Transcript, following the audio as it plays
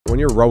when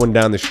you're rowing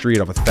down the street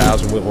of a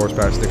 1,000 wheel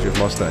horsepower stick shift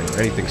Mustang,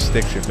 or anything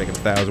stick shift making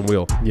 1,000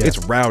 wheel,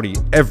 it's rowdy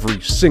every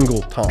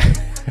single time.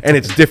 And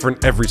it's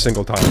different every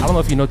single time. I don't know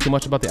if you know too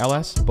much about the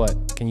LS,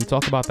 but can you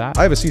talk about that?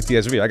 I have a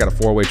CTSV. I got a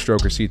 4-way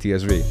stroker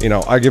CTSV. You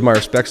know, I give my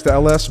respects to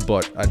LS,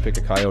 but I'd pick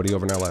a Coyote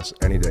over an LS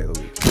any day of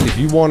the week. If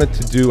you wanted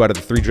to do out of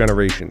the 3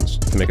 generations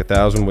to make a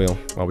 1,000 wheel,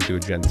 I would do a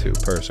Gen 2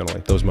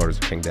 personally. Those motors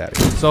are king daddy.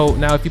 So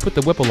now if you put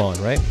the Whipple on,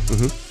 right?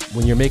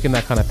 When you're making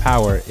that kind of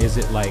power, is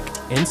it like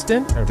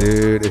instant? Or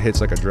Dude, it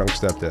hits like a drunk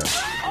stepdad.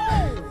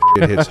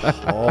 It hits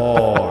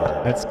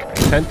hard. That's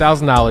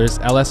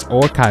 $10,000, LS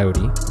or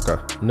Coyote. Okay.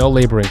 No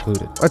labor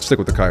included. I'd stick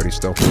with the Coyote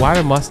still. Why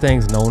are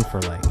Mustangs known for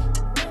like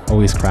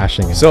always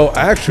crashing? So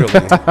actually,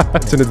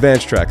 it's an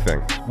advanced track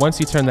thing. Once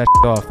you turn that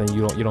off, then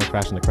you don't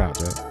crash in the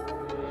crowds, right?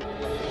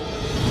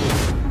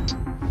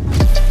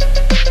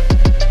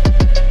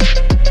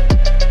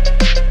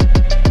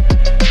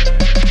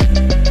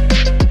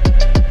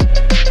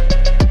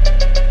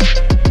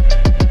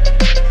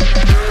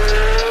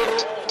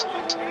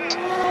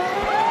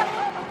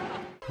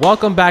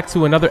 Welcome back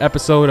to another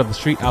episode of the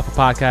Street Alpha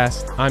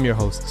Podcast. I'm your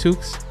host,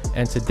 Tukes,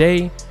 and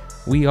today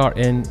we are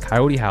in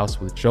Coyote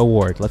House with Joe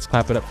Ward. Let's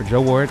clap it up for Joe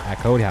Ward at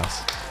Coyote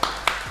House.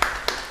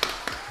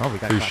 Oh, we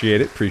got appreciate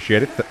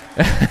it.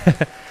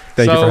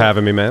 Thank you for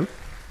having me, man.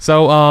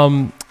 So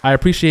I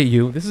appreciate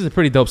you. This is a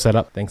pretty dope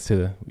setup, thanks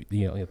to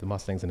the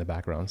Mustangs in the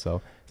background.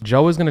 So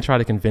Joe is going to try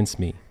to convince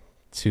me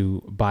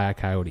to buy a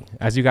Coyote.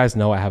 As you guys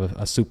know, I have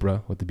a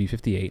Supra with the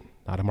B58,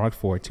 not a Mark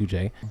IV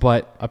 2J.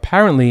 But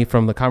apparently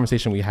from the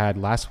conversation we had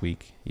last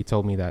week, he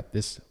told me that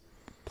this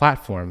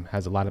platform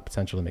has a lot of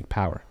potential to make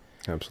power.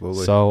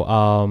 Absolutely.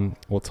 So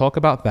we'll talk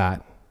about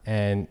that,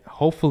 and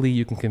hopefully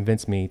you can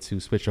convince me to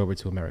switch over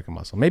to American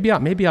Muscle. Maybe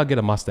I'll get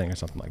a Mustang or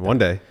something like that. One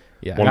day.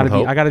 Yeah,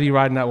 I gotta be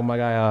riding out with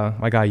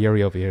my guy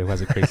Yuri over here, who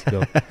has a crazy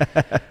build.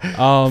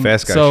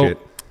 Fast guy so shit.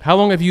 How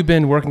long have you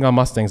been working on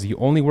Mustangs? Do you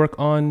only work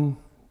on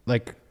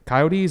like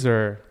Coyotes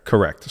or?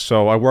 Correct.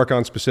 So I work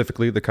on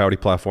specifically the Coyote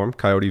platform,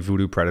 Coyote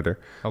Voodoo Predator.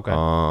 Okay.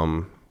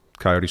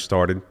 Coyote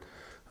started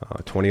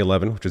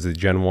 2011, which is the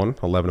Gen 1,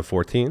 11 to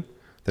 14.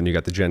 Then you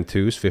got the Gen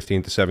 2s,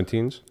 15 to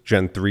 17s,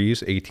 Gen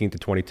 3s, 18 to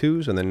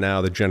 22s, and then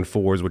now the Gen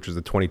 4s, which is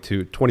the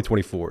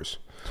 2024s.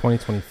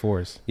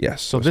 2024s.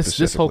 Yes. So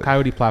this whole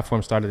Coyote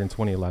platform started in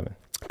 2011.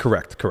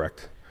 Correct.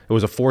 It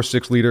was a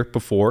 4.6 liter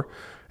before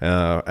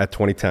at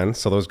 2010.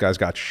 So those guys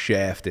got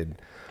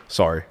shafted.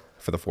 Sorry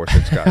for the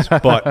 4.6 guys.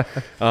 But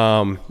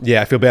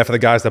yeah, I feel bad for the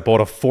guys that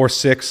bought a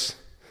 4.6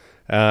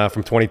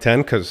 from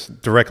 2010, because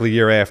directly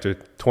year after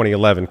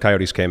 2011,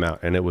 Coyotes came out,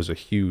 and it was a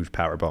huge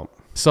power bump.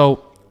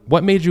 So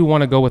what made you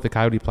want to go with the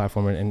Coyote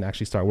platform and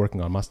actually start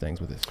working on Mustangs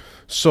with this?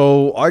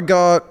 So I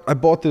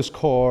bought this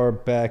car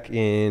back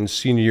in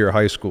senior year of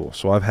high school.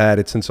 So I've had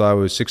it since I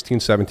was 16,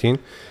 17.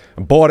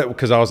 I bought it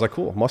because I was like,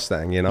 cool,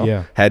 Mustang, you know?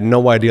 Yeah. Had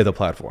no idea the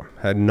platform.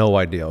 Had no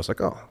idea. I was like,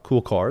 oh,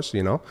 cool cars,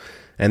 you know?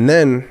 And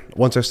then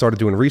once I started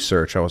doing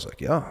research, I was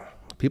like, yeah,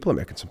 people are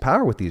making some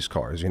power with these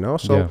cars, you know?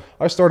 So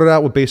I started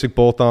out with basic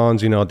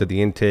bolt-ons, you know, did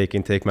the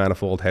intake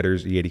manifold,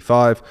 headers,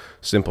 E85,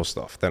 simple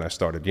stuff. Then I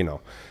started, you know,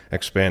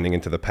 expanding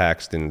into the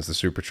Paxtons, the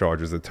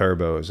superchargers, the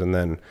turbos, and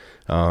then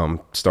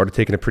started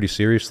taking it pretty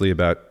seriously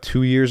about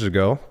 2 years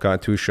ago. Got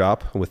into a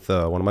shop with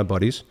one of my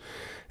buddies,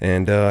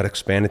 and it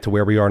expanded to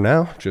where we are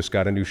now. Just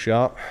got a new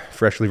shop,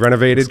 freshly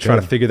renovated,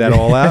 trying to figure that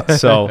all out.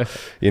 So,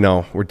 you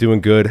know, we're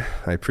doing good.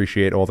 I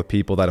appreciate all the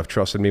people that have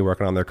trusted me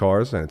working on their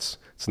cars, and it's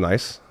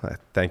nice. I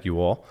thank you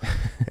all,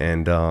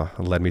 and it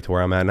led me to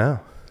where I'm at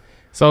now.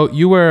 So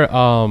you were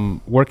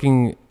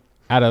working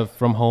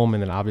from home,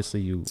 and then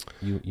obviously you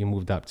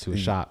moved up to a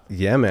shop.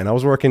 Yeah, man. I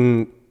was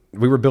working.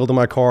 We were building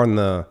my car in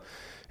the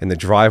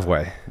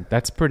driveway.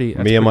 That's pretty.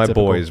 Me and my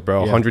typical. boys, bro.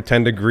 Yeah.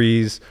 110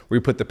 degrees. We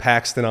put the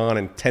Paxton on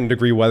in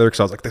 10-degree weather because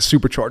I was like, the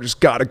supercharger's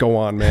got to go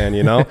on, man.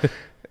 You know.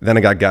 Then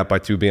I got gapped by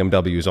 2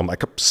 BMWs. I'm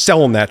like, I'm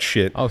selling that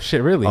shit. Oh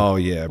shit, really? Oh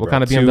yeah. What bro.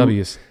 kind of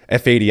BMWs?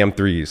 F80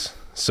 M3s.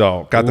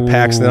 So got the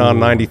Paxton on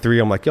 93.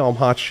 I'm like, yo, I'm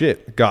hot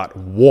shit. Got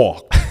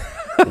walked.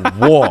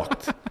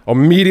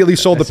 Immediately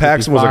sold the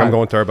Paxton. Was like, I'm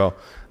going turbo.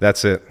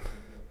 That's it.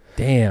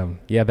 Damn.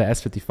 Yeah, the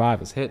S55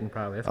 was hitting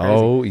probably. That's crazy.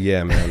 Oh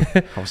yeah, man.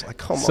 I was like,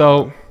 come on.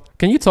 So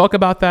can you talk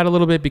about that a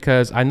little bit?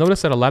 Because I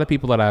noticed that a lot of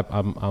people that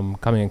I'm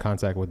coming in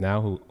contact with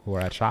now who are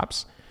at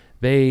shops,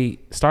 they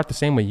start the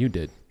same way you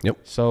did. Yep.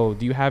 So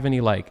do you have any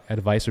like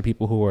advice for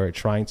people who are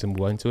trying to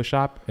move into a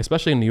shop,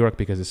 especially in New York,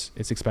 because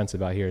it's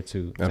expensive out here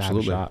to have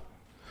a shop?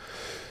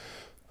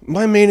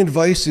 My main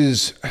advice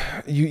is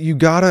you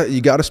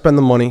gotta spend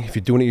the money. If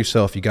you're doing it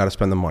yourself, you gotta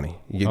spend the money.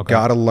 You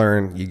gotta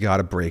learn. You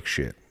gotta break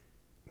shit.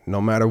 No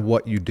matter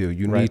what you do,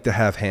 you need to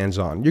have hands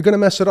on. You're gonna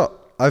mess it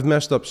up. I've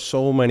messed up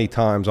so many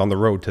times on the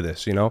road to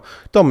this, you know,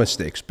 dumb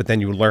mistakes, but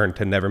then you learn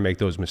to never make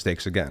those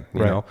mistakes again,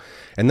 you know?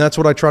 And that's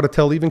what I try to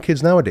tell even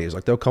kids nowadays.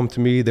 Like, they'll come to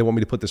me, they want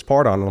me to put this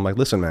part on, and I'm like,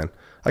 listen, man,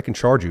 I can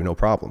charge you, no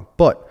problem.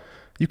 But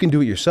you can do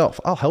it yourself.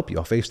 I'll help you.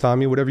 I'll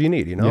FaceTime you, whatever you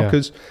need, you know?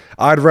 Because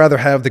I'd rather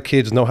have the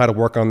kids know how to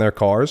work on their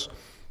cars,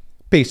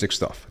 Basic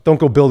stuff. Don't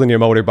go building your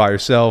motor by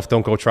yourself.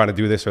 Don't go trying to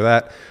do this or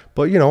that.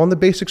 But, you know, on the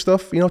basic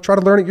stuff, you know, try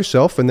to learn it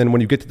yourself. And then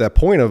when you get to that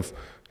point of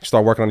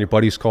start working on your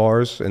buddies'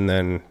 cars, and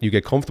then you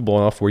get comfortable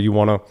enough where you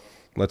want to,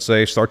 let's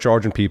say, start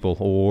charging people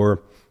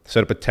or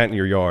set up a tent in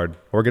your yard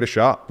or get a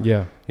shop.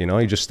 Yeah. You know,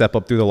 you just step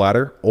up through the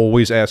ladder.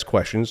 Always ask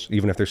questions,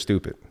 even if they're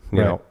stupid. You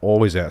know,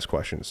 always ask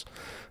questions.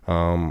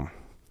 I'm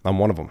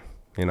one of them,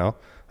 you know.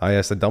 I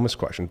ask the dumbest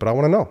question, but I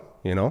want to know,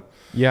 you know?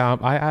 Yeah,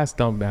 I ask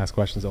dumb-ass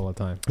questions all the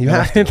time. You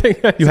have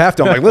to. You have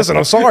to. I'm like, listen,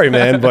 I'm sorry,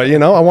 man, but, you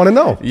know, I want to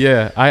know.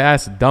 Yeah, I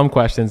ask dumb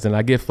questions, and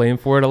I get flamed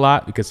for it a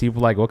lot because people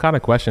are like, what kind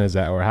of question is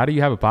that? Or how do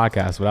you have a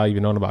podcast without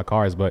even knowing about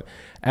cars? But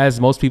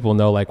as most people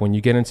know, like, when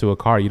you get into a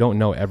car, you don't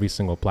know every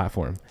single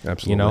platform.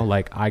 Absolutely. You know,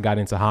 like, I got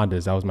into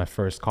Hondas. That was my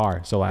first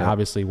car. So I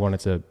obviously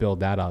wanted to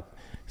build that up.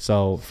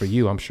 So for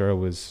you, I'm sure it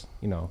was,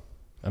 you know,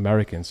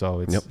 American.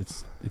 So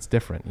it's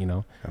different, you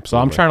know? Absolutely. So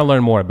I'm trying to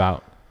learn more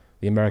about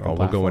the American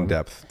platform. We'll go in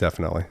depth,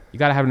 definitely. You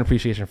got to have an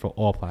appreciation for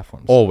all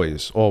platforms.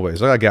 Always.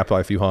 I got gapped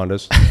by a few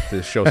Hondas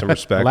to show some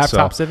respect.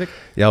 Laptop Civic?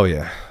 Yeah, oh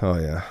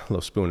yeah.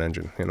 Little spoon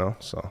engine, you know,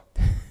 so.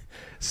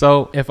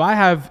 So if I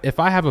have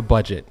a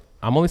budget,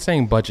 I'm only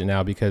saying budget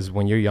now because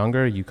when you're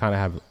younger, you kind of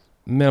have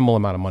minimal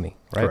amount of money,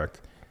 right?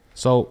 Correct.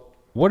 So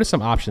what are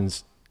some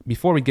options,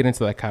 before we get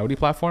into that Coyote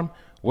platform,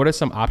 what are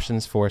some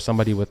options for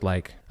somebody with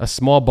like a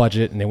small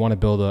budget and they want to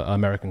build an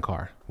American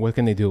car? What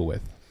can they do it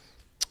with?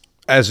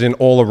 As in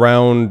all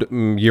around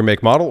year,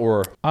 make, model,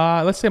 or?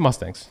 Let's say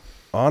Mustangs.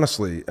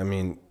 Honestly, I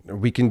mean,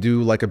 we can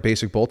do like a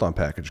basic bolt-on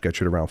package, get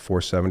you to around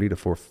 470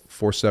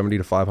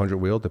 to 500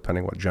 wheel,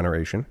 depending what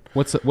generation.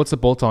 What's a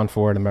bolt-on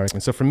for an American?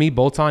 So for me,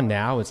 bolt-on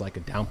now is like a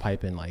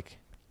downpipe and like.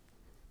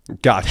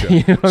 Gotcha.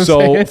 You know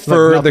So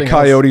for like the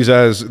Coyotes,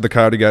 as the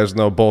Coyote guys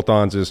know,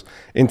 bolt-ons is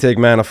intake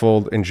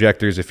manifold,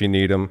 injectors if you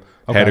need them,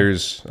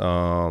 headers,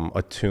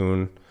 a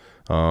tune.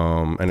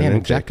 And an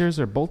injectors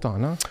are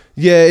bolt-on, huh?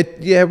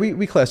 Yeah,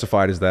 we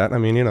classify it as that. I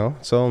mean, you know,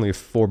 it's only a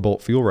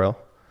 4-bolt fuel rail,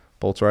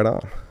 bolts right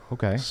on.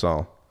 Okay.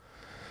 So,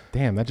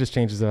 damn, that just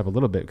changes it up a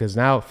little bit because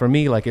now for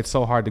me, like, it's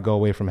so hard to go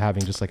away from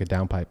having just like a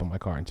downpipe on my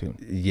car and tune.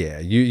 Yeah,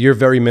 you're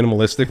very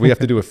minimalistic. We have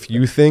to do a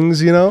few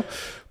things, you know,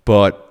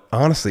 but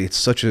honestly, it's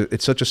such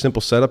a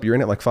simple setup. You're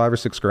in it like $5 or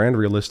 $6 grand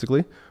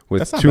realistically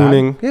with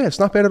tuning. Bad. Yeah, it's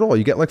not bad at all.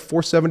 You get like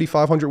 470,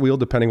 500 wheel,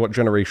 depending what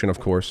generation,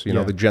 of course. You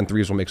know, the Gen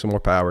 3s will make some more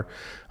power.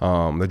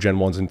 The Gen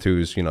 1s and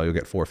 2s, you know, you'll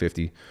get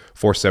 450,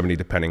 470,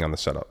 depending on the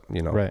setup,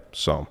 you know. Right.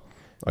 So,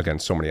 again,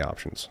 so many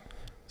options.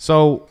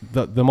 So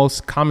the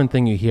most common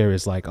thing you hear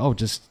is like, oh,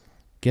 just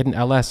get an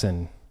LS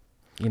and,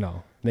 you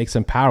know, make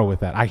some power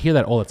with that. I hear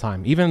that all the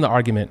time. Even in the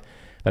argument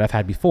that I've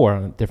had before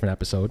on a different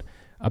episode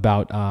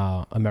about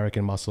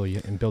American muscle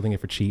and building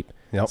it for cheap.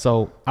 Yep.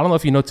 So I don't know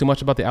if you know too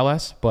much about the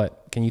LS,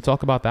 but can you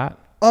talk about that?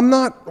 I'm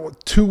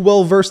not too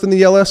well versed in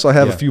the LS. I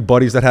have a few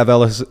buddies that have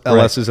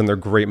LSs and they're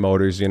great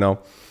motors, you know.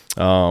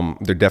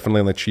 They're definitely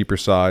on the cheaper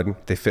side.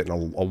 They fit in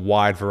a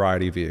wide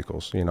variety of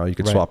vehicles. You know, you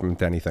could swap them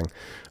into anything.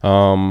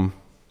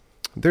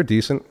 They're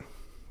decent,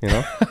 you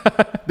know.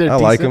 I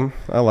like them.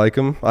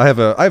 I have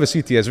a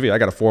CTSV. I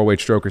got a 408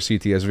 stroker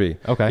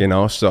CTSV. Okay. You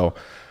know, so,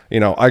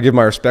 you know, I give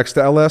my respects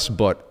to LS,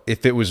 but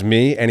if it was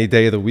me any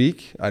day of the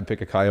week, I'd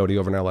pick a Coyote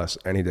over an LS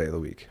any day of the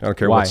week. I don't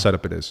care what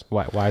setup it is.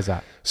 Why is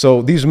that?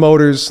 So these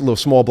motors, little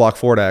small block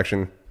Ford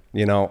action,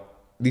 you know,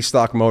 these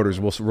stock motors,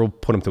 we'll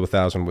put them to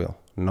 1,000 wheel.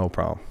 No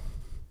problem.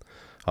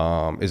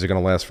 Is it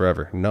going to last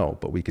forever? No,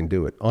 but we can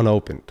do it.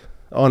 Unopened.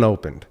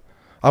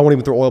 I won't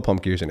even throw oil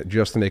pump gears in it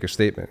just to make a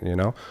statement, you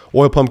know?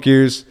 Oil pump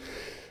gears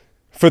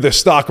for the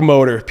stock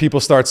motor. People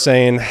start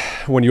saying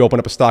when you open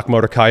up a stock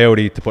motor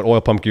Coyote to put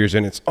oil pump gears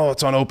in, it's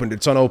unopened.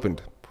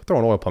 We're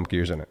throwing oil pump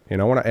gears in it. You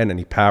know, we're not adding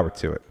any power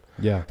to it.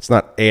 Yeah. It's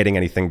not adding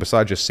anything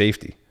besides just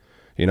safety.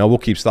 You know, we'll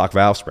keep stock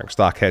valve springs,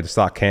 stock heads,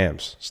 stock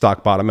cams,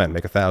 stock bottom end,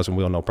 make 1,000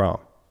 wheel, no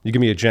problem. You give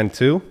me a Gen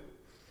 2, a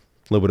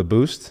little bit of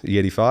boost,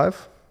 E85,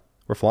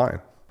 we're flying.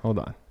 Hold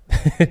on.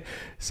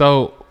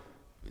 So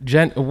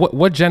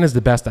what gen is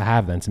the best to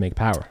have then to make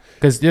power?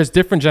 Because there's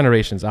different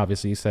generations.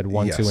 Obviously, you said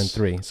 1, 2, and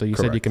 3. So you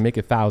said you can make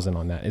 1,000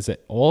 on that. Is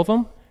it all of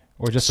them,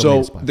 or just the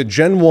latest one? The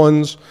Gen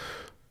 1s,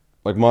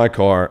 like my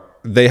car,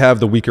 they have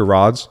the weaker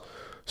rods.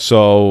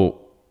 So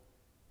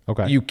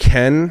you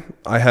can.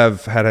 I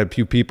have had a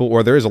few people,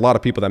 or there is a lot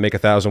of people that make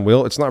 1,000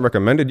 wheel. It's not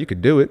recommended. You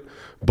could do it,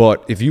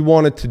 but if you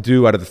wanted to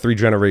do out of the 3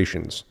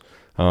 generations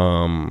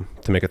to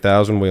make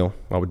 1,000 wheel,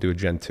 I would do a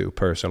Gen 2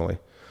 personally.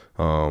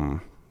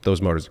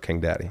 Those motors are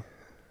king daddy.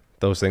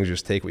 Those things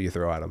just take what you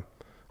throw at them.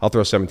 I'll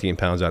throw 17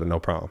 pounds at it, no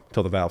problem,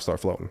 until the valves start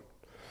floating.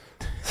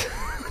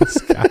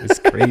 This guy is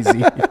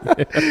crazy.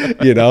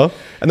 You know?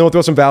 And then we'll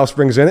throw some valve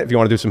springs in it. If you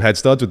want to do some head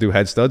studs, we'll do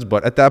head studs.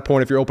 But at that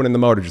point, if you're opening the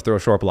motor, just throw a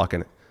short block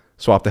in it.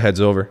 Swap the heads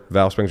over,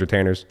 valve springs,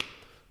 retainers.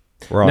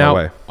 We're on our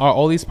way. Are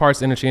all these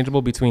parts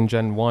interchangeable between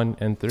Gen 1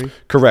 and 3?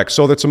 Correct.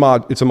 So it's a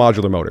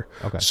modular motor.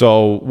 Okay.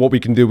 So what we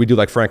can do, we do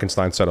like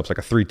Frankenstein setups, like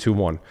a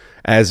 3-2-1.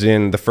 As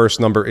in the first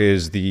number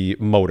is the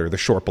motor, the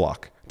short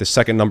block. The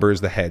second number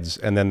is the heads.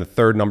 And then the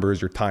third number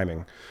is your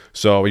timing.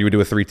 So you would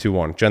do a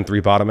 3-2-1. Gen 3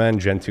 bottom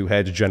end, Gen 2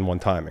 heads, Gen 1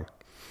 timing.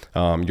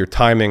 Your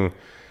timing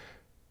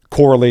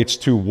correlates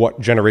to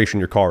what generation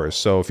your car is.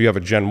 So if you have a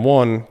Gen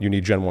 1, you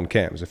need Gen 1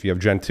 cams. If you have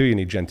Gen 2, you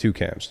need Gen 2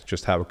 cams.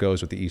 Just how it goes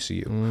with the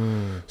ECU.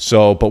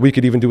 So, but we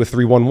could even do a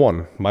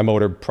 311. My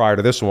motor prior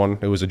to this one,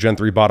 it was a Gen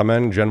 3 bottom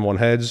end, Gen 1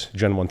 heads,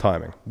 Gen 1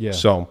 timing. Yeah.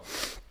 So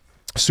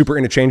super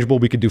interchangeable.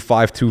 We could do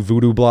 5.2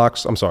 Voodoo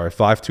blocks. I'm sorry,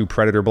 5.2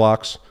 Predator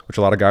blocks, which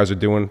a lot of guys are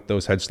doing.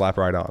 Those heads slap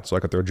right on. So I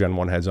could throw Gen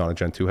 1 heads on it,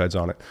 Gen 2 heads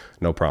on it.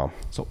 No problem.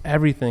 So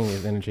everything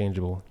is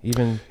interchangeable,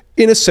 even...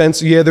 In a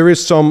sense, yeah, there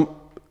is some...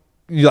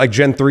 Like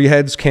Gen 3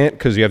 heads can't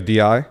because you have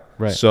DI.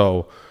 Right.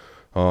 So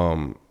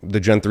the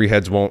Gen 3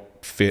 heads won't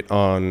fit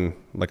on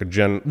like a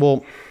Gen... Well,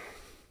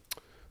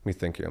 let me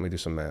think here. Let me do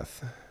some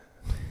math.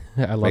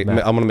 I love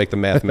that. I'm going to make the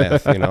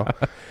math, you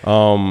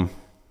know.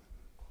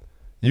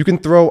 You can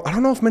throw... I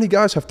don't know if many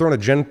guys have thrown a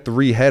Gen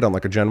 3 head on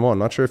like a Gen 1.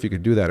 Not sure if you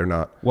could do that or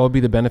not. What would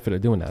be the benefit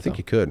of doing that, I think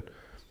you could.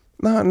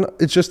 No,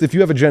 it's just if you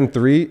have a Gen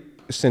 3,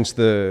 since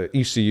the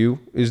ECU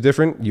is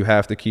different, you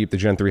have to keep the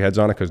Gen 3 heads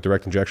on it because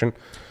direct injection.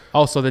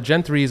 Oh, so the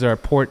Gen 3s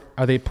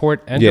are they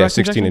port and yeah, direct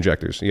 16 injection?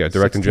 injectors. Yeah,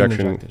 direct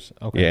injection. Injectors.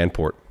 Okay. Yeah, and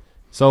port.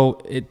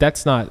 So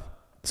that's not...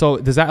 So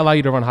does that allow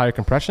you to run higher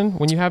compression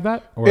when you have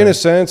that? Or? In a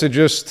sense, it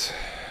just...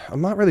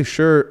 I'm not really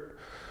sure.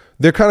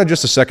 They're kind of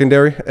just a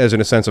secondary, as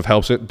in a sense of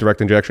helps it, direct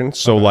injection.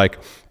 So like,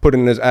 put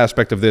in this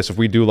aspect of this, if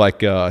we do like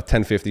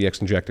 1050X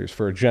injectors,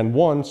 for a Gen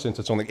 1, since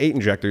it's only 8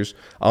 injectors,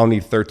 I'll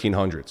need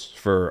 1300s.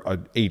 For a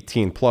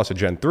 18 plus a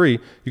Gen 3,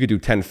 you could do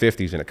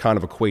 1050s, and it kind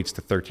of equates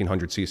to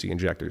 1300cc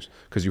injectors,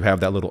 because you have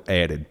that little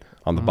added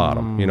on the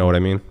bottom. You know what I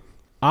mean?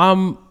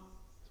 I'm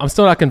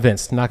still not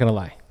convinced, not going to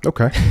lie.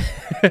 Okay.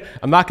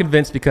 I'm not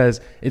convinced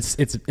because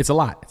it's a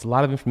lot. It's a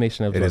lot of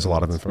information. It is a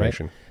lot of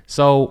information. Right?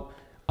 So...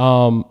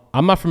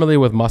 I'm not familiar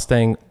with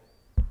Mustang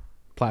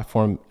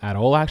platform at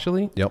all,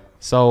 actually. Yep.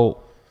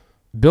 So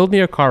build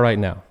me a car right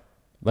now.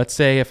 Let's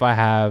say if I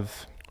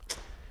have,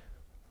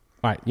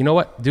 all right, you know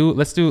what?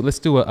 Let's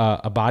do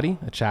a body,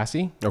 a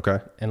chassis. Okay.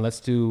 And let's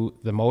do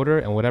the motor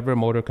and whatever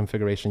motor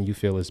configuration you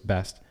feel is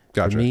best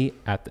Gotcha. for me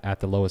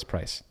at the lowest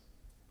price.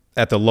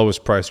 At the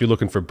lowest price, you're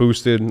looking for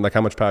boosted. Like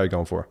how much power are you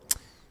going for?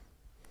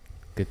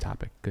 Good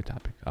topic.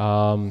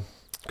 Because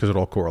it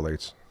all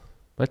correlates.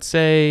 Let's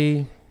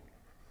say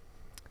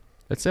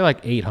like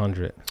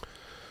 800.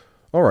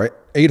 All right,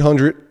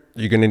 800.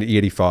 You're going to need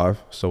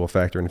 85, so we'll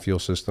factor in the fuel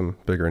system,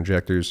 bigger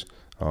injectors.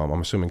 I'm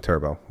assuming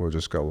turbo. We'll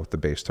just go with the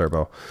base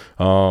turbo.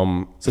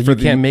 So you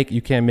can't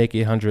make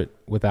 800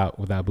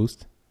 without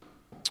boost.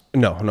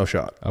 No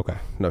shot. Okay,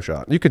 no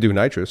shot. You could do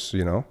nitrous,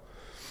 you know,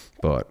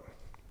 but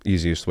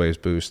easiest way is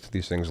boost.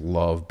 These things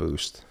love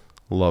boost.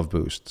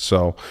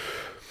 So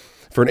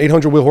for an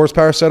 800 wheel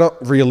horsepower setup,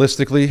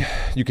 realistically,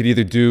 you could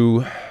either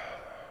do...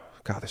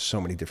 God, there's so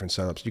many different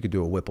setups. You could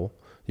do a Whipple.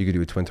 You could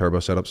do a twin turbo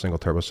setup, single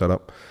turbo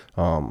setup.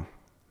 Are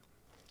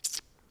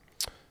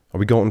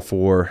we going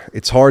for...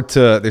 It's hard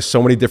to... There's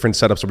so many different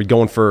setups. Are we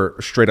going for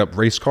straight up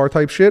race car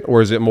type shit?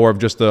 Or is it more of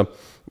just a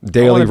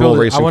daily roll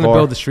racing car? I want to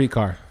build a street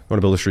car. Want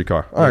to build a street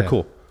car. All right,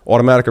 cool.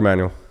 Automatic or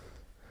manual?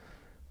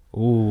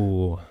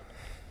 Ooh,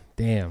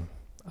 damn.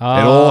 It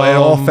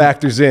all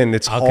factors in.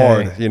 It's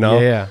hard, you know?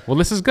 Yeah. Well,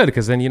 this is good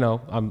because then, you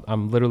know,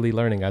 I'm literally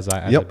learning as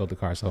I build the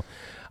car. So...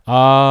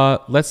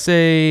 let's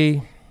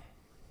say,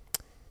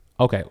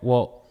 okay,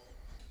 well,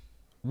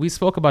 we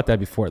spoke about that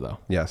before though.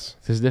 Yes.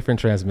 There's different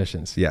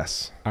transmissions.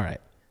 Yes. All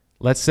right.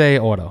 Let's say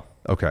auto.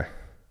 Okay.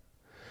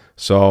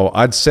 So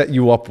I'd set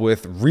you up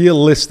with,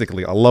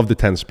 realistically, I love the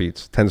 10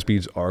 speeds. 10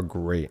 speeds are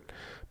great,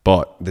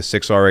 but the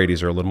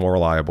 6R80s are a little more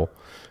reliable.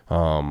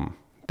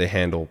 They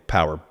handle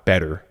power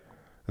better.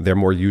 They're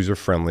more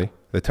user-friendly.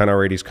 The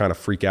 10R80s kind of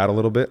freak out a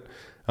little bit.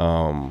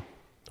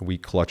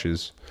 Weak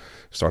clutches.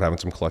 Start having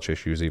some clutch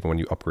issues even when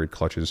you upgrade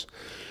clutches.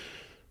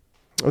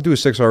 I'll do a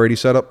 6R80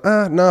 setup.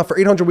 No, for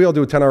 800 wheel, I'll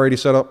do a 10R80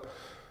 setup.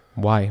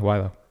 Why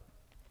though?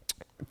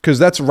 Because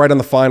that's right on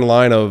the fine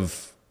line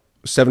of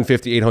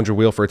 750, 800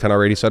 wheel for a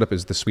 10R80 setup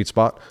is the sweet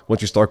spot.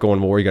 Once you start going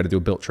more, you got to do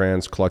built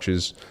trans,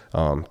 clutches,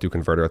 do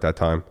converter at that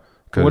time.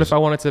 What if I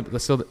wanted to?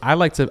 So I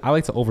like to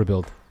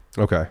overbuild.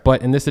 Okay.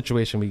 But in this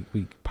situation,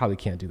 we probably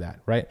can't do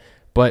that, right?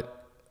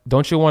 But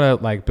don't you want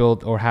to like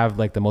build or have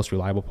like the most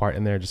reliable part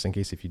in there just in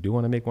case if you do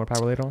want to make more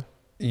power later on?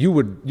 You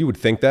would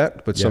think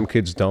that, but some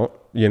kids don't,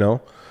 you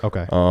know?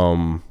 Okay.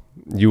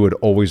 You would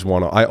always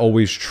want to... I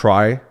always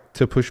try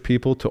to push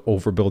people to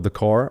overbuild the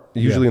car.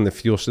 Usually in the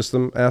fuel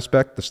system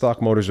aspect, the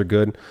stock motors are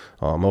good.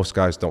 Most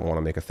guys don't want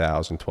to make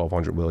 1,000,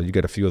 1,200 wheel. You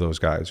get a few of those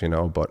guys, you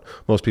know, but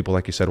most people,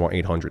 like you said, want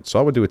 800. So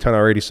I would do a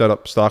 10R80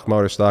 setup, stock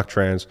motor, stock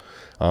trans,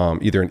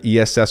 either an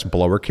ESS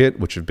blower kit,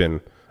 which have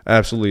been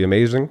absolutely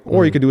amazing,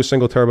 or you could do a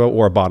single turbo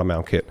or a bottom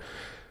mount kit.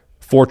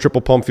 4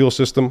 triple pump fuel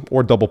system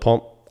or double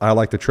pump. I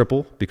like the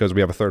triple because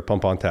we have a third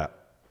pump on tap.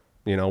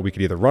 You know, we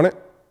could either run it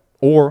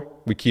or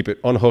we keep it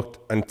unhooked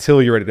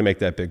until you're ready to make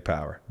that big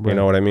power. Right. You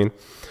know what I mean?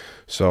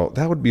 So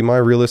that would be my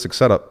realistic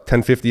setup.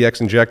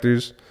 1050X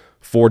injectors,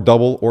 4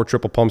 double or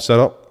triple pump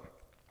setup,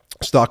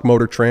 stock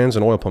motor trans,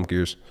 and oil pump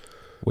gears.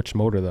 Which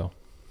motor though?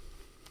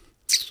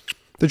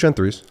 The Gen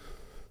 3s.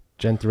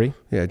 Gen 3?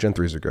 Yeah, Gen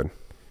 3s are good.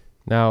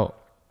 Now,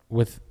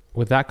 with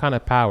that kind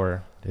of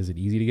power, Is it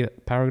easy to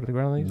get power to the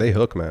ground on these? They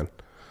hook, man.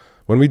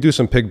 When we do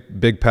some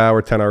big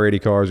power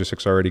 10R80 cars or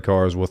 6R80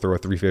 cars, we'll throw a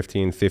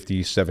 315,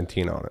 50,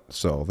 17 on it.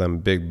 So them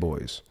big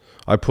boys.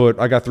 I got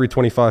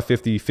 325,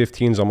 50,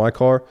 15s on my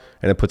car,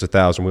 and it puts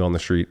 1,000 wheel on the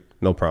street.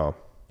 No problem.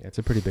 Yeah, it's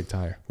a pretty big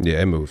tire.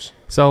 Yeah, it moves.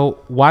 So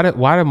why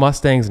do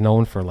Mustangs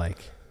known for like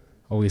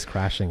always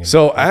crashing?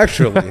 So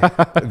actually,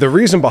 the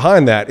reason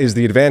behind that is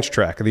the advanced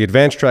track. The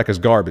advanced track is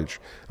garbage.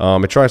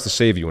 It tries to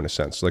save you in a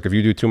sense. Like if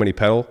you do too many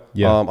pedal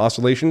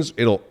oscillations,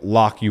 it'll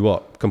lock you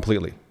up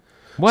completely.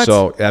 What?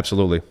 So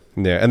absolutely.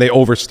 Yeah, and they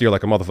oversteer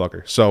like a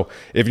motherfucker. So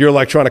if you're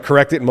like trying to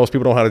correct it and most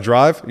people don't know how to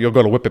drive, you'll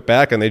go to whip it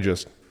back and they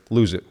just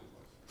lose it.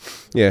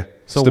 Yeah.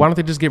 So why don't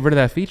they just get rid of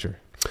that feature?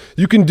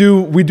 We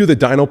do the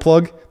dyno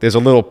plug. There's a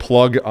little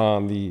plug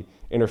on the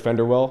inner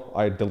fender well.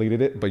 I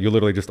deleted it, but you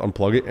literally just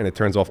unplug it and it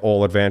turns off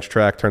all advanced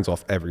track, turns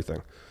off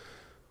everything.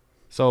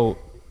 So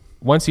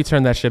once you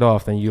turn that shit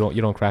off, then you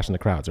don't crash in the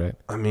crowds, right?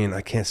 I mean,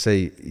 I can't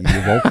say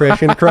you won't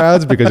crash in the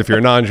crowds because if you're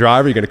a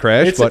non-driver, you're going to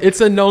crash.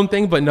 It's a known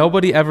thing, but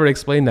nobody ever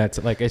explained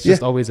that. Like it's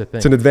just always a thing.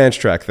 It's an advanced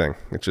track thing.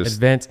 It's just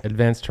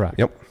advanced track.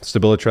 Yep.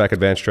 Stability track,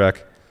 advanced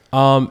track.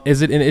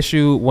 Is it an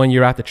issue when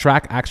you're at the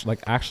track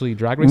actually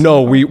drag racing?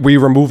 No, we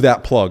remove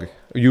that plug.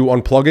 You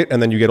unplug it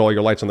and then you get all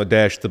your lights on the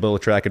dash,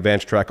 stability track,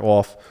 advanced track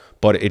off,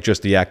 but it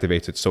just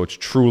deactivates it. So it's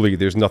truly,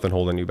 there's nothing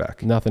holding you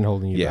back. Nothing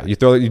holding you back.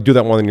 Yeah, you do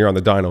that one when you're on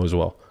the dyno as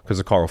well because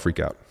the car will freak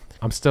out.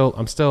 I'm still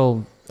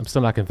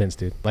not convinced,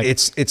 dude. Like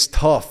it's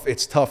tough.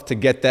 It's tough to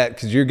get that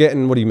because you're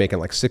getting, what are you making,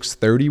 like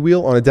 630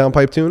 wheel on a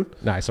downpipe tune?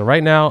 Nice. So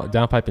right now,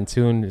 downpipe and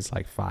tune is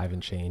like 5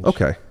 and change.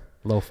 Okay.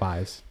 Low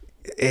 5s.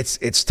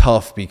 It's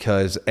tough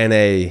because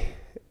NA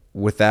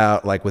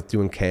without with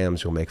doing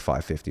cams you'll make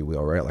 550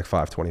 wheel, right? Like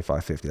 520,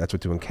 550. That's what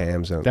doing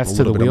cams and that's a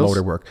little to the bit wheels? of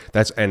motor work.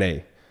 That's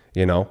NA,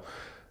 you know.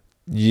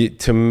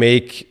 To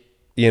make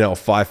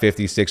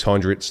 550,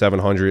 600,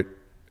 700,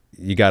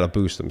 you got to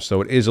boost them. So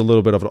it is a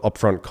little bit of an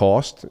upfront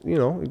cost.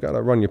 You got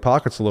to run your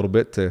pockets a little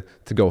bit to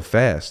go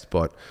fast,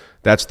 but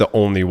that's the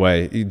only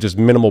way. Just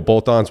minimal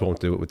bolt-ons won't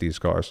do it with these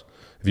cars.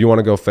 If you want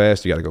to go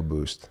fast, you got to go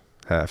boost.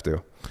 Have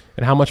to.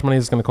 And how much money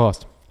is it going to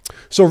cost?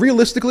 So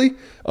realistically,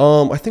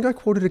 I think I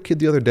quoted a kid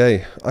the other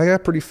day. I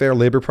got pretty fair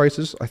labor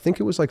prices. I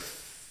think it was like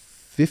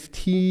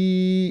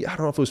 50, I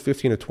don't know if it was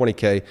 15 or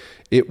 20K.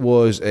 It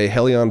was a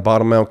Helion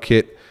bottom mount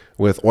kit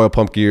with oil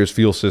pump gears,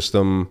 fuel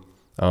system,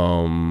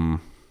 oil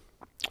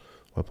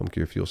pump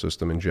gear, fuel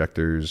system,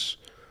 injectors,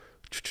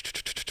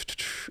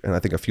 and I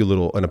think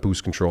and a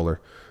boost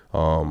controller.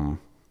 And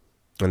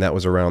that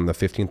was around the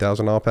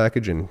 $15,000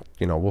 package. And,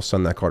 we'll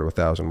send that car to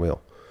 1,000 wheel.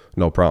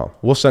 No problem.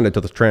 We'll send it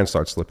till the trans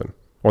starts slipping.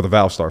 Or the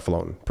valves start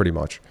floating, pretty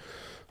much.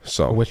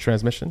 So which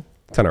transmission?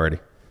 10R80.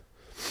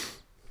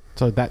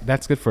 So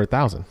that's good for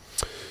 1,000.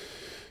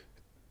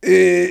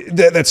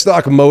 That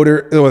stock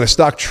motor or the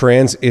stock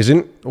trans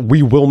isn't.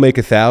 We will make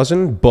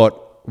 1,000,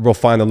 but we'll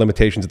find the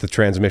limitations of the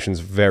transmissions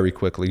very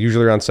quickly.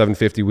 Usually around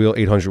 750 wheel,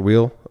 800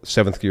 wheel,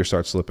 7th gear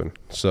starts slipping.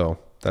 So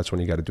that's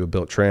when you got to do a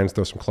built trans,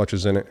 throw some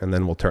clutches in it, and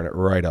then we'll turn it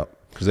right up.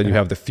 Because then you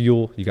have the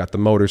fuel, you got the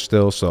motor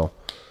still. So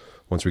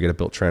once we get a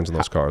built trans in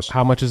those cars.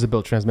 How much is the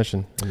built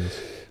transmission in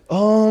this?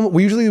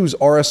 We usually use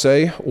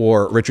RSA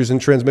or Richardson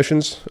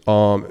transmissions.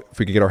 If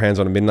we could get our hands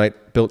on a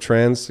Midnight built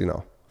trans,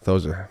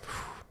 those are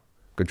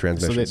good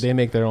transmissions. So they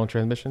make their own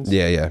transmissions?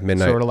 Yeah,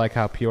 Midnight. Sort of like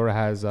how Pura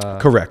has...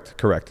 Correct.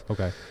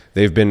 Okay.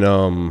 They've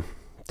been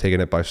taking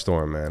it by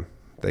storm, man.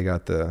 They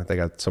got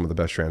some of the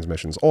best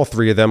transmissions. All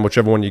three of them,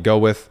 whichever one you go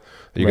with,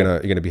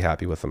 you're gonna be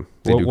happy with them.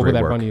 They do great work. What would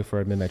that run you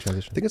for a Midnight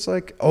transition? I think it's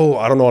like,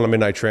 I don't know on a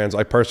Midnight trans.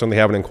 I personally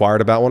haven't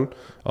inquired about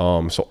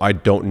one, so I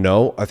don't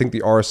know. I think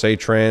the RSA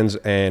trans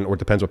or it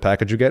depends what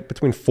package you get,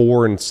 between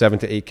 4 and 7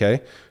 to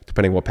 8K,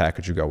 depending what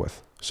package you go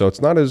with. So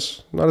it's not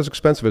as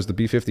expensive as the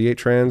B58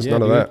 trans.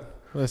 None of that.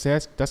 Well, see,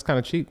 that's kind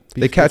of cheap.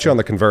 They catch you on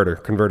the converter.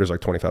 Converter's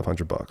like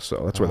 $2,500,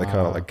 so that's where they kind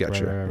of get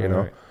you.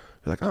 Right.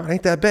 You're like, it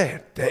ain't that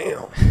bad.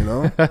 Damn,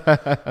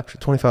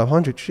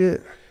 $2,500,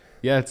 shit.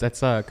 Yeah, that's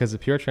because the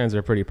pure trans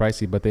are pretty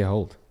pricey, but they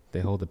hold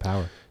the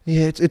power.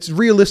 Yeah, it's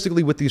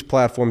realistically with these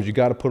platforms, you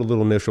got to put a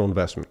little initial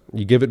investment.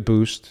 You give it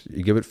boost,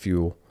 you give it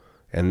fuel,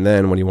 and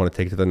then when you want to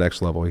take it to the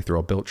next level, you throw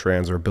a built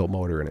trans or a built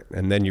motor in it,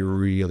 and then you're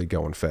really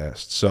going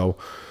fast. So,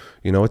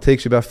 it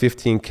takes you about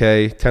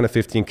 15K, 10 to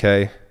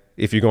 15K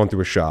if you're going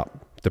through a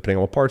shop. Depending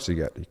on what parts you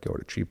get, you can go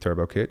to cheap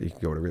turbo kit, you can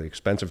go to really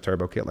expensive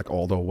turbo kit like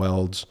Aldo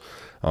welds.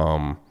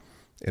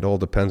 It all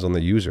depends on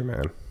the user,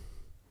 man.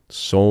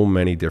 So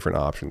many different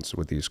options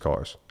with these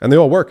cars, and they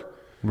all work.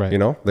 Right.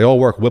 They all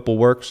work. Whipple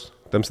works.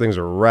 Them things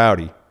are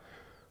rowdy.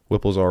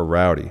 Whipples are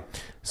rowdy.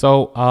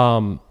 So,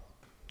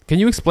 can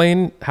you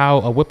explain how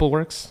a Whipple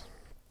works?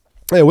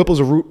 Yeah, Whipple's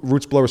a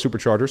roots blower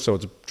supercharger, so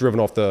it's driven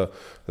off the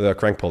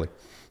crank pulley.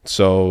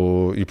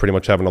 So you pretty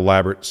much have an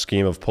elaborate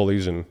scheme of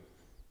pulleys and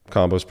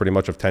combos, pretty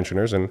much of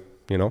tensioners, and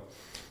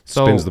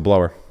spins the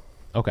blower.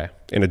 Okay.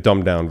 In a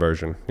dumbed down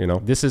version,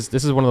 This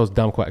is one of those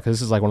dumb questions, because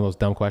this is like one of those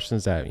dumb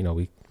questions that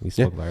we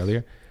spoke about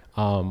earlier.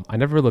 I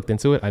never looked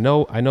into it. I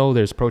know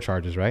there's pro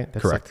chargers, right?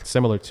 That's correct. Like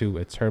similar to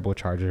a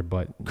turbocharger,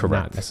 but correct.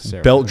 Not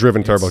necessarily. Belt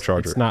driven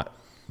turbocharger. It's not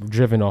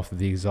driven off of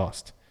the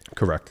exhaust.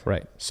 Correct.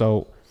 Right.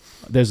 So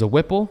there's a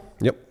Whipple.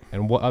 Yep.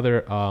 And what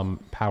other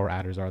power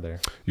adders are there?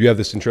 You have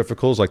the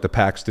centrifugals like the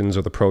Paxtons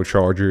or the Pro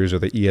Chargers or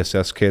the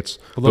ESS kits.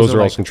 Well, those are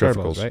all like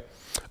centrifugals, turbos, right?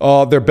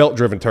 They're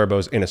belt-driven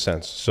turbos in a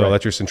sense. So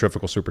that's your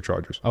centrifugal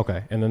superchargers.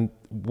 Okay, and then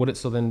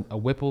so then a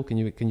Whipple? Can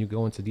you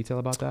go into detail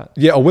about that?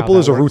 Yeah, a Whipple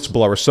is a roots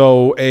blower.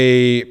 So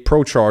a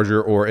Pro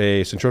Charger or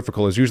a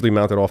centrifugal is usually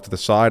mounted off to the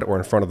side or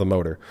in front of the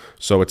motor.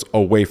 So it's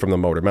away from the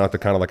motor, mounted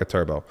kind of like a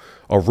turbo.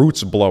 A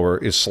roots blower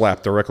is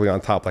slapped directly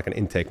on top like an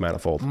intake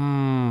manifold.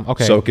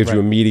 Okay. So it gives you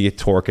immediate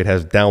torque. It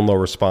has down low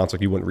response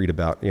like you wouldn't read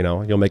about. You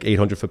know, you'll make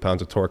 800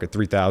 foot-pounds of torque at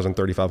 3,000,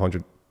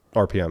 3,500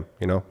 RPM.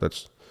 You know,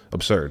 that's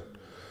absurd.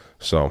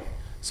 So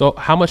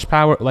how much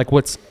power? Like,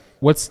 what's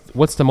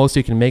the most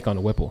you can make on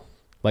a Whipple?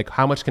 Like,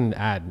 how much can it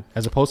add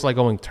as opposed to like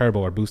going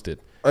turbo or boosted?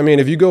 I mean,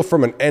 if you go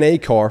from an NA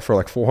car for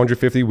like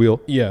 450 wheel,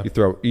 yeah, you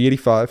throw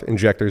E85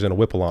 injectors and a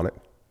Whipple on it.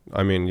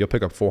 I mean, you'll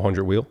pick up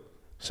 400 wheel.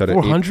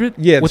 400?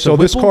 Yeah. So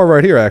this car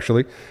right here,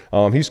 actually,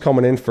 he's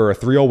coming in for a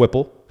 3.0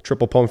 Whipple,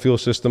 triple pump fuel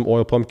system,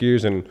 oil pump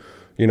gears, and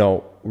you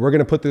know we're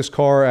gonna put this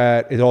car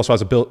at. It also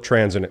has a built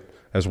trans in it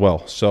as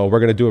well. So we're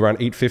gonna do around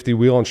 850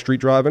 wheel on street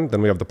driving.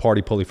 Then we have the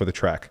party pulley for the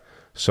track.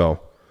 So.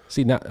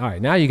 See, now, all right,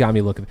 now you got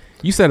me looking.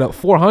 You said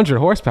 400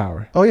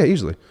 horsepower. Oh, yeah,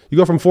 easily. You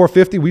go from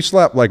 450, we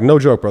slap, like, no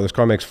joke, bro, this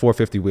car makes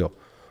 450 wheel.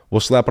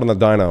 We'll slap it on the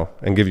dyno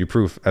and give you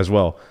proof as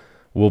well.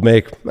 We'll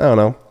make, I don't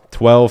know,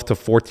 12 to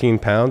 14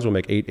 pounds. We'll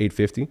make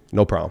 850,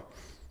 no problem.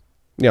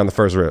 Yeah, on the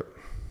first rip.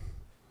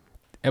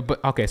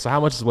 But, okay, so how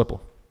much is Whipple?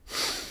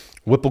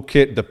 Whipple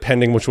kit,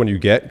 depending which one you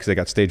get, because they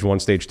got stage 1,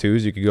 stage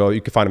 2s.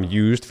 You could find them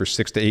used for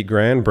 6 to 8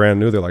 grand.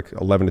 Brand new, they're like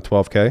 11 to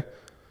 12K.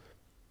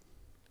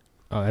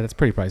 Oh, that's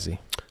pretty pricey.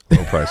 A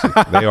little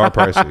pricey. They are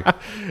pricey.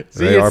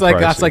 See, it's like pricey.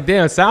 That's like,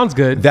 damn, it sounds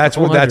good. That's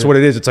what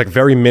it is. It's like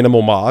very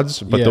minimal mods,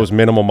 but yeah. those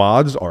minimal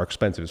mods are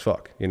expensive as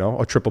fuck. You know,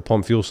 a triple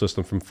pump fuel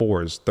system from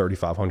Ford is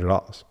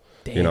 $3,500.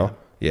 Damn. You know,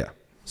 yeah.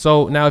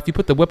 So now, if you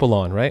put the Whipple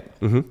on, right?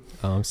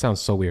 Mm-hmm.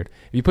 Sounds so weird.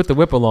 If you put the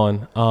Whipple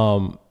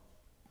on,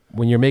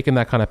 when you're making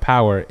that kind of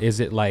power, is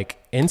it like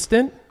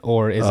instant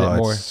or is it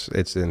more? It's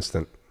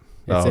instant.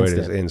 It's instant. It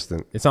is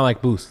instant. It's not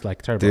like boost,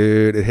 like turbo.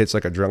 Dude, it hits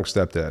like a drunk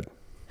stepdad.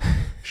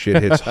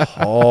 Shit hits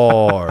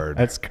hard.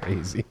 That's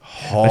crazy.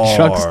 Hard, a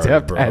drunk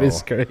stepdad bro.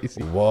 is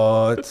crazy.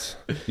 What?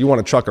 You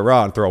want to chuck a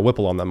rod and throw a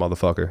Whipple on that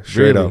motherfucker?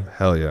 Straight really? up.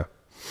 Hell yeah.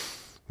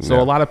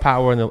 So a lot of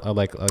power in the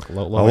like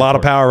low. A lot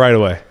of power right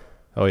away.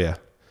 Oh yeah.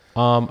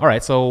 All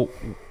right. So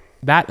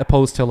that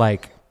opposed to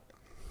like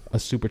a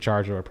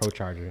supercharger or a pro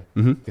charger,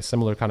 a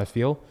similar kind of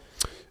feel.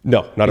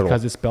 No, not at all.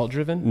 Because it's belt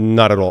driven?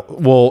 Not at all.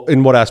 Well,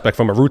 in what aspect?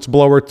 From a roots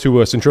blower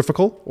to a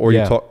centrifugal? Or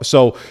yeah.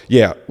 So,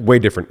 yeah, way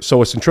different.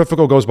 So a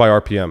centrifugal goes by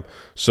RPM.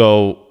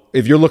 So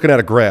if you're looking at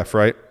a graph,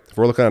 right? If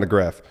we're looking at a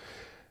graph,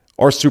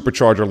 our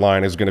supercharger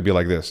line is going to be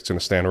like this. It's going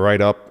to stand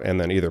right up and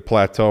then either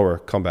plateau or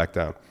come back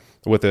down.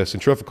 With a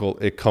centrifugal,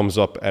 it comes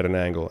up at an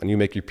angle and you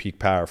make your peak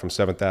power from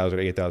 7,000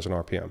 to 8,000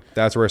 RPM.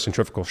 That's where a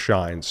centrifugal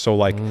shines. So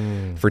like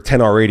for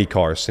 10R80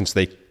 cars, since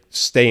they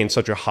stay in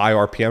such a high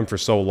RPM for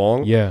so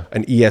long, yeah,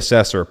 an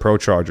ESS or a Pro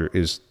Charger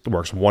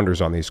works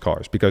wonders on these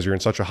cars because you're in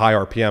such a high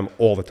RPM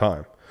all the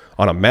time.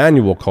 On a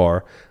manual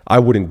car, I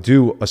wouldn't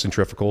do a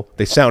centrifugal.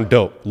 They sound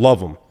dope, love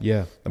them.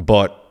 Yeah,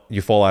 but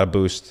you fall out of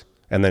boost,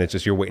 and then it's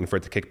just you're waiting for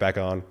it to kick back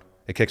on.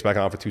 It kicks back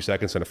on for 2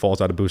 seconds, and it falls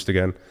out of boost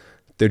again.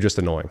 They're just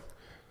annoying.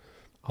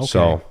 Okay,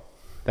 so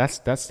that's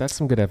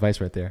some good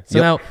advice right there. So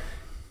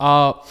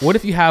now, what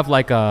if you have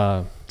like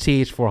a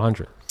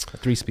TH400, a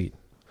 3-speed?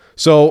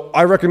 So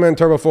I recommend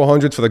Turbo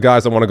 400s for the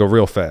guys that want to go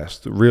real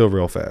fast,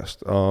 real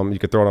fast. You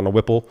could throw it on a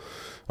Whipple.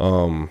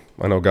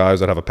 I know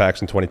guys that have a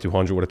Paxton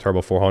 2200 with a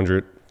Turbo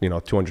 400,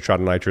 200 shot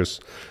of nitrous.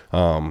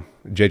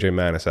 JJ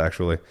Manis,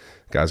 actually.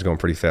 Guys are going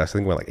pretty fast. I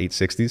think we're like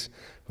 860s.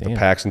 With the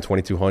Paxton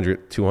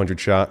 2200, 200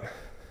 shot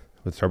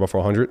with Turbo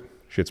 400.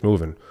 Shit's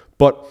moving.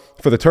 But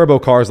for the turbo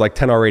cars like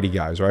 10R80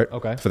 guys, right?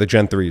 Okay. For the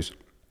Gen 3s.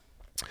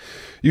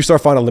 You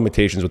start finding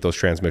limitations with those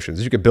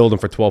transmissions. You could build them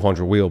for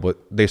 1200 wheel, but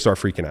they start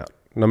freaking out.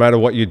 No matter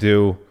what you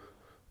do,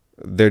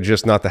 they're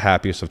just not the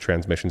happiest of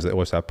transmissions. They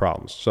always have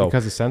problems. So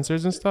because of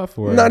sensors and stuff?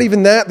 Or? Not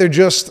even that. They're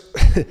just,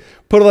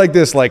 put it like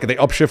this, like they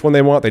upshift when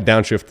they want, they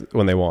downshift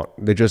when they want.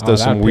 They just do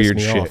some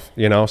weird shit,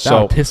 off. So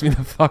that would piss me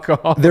the fuck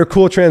off. They're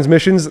cool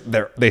transmissions.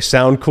 They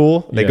sound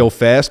cool. They go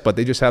fast, but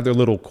they just have their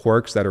little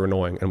quirks that are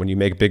annoying. And when you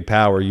make big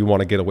power, you want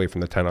to get away from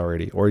the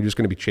 10R80 or you're just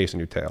going to be chasing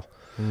your tail.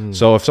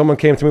 So if someone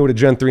came to me with a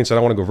Gen 3 and said,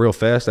 I want to go real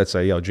fast, I'd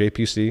say, yo,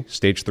 JPC,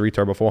 stage 3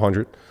 Turbo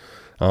 400,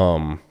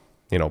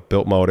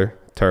 built motor,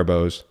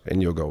 turbos,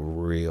 and you'll go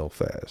real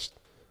fast.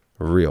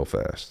 Real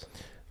fast.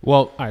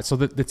 Well, all right, so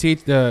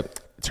the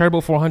Turbo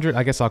 400,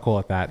 I guess I'll call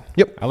it that.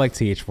 Yep. I like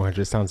TH400.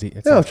 It sounds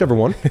whichever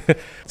one.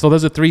 So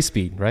there's a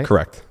 3-speed, right?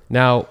 Correct.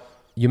 Now,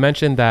 you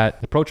mentioned that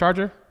the Pro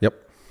Charger? Yep.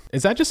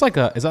 Is that just like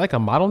a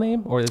model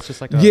name or it's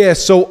just like a... Yeah,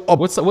 so...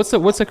 what's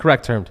the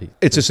correct term to you?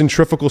 It's a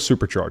centrifugal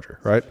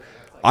supercharger, right?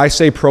 I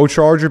say Pro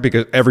Charger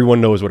because everyone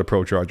knows what a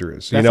Pro Charger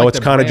is. That's like it's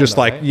kind of just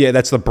though, like, right? yeah,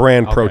 that's the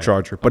brand Pro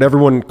Charger. But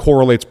everyone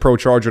correlates Pro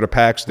Charger to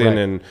Paxton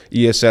and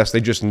ESS.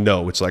 They just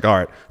know. It's like, all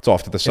right, it's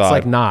off to the side. It's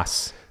like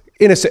NOS.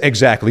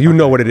 Exactly. You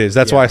know what it is.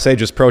 That's why I say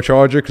just Pro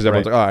Charger, because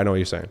everyone's like, oh, I know what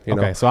you're saying. You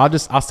know? So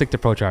I'll stick to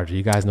Pro Charger.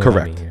 You guys know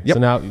what I mean here. Yep. So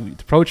now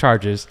the Pro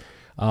Chargers,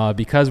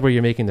 because where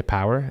you're making the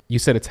power, you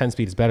said a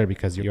 10-speed is better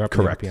because you're up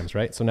in RPMs,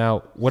 right? So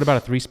now what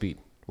about a 3-speed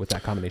with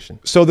that combination?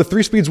 So the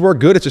 3-speeds work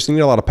good. It's just you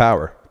need a lot of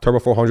power. Turbo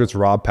 400s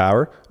rob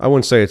power. I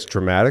wouldn't say it's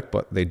dramatic,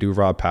 but they do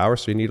rob power.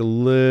 So you need a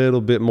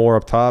little bit more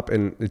up top.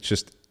 And it's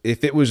just,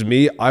 if it was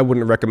me, I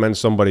wouldn't recommend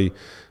someone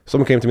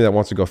came to me that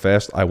wants to go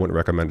fast, I wouldn't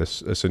recommend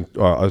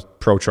a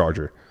Pro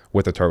Charger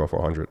with a Turbo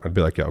 400. I'd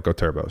be like, yo, go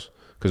turbos.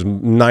 Because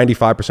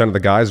 95% of the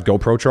guys go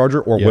Pro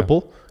Charger or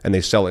Whipple, and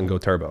they sell it and go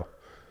turbo.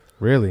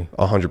 Really?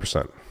 100%.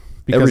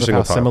 Because every of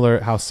single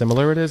time. How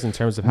similar it is in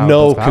terms of how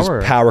no, it does power?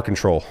 Because power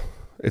control.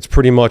 It's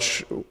pretty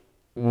much,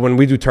 when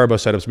we do turbo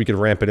setups, we can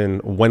ramp it in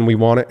when we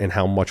want it and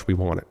how much we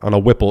want it. On a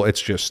Whipple,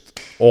 it's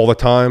just all the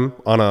time.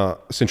 On a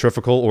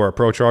centrifugal or a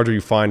Pro Charger, you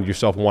find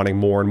yourself wanting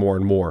more and more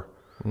and more,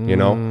 you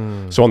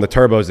know? So on the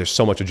turbos, there's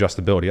so much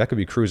adjustability. I could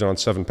be cruising on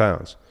 7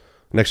 pounds.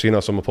 Next thing you know,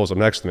 someone pulls up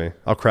next to me.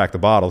 I'll crack the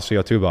bottle,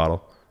 CO2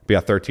 bottle, be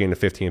at 13 to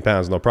 15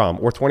 pounds, no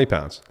problem. Or 20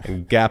 pounds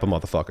and gap a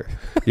motherfucker,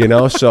 you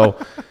know? So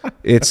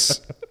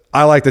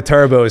I like the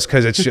turbos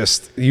because it's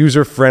just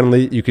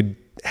user-friendly. You could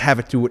have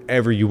it do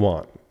whatever you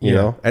want, you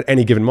know, at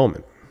any given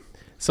moment.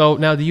 So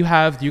now do you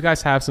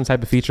guys have some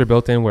type of feature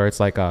built in where it's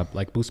like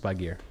boost by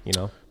gear, you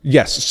know?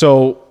 Yes.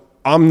 So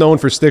I'm known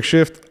for stick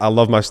shift. I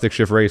love my stick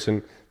shift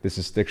racing. This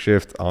is stick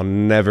shift. I'll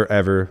never,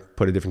 ever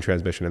put a different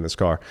transmission in this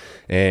car.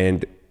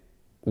 And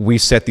we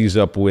set these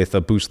up with a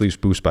boost leash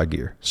boost by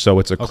gear. So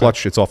it's a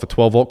clutch. It's off a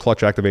 12-volt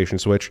clutch activation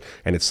switch,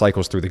 and it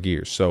cycles through the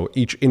gears. So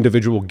each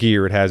individual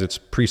gear, it has its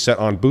preset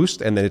on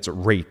boost, and then its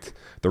rate.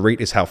 The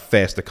rate is how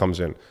fast it comes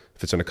in.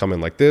 If it's going to come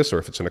in like this, or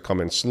if it's going to come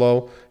in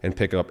slow and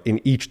pick up in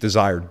each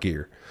desired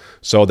gear.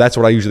 So that's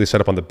what I usually set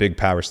up on the big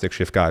power stick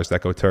shift guys that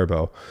go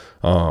turbo.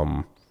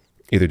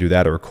 Either do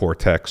that or a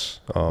Cortex.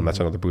 That's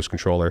another boost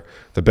controller.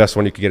 The best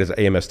one you could get is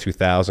AMS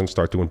 2000.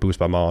 Start doing boost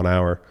by mile an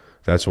hour.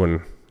 That's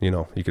when, you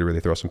know, you could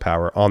really throw some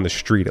power on the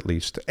street at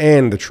least,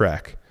 and the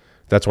track.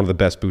 That's one of the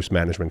best boost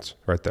managements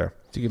right there.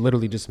 So you can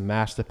literally just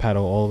mash the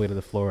pedal all the way to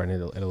the floor, and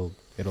it'll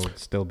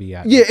still be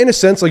at. Yeah, in a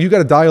sense, like you got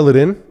to dial it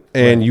in,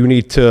 and you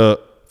need to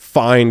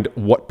find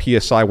what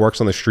PSI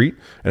works on the street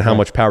and how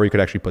much power you could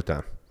actually put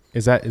down.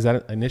 Is that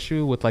an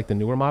issue with like the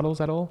newer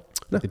models at all?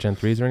 No. Like the Gen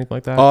 3s or anything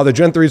like that? The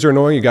Gen 3s are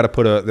annoying. You got to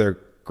put they're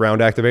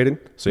ground activated,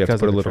 so you have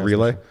to put a little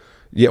relay.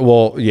 Yeah,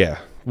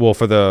 well,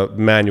 for the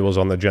manuals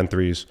on the Gen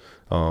 3s.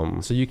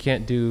 So you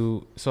can't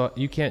do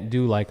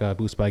like a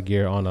boost by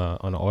gear on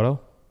an auto?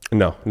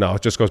 No,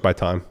 it just goes by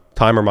time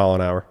or mile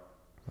an hour.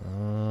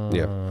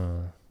 Yeah.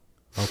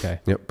 Okay.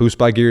 Yep. Boost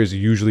by gear is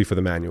usually for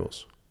the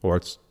manuals, or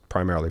it's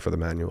primarily for the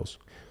manuals.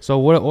 So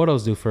what do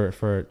autos do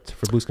for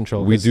boost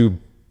control? We do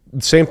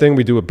the same thing.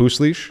 We do a boost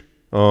leash,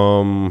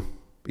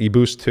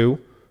 eBoost 2,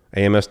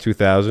 AMS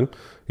 2000.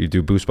 You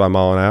do boost by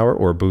mile an hour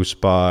or boost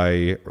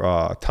by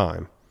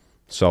time.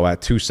 So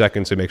at 2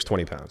 seconds, it makes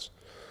 20 pounds.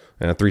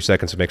 And at 3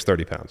 seconds, it makes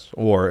 30 pounds.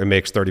 Or it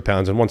makes 30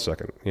 pounds in 1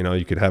 second. You know,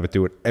 you could have it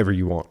do whatever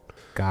you want.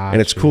 Gotcha.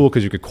 And it's cool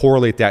because you could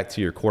correlate that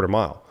to your quarter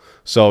mile.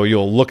 So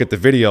you'll look at the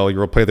video,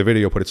 you'll play the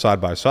video, put it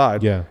side by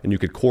side, and you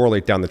could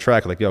correlate down the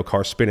track, like, yo,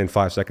 car spinning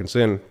 5 seconds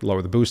in,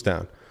 lower the boost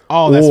down.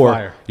 Oh, that's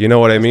fire. You know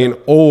what I mean?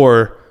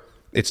 Or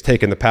it's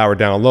taking the power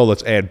down low,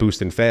 let's add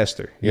boost in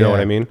faster. You know what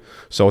I mean?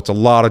 So it's a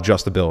lot of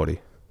adjustability.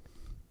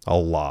 A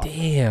lot.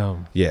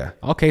 Damn. Yeah.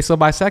 Okay, so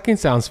by second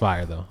sounds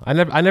fire, though. I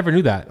never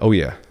knew that. Oh,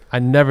 yeah. I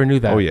never knew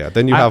that. Oh, yeah.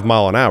 Then you have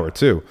mile an hour,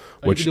 too.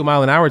 Which, you can do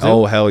mile an hour, too?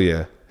 Oh, hell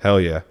yeah. Hell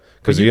yeah.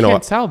 Because you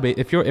can't tell,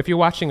 if you're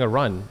watching a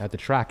run at the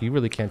track, you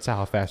really can't tell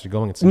how fast you're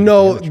going.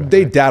 No,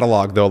 they data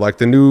log though. Like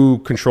the new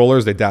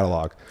controllers, they data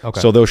log.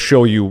 Okay. So they'll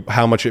show you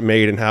how much it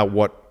made and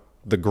what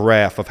the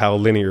graph of how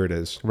linear it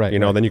is. Right. You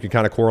know, then you can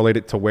kind of correlate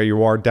it to where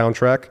you are down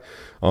track,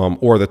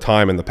 or the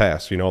time in the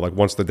past. You know, like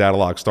once the data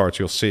log starts,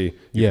 you'll see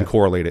you can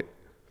correlate it.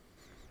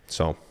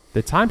 So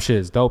the time shit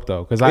is dope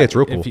though, because it's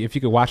real cool. If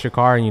you could watch your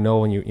car and you know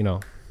when you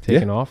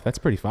taking off, that's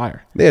pretty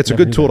fire. Yeah, it's a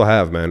good tool to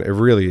have, man. It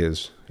really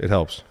is. It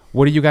helps.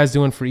 What are you guys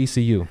doing for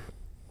ECU?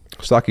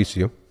 Stock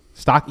ECU.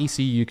 Stock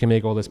ECU can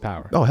make all this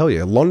power. Oh, hell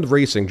yeah. Lund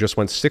Racing just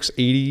went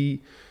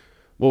 680,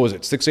 what was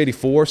it,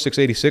 684,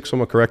 686,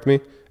 someone correct me,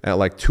 at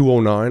like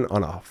 209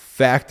 on a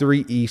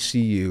factory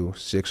ECU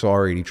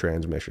 6R80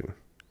 transmission.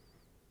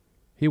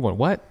 He went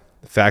what?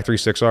 Factory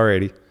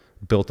 6R80,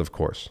 built of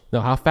course.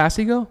 No, how fast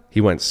he go?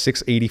 He went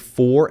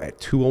 684 at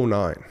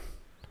 209.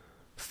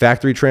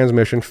 Factory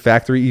transmission,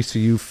 factory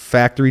ECU,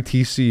 factory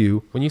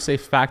TCU. When you say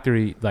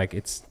factory, like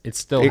it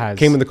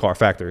came in the car,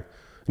 factory.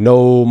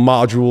 No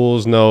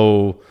modules,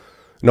 no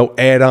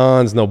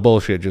add-ons, no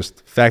bullshit.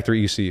 Just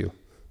factory ECU.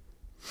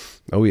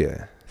 Oh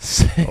yeah.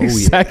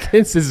 6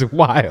 seconds is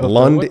wild.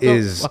 Lund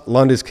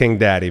is King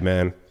Daddy,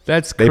 man.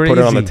 That's crazy. They put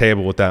it on the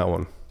table with that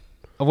one.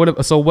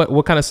 So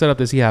what kind of setup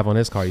does he have on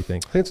his car, you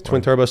think? I think it's a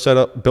twin turbo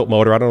setup, built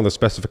motor. I don't know the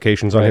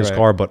specifications on his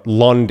car, but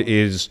Lund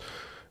is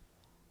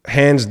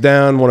hands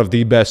down one of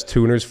the best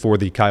tuners for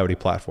the Coyote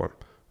platform.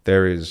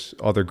 There is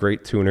other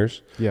great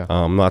tuners. Yeah.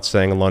 I'm not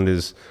saying Lund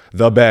is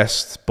the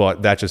best,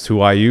 but that's just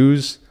who I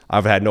use.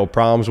 I've had no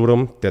problems with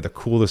them. They're the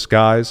coolest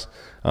guys,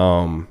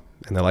 and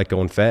they like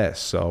going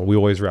fast. So we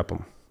always rep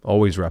them.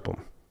 Always rep them.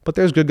 But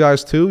there's good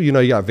guys too. You know,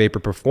 you got Vapor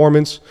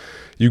Performance.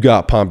 You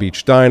got Palm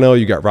Beach Dyno.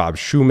 You got Rob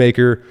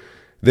Shoemaker.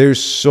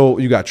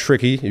 You got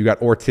Tricky. You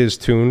got Ortiz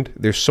Tuned.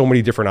 There's so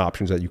many different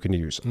options that you can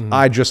use.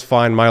 I just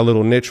find my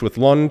little niche with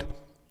Lund.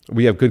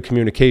 We have good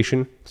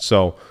communication.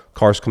 So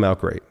cars come out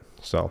great.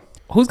 So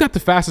who's got the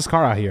fastest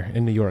car out here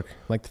in New York?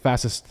 Like the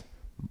fastest,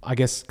 I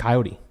guess,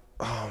 Coyote.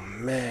 Oh,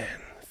 man.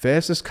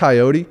 Fastest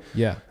Coyote?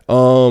 Yeah.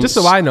 Just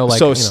so I know. Like,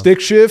 so stick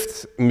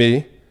shift,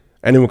 me.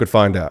 Anyone could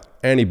find out.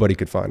 Anybody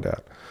could find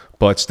out.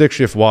 But stick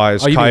shift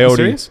wise,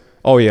 Coyote.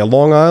 Oh yeah,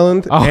 Long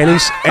Island. Oh.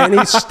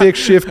 Any stick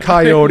shift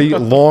Coyote,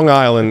 Long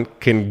Island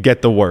can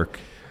get the work.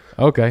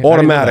 Okay.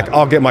 Automatic.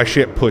 I'll get my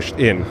shit pushed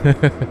in.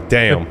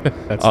 Damn.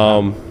 That's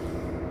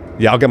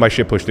yeah, I'll get my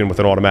shit pushed in with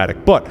an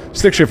automatic. But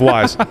stick shift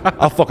wise,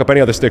 I'll fuck up any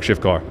other stick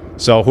shift car.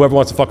 So whoever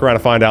wants to fuck around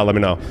and find out, let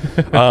me know.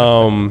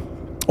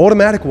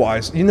 Automatic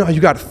wise, you know,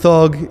 you got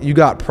Thug, you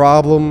got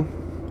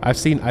Problem. I've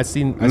seen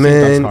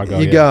Thug's car go,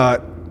 you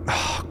got,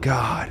 oh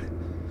God.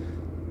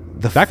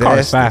 That car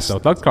is fast though.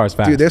 Thug's car is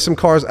fast. Dude, there's some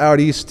cars out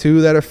east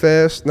too that are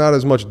fast. Not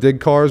as much dig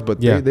cars, but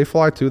they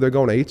fly too. They're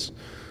going 8s.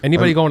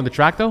 Anybody going to the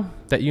track though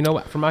that you know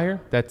from out here?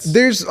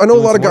 I know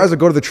a lot of guys that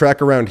go to the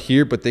track around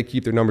here, but they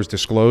keep their numbers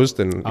disclosed,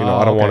 and you know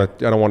I don't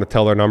want to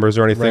tell their numbers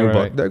or anything.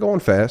 But they're going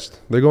fast.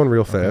 They're going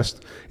real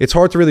fast. It's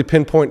hard to really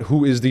pinpoint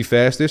who is the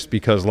fastest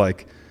because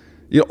like,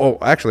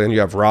 actually, and you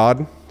have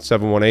Rod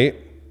 718.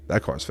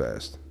 That car's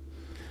fast.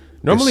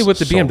 Normally with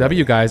the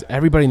BMW guys,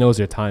 everybody knows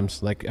their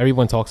times. Like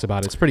everyone talks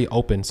about it. It's pretty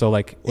open. So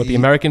like with the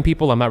American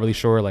people, I'm not really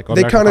sure. Like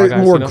they kind of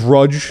more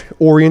grudge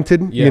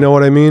oriented. Yeah. You know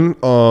what I mean?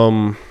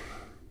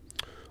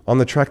 On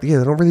the track, they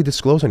don't really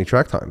disclose any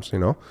track times. You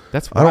know,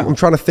 I'm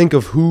trying to think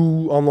of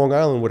who on Long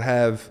Island would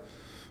have,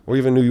 or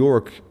even New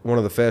York, one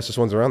of the fastest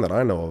ones around that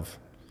I know of.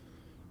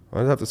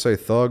 I'd have to say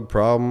Thug,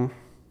 Problem.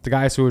 The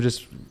guys who are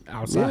just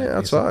outside. Yeah,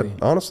 outside.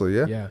 Basically. Honestly,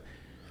 yeah. Yeah.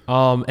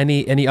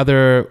 Any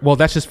other? Well,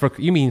 that's just for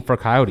you mean for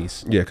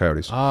Coyotes? Yeah,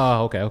 Coyotes.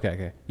 Oh,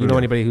 okay. You know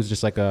anybody who's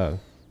just like a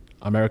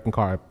American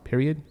car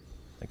period,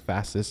 like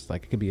fastest?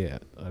 Like it could be a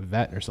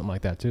vet or something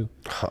like that too.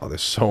 Oh,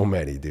 there's so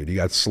many, dude. You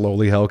got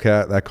Slowly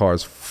Hellcat. That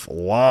car's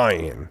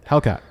flying.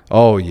 Hellcat.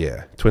 Oh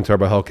yeah, twin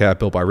turbo Hellcat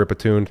built by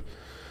Rippatuned.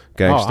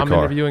 Gangsta car. I'm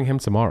interviewing him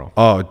tomorrow.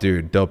 Oh,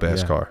 dude, dope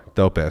ass car.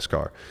 Dope ass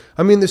car.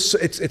 I mean,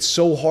 it's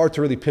so hard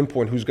to really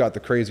pinpoint who's got the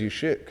craziest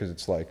shit because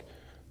it's like.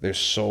 There's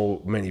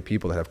so many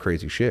people that have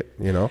crazy shit,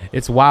 you know?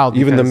 It's wild.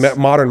 Even the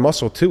modern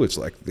muscle, too. It's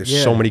like there's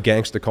so many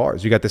gangster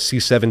cars. You got the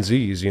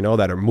C7Zs, you know,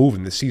 that are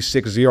moving. The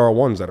C6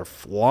 ZR1s that are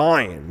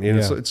flying. You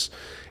know,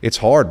 it's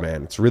hard,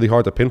 man. It's really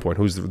hard to pinpoint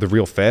who's the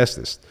real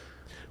fastest.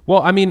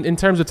 Well, I mean, in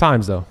terms of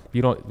times, though.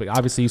 You don't.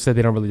 Obviously, you said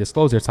they don't really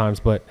disclose their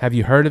times, but have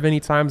you heard of any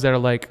times that are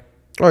like...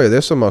 Oh, yeah.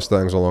 There's some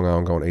Mustangs along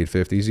Island going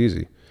 850s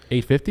easy.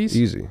 850s?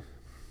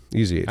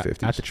 Easy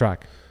 850s. At the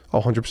track?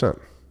 Oh, 100%.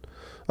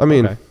 I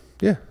mean,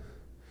 yeah.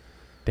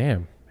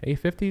 Damn,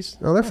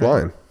 850s? No, they're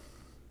flying.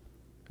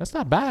 That's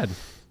not bad.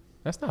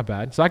 That's not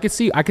bad. So I could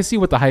see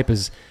what the hype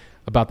is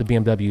about the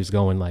BMWs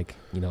going like,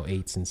 you know,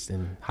 8s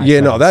and high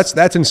sevens. No,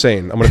 that's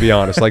insane. I'm going to be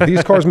honest. Like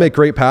these cars make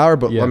great power,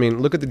 but I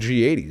mean, look at the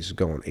G80s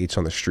going 8s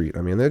on the street.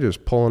 I mean, they're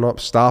just pulling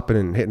up, stopping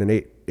and hitting an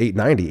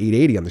 890,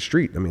 880 on the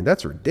street. I mean,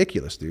 that's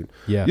ridiculous, dude.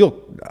 Yeah.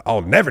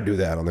 I'll never do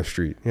that on the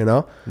street, you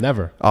know?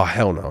 Never. Oh,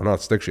 hell no.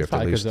 Not stick shift at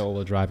least. Because they're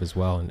all-wheel drive as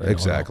well. And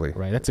exactly.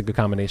 Right. That's a good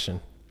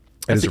combination.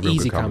 That's an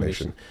easy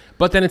combination.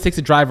 But then it takes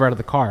the driver out of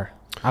the car,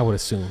 I would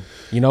assume.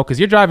 You know, because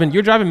you're driving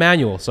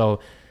manual, so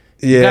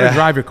you got to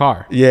drive your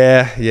car.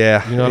 Yeah.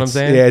 You know what I'm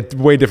saying? Yeah, it's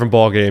way different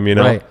ball game, you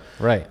know?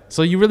 Right.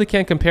 So you really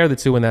can't compare the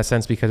two in that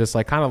sense because it's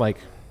like kind of like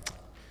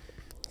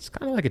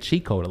a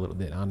cheat code a little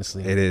bit,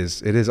 honestly. It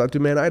is.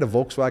 Dude, man, I had a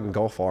Volkswagen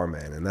Golf R,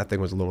 man, and that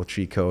thing was a little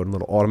cheat code, a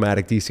little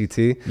automatic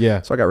DCT.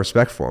 Yeah. So I got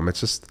respect for them.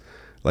 It's just...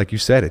 Like you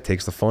said, it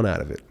takes the fun out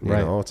of it. You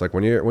know, it's like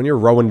when you're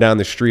rowing down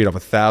the street of a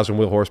 1,000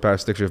 horsepower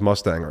stick shift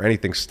Mustang or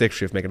anything stick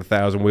shift making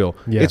 1,000 wheel.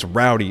 Yeah. It's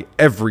rowdy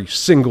every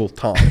single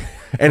time,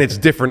 and it's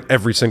different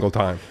every single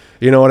time.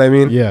 You know what I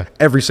mean? Yeah.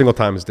 Every single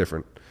time is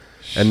different,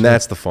 and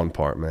that's the fun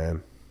part,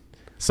 man.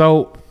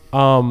 So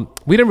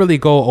we didn't really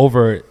go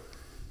over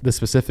the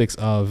specifics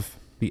of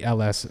the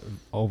LS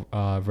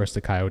versus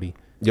the Coyote.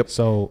 Yep.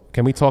 So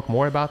can we talk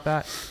more about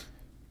that?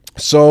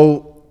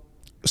 So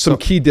some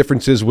key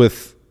differences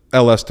with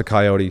LS to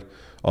Coyote.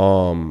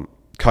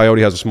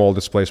 Coyote has a small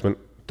displacement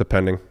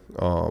depending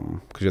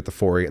because you have the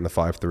 4.8 and the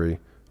 5.3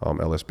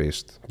 LS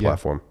based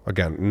platform.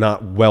 Again,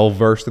 not well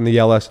versed in the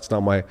LS. It's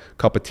not my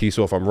cup of tea.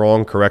 So if I'm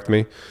wrong, correct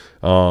me.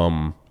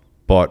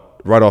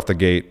 But right off the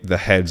gate, the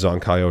heads on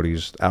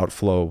Coyotes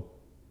outflow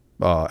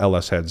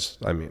LS heads.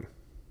 I mean,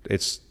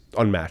 it's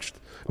unmatched.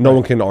 No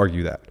one can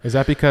argue that. Is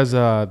that because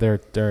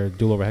they're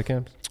dual overhead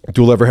cams?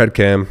 Dual overhead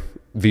cam,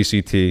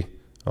 VCT.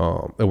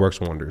 It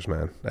works wonders,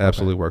 man.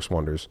 Absolutely works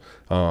wonders.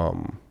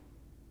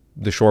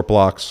 The short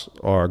blocks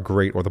are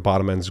great, or the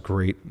bottom end's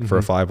great for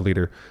a 5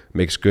 liter.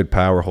 Makes good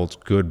power, holds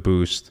good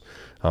boost.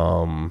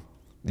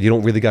 you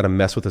don't really got to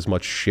mess with as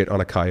much shit on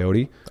a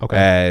Coyote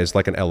as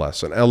like an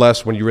LS. An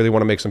LS, when you really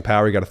want to make some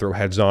power, you got to throw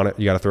heads on it.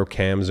 You got to throw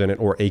cams in it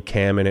or a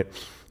cam in it.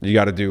 You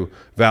got to do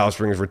valve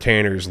springs,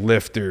 retainers,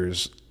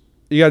 lifters.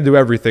 You got to do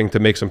everything to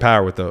make some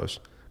power with those.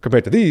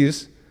 Compared to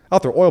these, I'll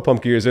throw oil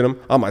pump gears in them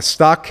on my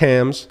stock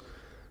cams,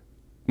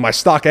 my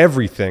stock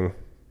everything,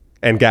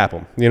 and gap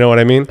them. You know what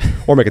I mean?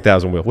 Or make a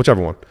 1,000 wheel,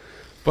 whichever one.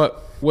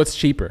 But what's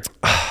cheaper?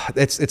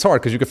 It's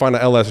hard because you can find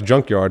an LS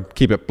junkyard,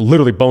 keep it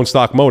literally bone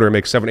stock motor,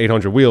 make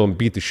 700-800 wheel and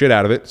beat the shit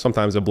out of it.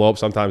 Sometimes they blow up,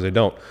 sometimes they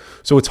don't.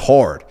 So it's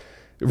hard.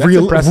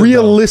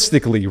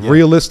 Realistically,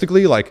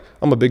 like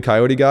I'm a big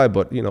Coyote guy,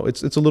 but you know,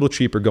 it's a little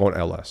cheaper going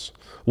LS.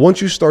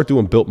 Once you start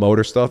doing built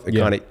motor stuff, it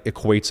kind of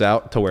equates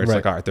out to where it's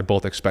like, all right, they're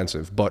both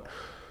expensive. But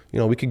you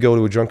know, we could go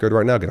to a junkyard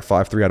right now, get a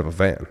 5.3 out of a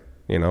van,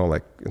 you know,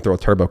 like and throw a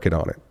turbo kit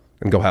on it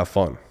and go have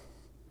fun.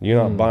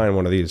 You're not buying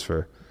one of these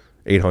for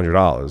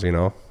 $800, you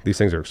know? These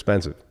things are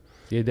expensive.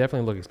 They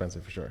definitely look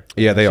expensive for sure.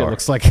 Yeah, they are. It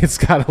looks like it's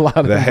got a lot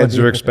of the heads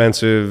are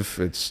expensive.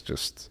 It's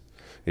just,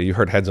 yeah, you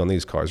heard heads on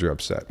these cars, you're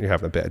upset. You're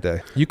having a bad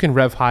day. You can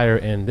rev higher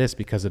in this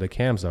because of the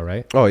cams though,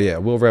 right? Oh yeah,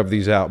 we'll rev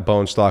these out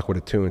bone stock with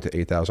a tune to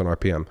 8,000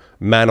 RPM.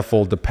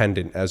 Manifold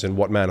dependent, as in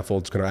what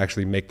manifold's going to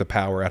actually make the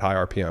power at high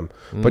RPM.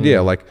 But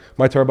yeah, like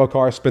my turbo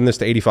car, spin this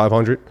to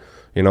 8,500.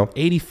 You know,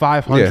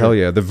 8,500. Yeah, hell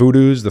yeah. The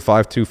Voodoos, the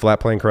 5.2 flat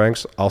plane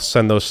cranks, I'll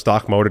send those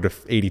stock motor to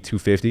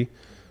 8,250.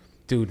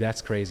 Dude,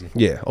 that's crazy.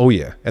 Yeah. Oh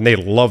yeah. And they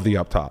love the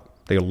up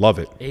top. They love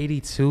it.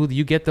 82.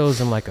 You get those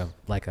in like a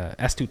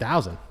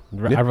S2000.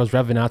 I was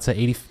revving out to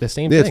 80. The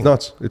same thing. It's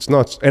nuts. It's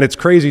nuts. And it's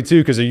crazy too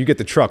because you get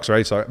the trucks,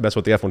 right? So that's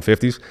what the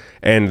F-150s,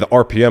 and the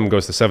RPM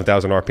goes to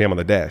 7,000 RPM on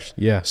the dash.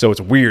 Yeah. So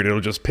it's weird. It'll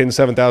just pin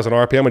 7,000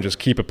 RPM and just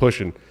keep it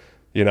pushing.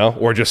 You know,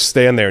 or just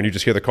stand there and you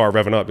just hear the car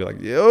revving up. You're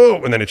like,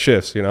 yo, and then it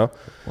shifts, you know?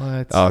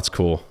 What? Oh, it's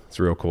cool. It's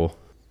real cool.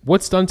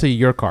 What's done to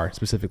your car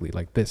specifically,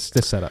 like this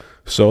setup?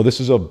 So this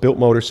is a built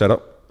motor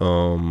setup.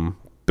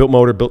 Built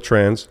motor, built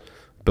trans,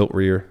 built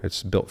rear.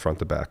 It's built front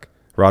to back.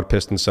 Rod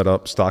piston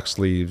setup, stock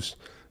sleeves,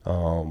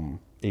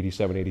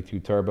 87, 82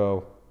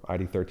 turbo,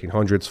 ID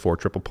 1300s, 4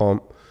 triple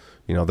pump.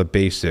 You know, the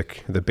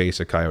basic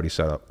Coyote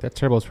setup. That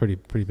turbo's pretty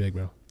big,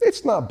 bro.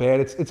 It's not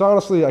bad. It's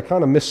honestly, I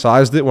kind of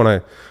missized it when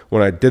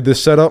I did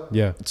this setup.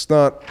 Yeah. It's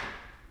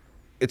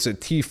a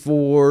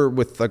T4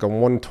 with like a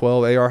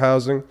 112 AR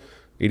housing,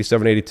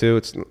 87, 82.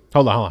 It's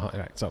hold on. All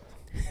right. So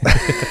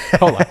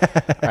hold on.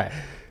 All right.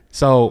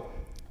 So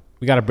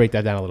we got to break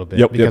that down a little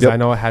bit because I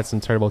know I had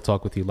some turbo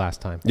talk with you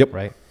last time. Yep.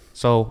 Right.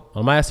 So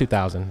on my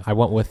S2000, I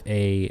went with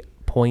a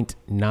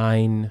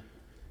 0.991,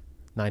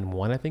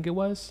 I think it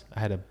was. I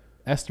had a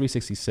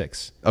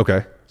S366.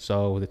 Okay.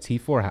 So the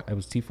T4, it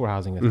was T4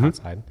 housing at the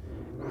outside.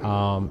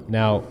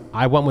 Now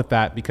I went with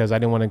that because I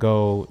didn't want to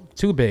go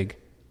too big,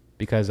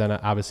 because then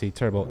obviously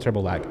turbo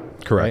lag.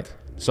 Correct. Right?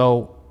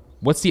 So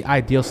what's the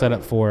ideal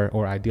setup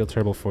or ideal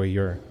turbo for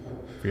your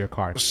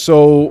car?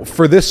 So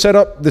for this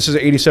setup, this is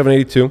an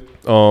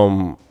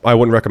 8782. I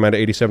wouldn't recommend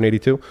an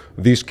 8782.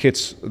 These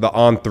kits, the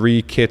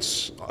On3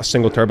 kits, a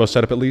single turbo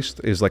setup at least,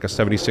 is like a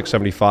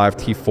 7675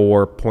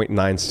 T4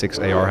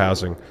 0.96 AR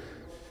housing.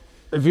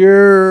 If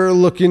you're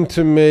looking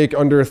to make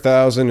under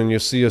 1,000 and you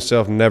see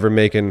yourself never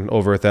making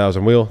over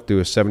 1,000 wheel, do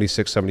a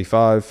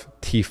 7675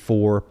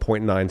 T4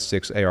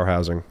 0.96 AR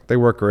housing. They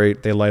work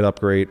great. They light up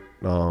great.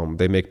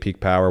 They make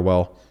peak power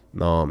well.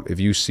 If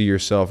you see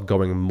yourself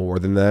going more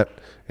than that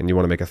and you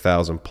want to make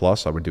 1,000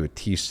 plus, I would do a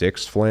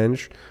T6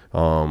 flange.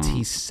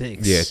 T6?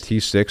 Yeah,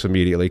 T6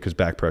 immediately because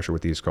back pressure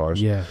with these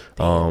cars. Yeah.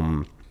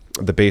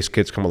 The base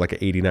kits come with like an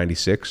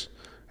 8096.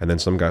 And then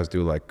some guys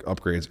do like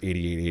upgrades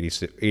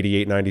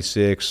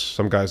 8896.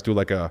 Some guys do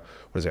like a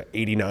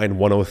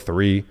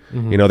 89103.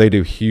 You know, they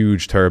do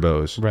huge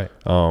turbos. Right.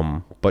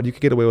 But you could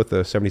get away with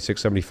the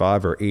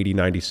 7675 or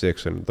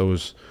 8096, and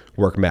those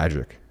work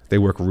magic. They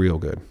work real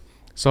good.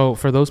 So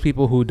for those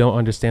people who don't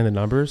understand the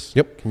numbers,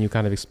 can you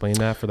kind of explain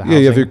that for the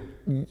housing?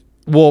 Yeah,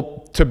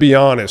 well, to be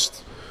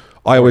honest,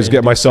 I always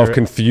get myself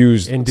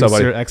confused.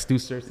 Inducer,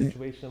 exducer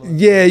situation?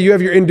 Yeah, you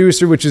have your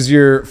inducer, which is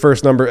your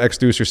first number,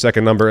 exducer,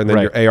 second number, and then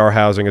your AR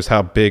housing is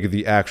how big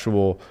the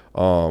actual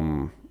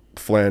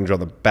flange on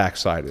the back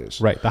side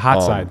is. Right, the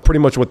hot side. Pretty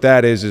much what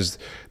that is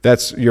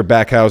that's your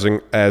back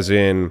housing, as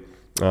in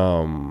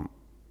the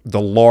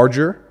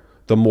larger,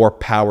 the more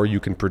power you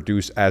can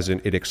produce, as in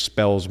it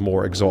expels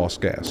more exhaust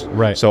gas.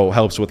 Right. So it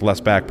helps with less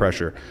back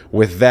pressure.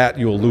 With that,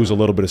 you'll lose a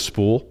little bit of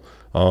spool.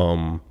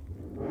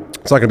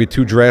 It's not going to be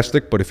too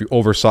drastic, but if you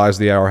oversize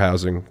the AR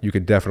housing, you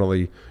could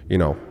definitely,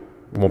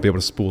 won't be able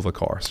to spool the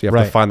car. So you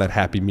have to find that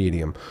happy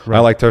medium. Right. I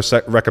like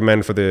to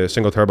recommend for the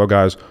single turbo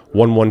guys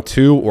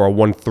 112 or a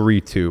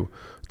 132,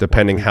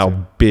 depending how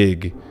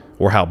big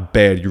or how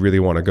bad you really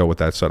want to go with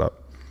that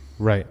setup.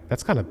 Right.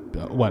 That's kind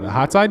of, what, a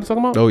hot side you're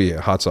talking about? Oh,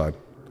 yeah, hot side.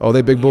 Oh,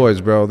 they big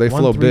boys, bro. They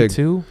flow big.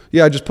 132?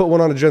 Yeah, I just put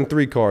one on a Gen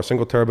 3 car,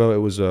 single turbo. It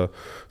was a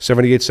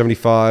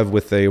 7875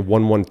 with a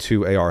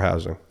 112 AR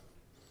housing.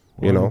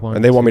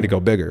 And they want me to go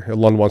bigger.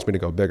 Lund wants me to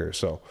go bigger,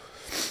 so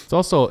it's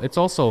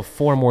also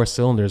 4 more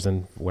cylinders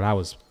than what I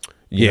was.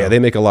 Yeah, they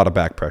make a lot of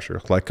back pressure.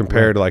 Like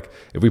compared to like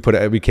if we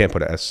can't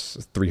put a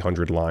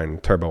S300 line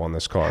turbo on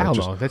this car. Hell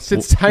no, that's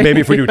tiny. Maybe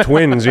if we do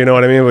twins, you know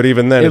what I mean. But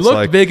even then, it looked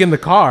like big in the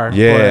car.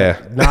 Yeah,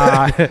 but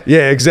nah.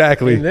 Yeah,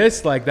 exactly. In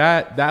this, like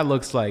that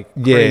looks like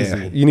crazy.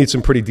 Yeah, you need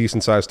some pretty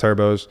decent sized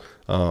turbos.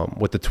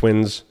 With the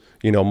twins,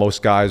 you know,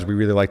 most guys we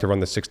really like to run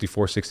the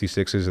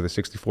 6466s or the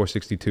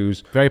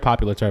 6462s. Very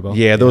popular turbo.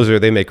 Yeah,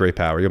 they make great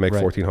power. You'll make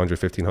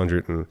 1400,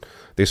 1500, and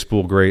they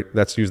spool great.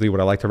 That's usually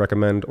what I like to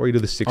recommend. Or you do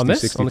the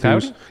 6062s. On the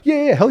Coyote?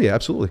 Yeah, hell yeah,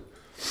 absolutely.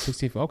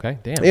 60, okay,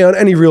 damn. Yeah, on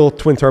any real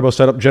twin turbo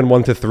setup, Gen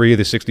 1 to 3,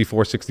 the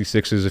 64,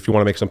 66s, if you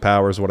want to make some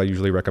power is what I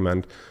usually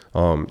recommend.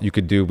 You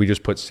could do, we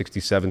just put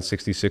 67,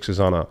 66s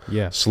on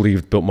a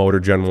sleeved built motor,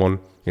 Gen 1.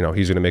 You know,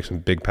 he's going to make some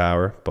big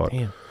power. But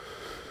damn.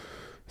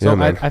 So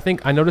I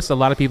think I noticed a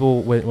lot of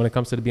people when it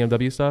comes to the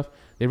BMW stuff,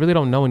 they really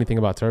don't know anything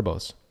about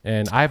turbos.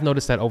 And I've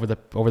noticed that over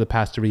the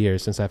past 3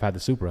 years since I've had the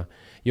Supra.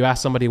 You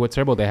ask somebody what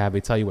turbo they have, they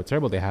tell you what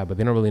turbo they have, but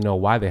they don't really know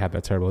why they have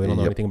that turbo. They don't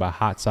know anything about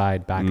hot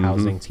side, back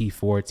housing,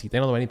 T4, they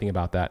don't know anything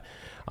about that.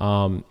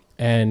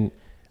 And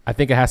I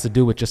think it has to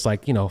do with just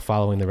like, you know,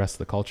 following the rest of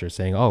the culture,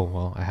 saying, oh,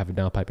 well, I have a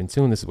downpipe in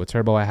tune. This is what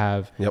turbo I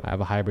have. I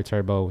have a hybrid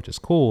turbo, which is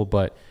cool.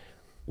 But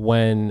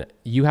when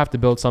you have to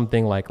build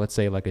something like, let's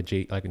say like not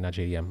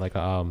JDM, like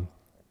a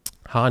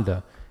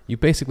Honda, you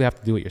basically have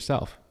to do it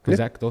yourself because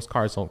those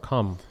cars don't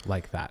come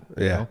like that.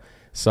 You know?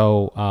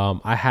 So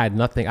I had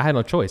no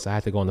choice. I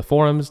had to go on the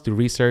forums, do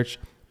research,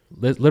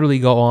 literally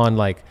go on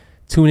like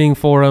tuning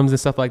forums and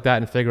stuff like that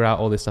and figure out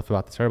all this stuff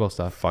about the turbo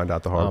stuff. Find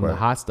out the hard way.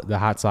 The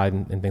hot side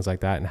and things like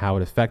that and how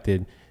it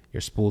affected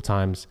your spool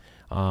times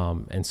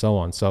and so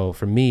on. So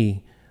for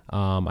me,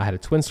 I had a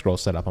twin scroll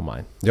set up on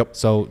mine. Yep.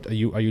 So are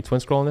you twin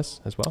scrolling this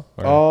as well?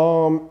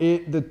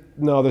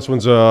 No, this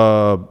one's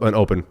an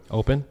open.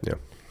 Open? Yeah.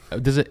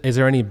 Is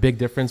there any big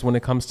difference when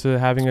it comes to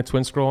having a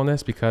twin scroll on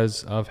this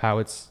because of how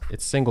it's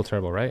single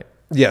turbo, right?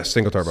 Yes,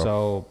 single turbo.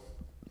 So,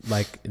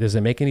 like, does it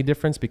make any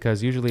difference?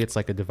 Because usually it's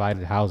like a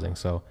divided housing.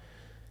 So,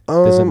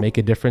 does it make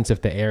a difference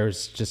if the air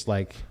is just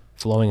like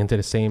flowing into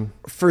the same?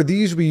 For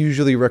these, we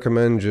usually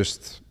recommend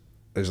just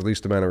as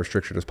least amount of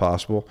restriction as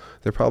possible.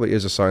 There probably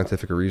is a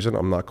scientific reason.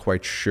 I'm not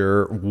quite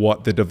sure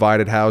what the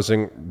divided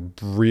housing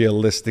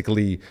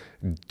realistically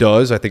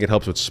does. I think it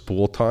helps with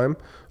spool time.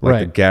 Like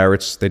the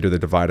Garrett's, they do the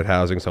divided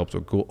housings, helps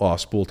with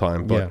spool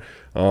time. But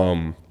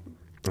I'm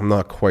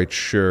not quite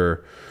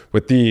sure.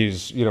 With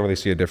these, you don't really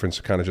see a difference.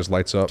 It kind of just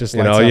lights up.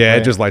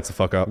 It just lights the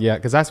fuck up. Yeah,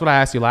 because that's what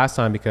I asked you last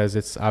time because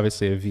it's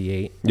obviously a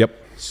V8. Yep.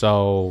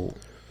 So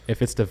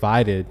if it's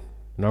divided,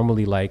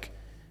 normally like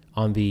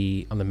on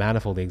the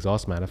manifold, the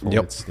exhaust manifold,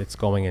 it's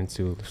going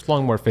into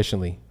flowing more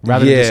efficiently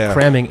rather than just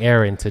cramming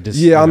air into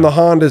just on the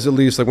Hondas at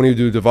least, like when you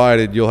do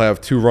divided, you'll have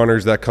two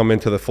runners that come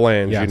into the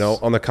flange. You know,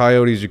 on the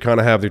Coyotes you kind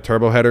of have the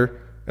turbo header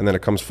and then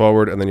it comes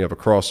forward and then you have a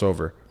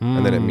crossover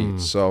and then it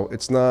meets. So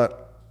it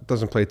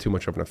doesn't play too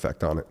much of an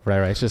effect on it.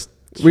 Right. It's just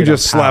we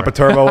just slap a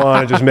turbo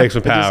on, it just makes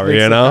some power,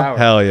 you know? Power.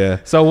 Hell yeah.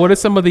 So what are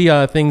some of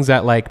the things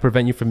that like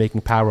prevent you from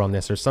making power on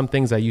this, or some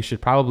things that you should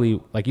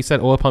probably, like you said,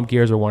 oil pump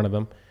gears are one of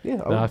them. Yeah.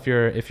 Now, if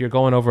you're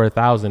going over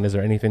 1,000, is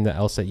there anything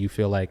else that you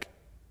feel like,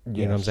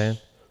 you know what I'm saying?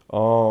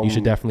 You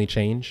should definitely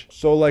change.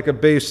 So like a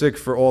basic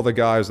for all the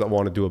guys that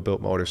want to do a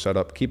built motor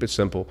setup, keep it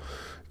simple.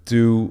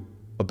 Do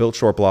a built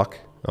short block,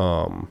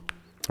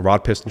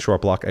 rod piston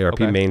short block, ARP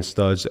main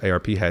studs,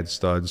 ARP head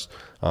studs,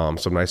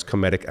 some nice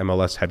Cometic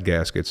MLS head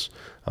gaskets,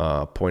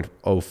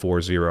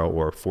 .040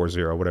 or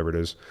 40, whatever it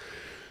is.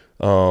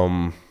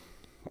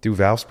 Do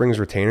valve springs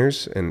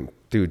retainers, and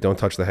dude, don't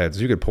touch the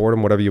heads. You could port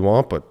them whatever you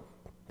want, but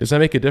does that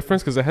make a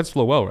difference? Because the heads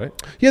flow well, right?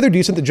 Yeah, they're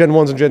decent. The Gen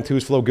 1s and Gen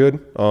 2s flow good.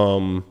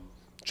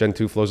 Gen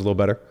 2 flows a little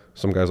better.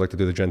 Some guys like to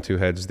do the Gen 2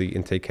 heads. The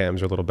intake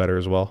cams are a little better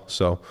as well.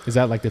 So is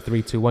that like the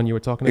 3-2-1 you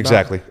were talking about?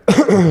 Exactly.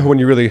 When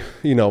you really,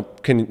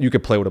 you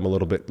could play with them a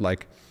little bit.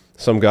 Like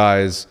some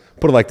guys,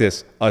 put it like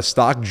this: a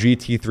stock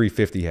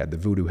GT350 head, the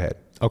Voodoo head,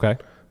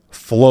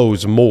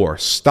 flows more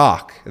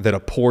stock than a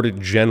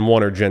ported Gen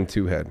 1 or Gen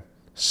 2 head.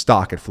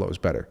 Stock, it flows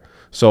better.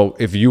 So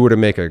if you were to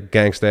make a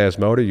gangsta ass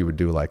motor, you would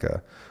do like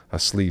a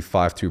sleeve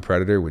 5.2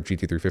 Predator with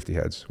GT350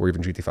 heads or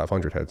even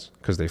GT500 heads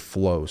because they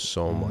flow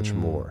so much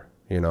more,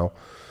 you know?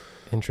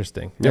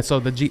 Interesting. Yep. So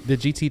the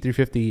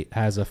GT350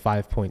 has a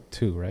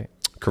 5.2, right?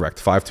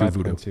 Correct. 5.2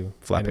 Voodoo.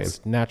 Flat pane.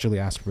 It's naturally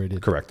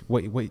aspirated. Correct.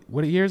 What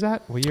year is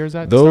that? What year is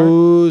that?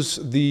 Those,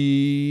 what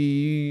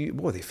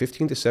were they,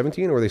 15 to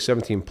 17 or were they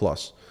 17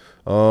 plus?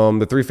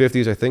 The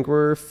 350s, I think,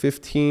 were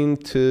 15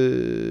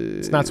 to...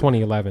 It's not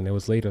 2011. It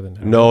was later than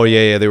that. No,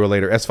 yeah, they were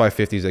later.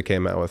 S550s they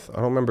came out with. I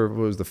don't remember if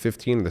it was the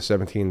 15 or the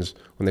 17s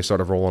when they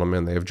started rolling them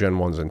in. They have Gen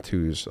 1s and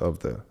 2s of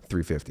the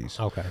 350s.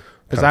 Okay.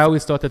 Because I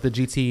always thought that the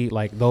GT,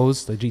 like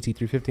those, the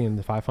GT350 and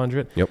the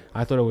 500,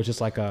 I thought it was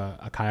just like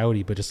a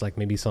Coyote, but just like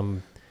maybe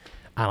some,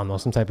 I don't know,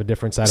 some type of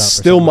different setup.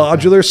 Still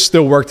modular, like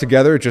still work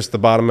together. Just the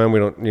bottom end, we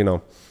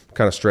don't,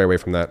 kind of stray away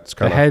from that. It's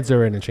kind of, the heads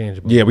are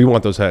interchangeable. Yeah, we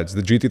want those heads.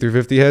 The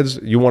GT350 heads,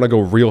 you want to go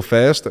real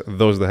fast,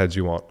 those are the heads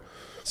you want.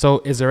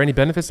 So is there any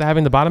benefits to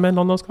having the bottom end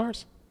on those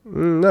cars?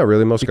 Not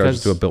really. Most guys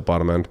just do a built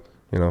bottom end.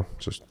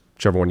 Just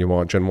whichever one you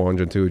want, Gen 1,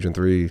 Gen 2, Gen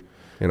 3.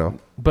 you know.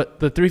 But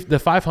the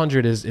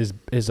 500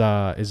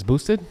 is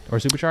boosted or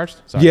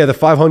supercharged? Sorry. Yeah, the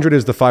 500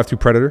 is the 5.2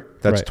 Predator.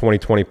 That's right.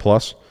 2020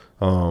 plus.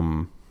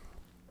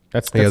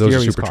 That's those Yuri's are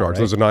supercharged. car, right?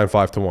 Those are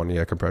 9.5 to 1.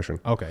 Yeah, compression.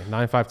 Okay,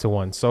 9.5 to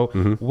 1.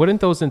 So wouldn't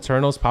those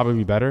internals probably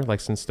be better? Like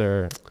since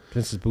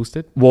it's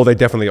boosted. Well, they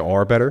definitely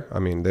are better. I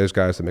mean, there's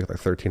guys that make like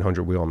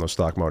 1,300 wheel on those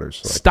stock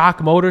motors. Like,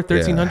 stock motor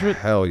 1,300. Yeah,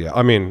 hell yeah.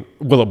 I mean,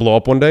 will it blow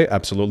up one day?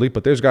 Absolutely.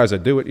 But there's guys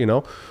that do it. You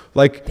know,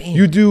 like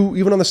you do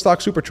even on the stock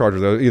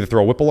supercharger. They'll either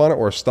throw a Whipple on it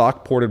or a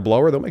stock ported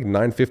blower. They'll make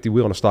 950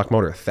 wheel on a stock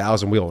motor,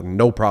 1,000 wheel,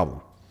 no problem,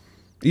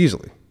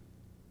 easily.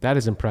 That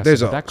is impressive.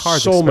 There's that car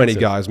is so expensive. many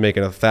guys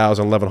making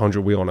 1,000,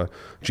 1,100 wheel on a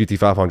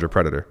GT500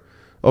 Predator.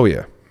 Oh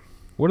yeah.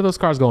 What are those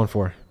cars going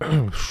for?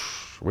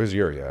 Where's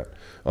Yuri at?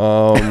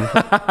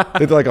 They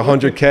did like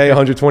 100K,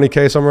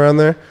 120K, somewhere around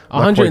there.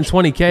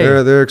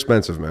 120K. They're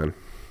expensive, man.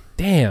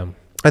 Damn.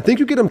 I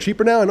think you get them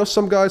cheaper now. I know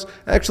some guys.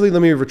 Actually,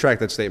 let me retract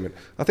that statement.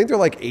 I think they're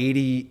like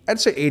 80. I'd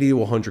say 80 to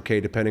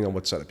 100K, depending on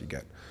what setup you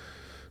get.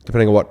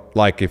 Depending on what,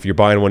 like if you're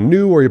buying one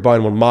new or you're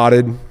buying one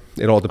modded.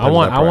 It all depends.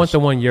 I want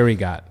the one Yuri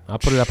got. I'll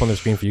put it up on the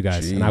screen for you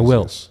guys, and I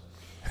will.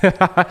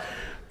 I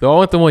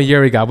want the one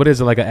Yuri got. What is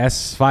it, like a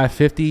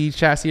S550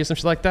 chassis or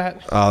something like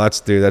that? Oh, that's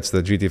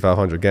the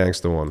GT500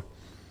 gangster one.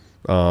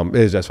 It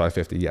is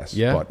S550, yes.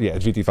 Yeah. But yeah,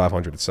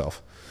 GT500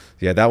 itself.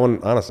 Yeah, that one,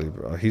 honestly,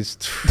 bro,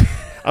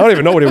 I don't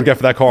even know what he would get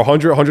for that car.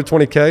 100,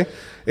 120K.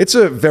 It's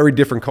a very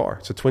different car.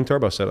 It's a twin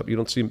turbo setup. You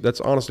don't see,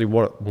 that's honestly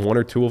one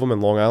or two of them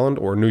in Long Island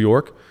or New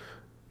York,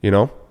 you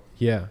know?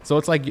 Yeah. So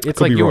it's like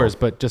yours,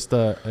 but just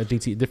a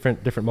GT,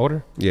 different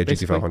motor? Yeah,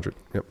 basically? GT500.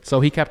 Yep. So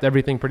he kept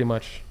everything pretty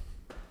much.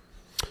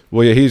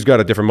 Well, yeah, he's got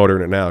a different motor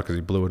in it now because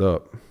he blew it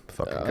up.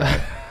 Fucking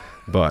guy.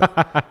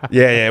 But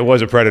yeah, it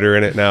was a Predator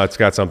in it. Now it's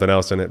got something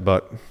else in it,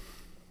 but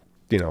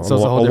you know, so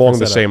along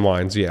the same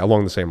lines. Yeah,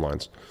 along the same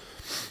lines.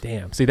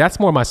 Damn. See,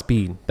 that's more my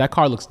speed. That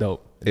car looks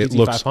dope. It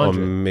looks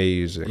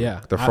amazing.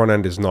 Yeah. The front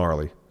end is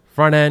gnarly.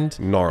 Front end.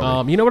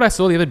 Gnarly. You know what I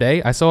saw the other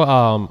day? I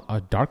saw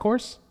a Dark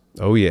Horse.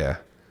 Oh yeah.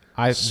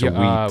 Sweet.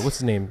 What's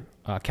his name?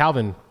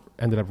 Calvin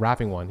ended up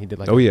wrapping one. He did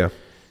like. Oh yeah.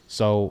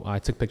 So I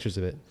took pictures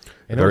of it.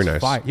 And Very it was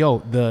nice. Fire. Yo,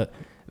 the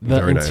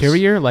Very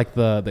interior, nice. like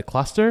the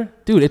cluster,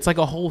 dude, it's like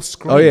a whole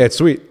screen. Oh yeah, it's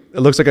sweet. It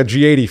looks like a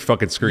G80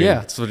 fucking screen.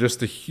 Yeah. So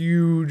just a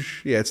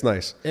huge. Yeah, it's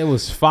nice. It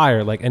was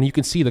fire. Like, and you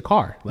can see the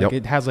car. Like, Yep.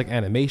 it has like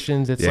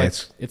animations. It's Yeah, like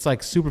it's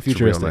like super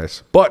futuristic. Real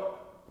nice,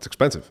 but it's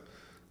expensive.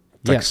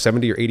 It's like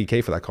 70 or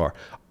 80K for that car.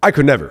 I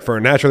could never for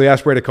a naturally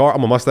aspirated car.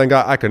 I'm a Mustang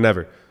guy. I could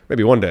never.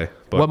 Maybe one day.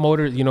 But what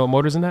motor? You know what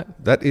motor's in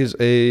that? That is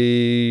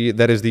the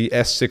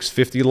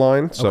S650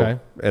 line. So Okay.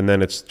 And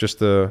then it's just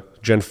the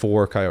Gen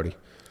 4 Coyote.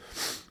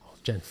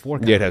 Gen 4.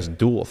 Yeah, it has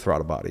dual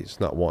throttle bodies,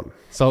 not one.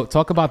 So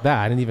talk about that.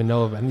 I didn't even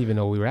know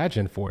we were at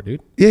Gen 4,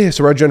 dude. Yeah,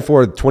 so we're at Gen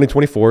 4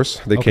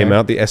 2024s. They Okay. came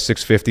out, the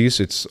S650s.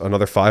 It's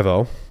another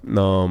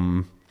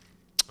 5.0.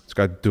 It's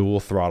got dual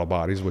throttle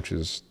bodies, which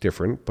is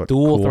different, but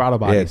Dual cool. throttle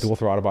bodies. Yeah, dual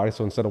throttle bodies.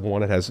 So instead of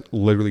one, it has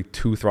literally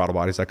two throttle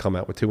bodies that come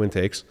out with two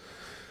intakes.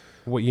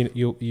 What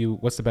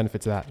what's the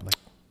benefit to that? Like,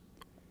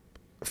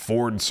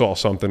 Ford saw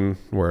something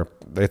where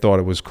they thought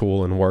it was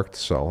cool and worked,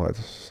 so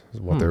that's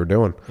what they were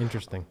doing.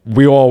 interesting.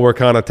 We all were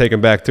kind of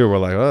taken back too. We're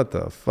like, what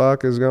the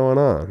fuck is going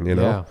on? You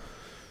know? Yeah.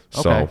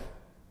 So Okay.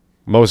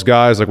 most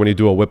guys, like when you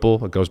do a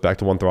Whipple, it goes back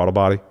to one throttle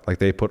body. Like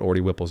they put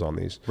already Whipples on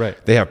these. Right.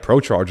 They have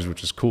Pro Chargers,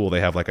 which is cool. They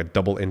have like a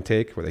double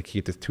intake where they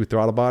keep the two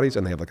throttle bodies,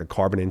 and they have like a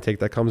carbon intake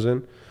that comes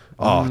in.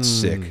 Oh, it's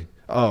sick.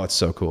 Oh, it's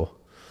so cool.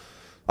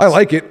 I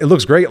like it. It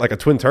looks great, like a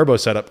twin turbo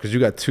setup, because you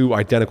got two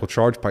identical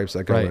charge pipes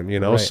that go in, you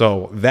know? Right.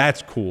 So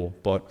that's cool.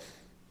 But,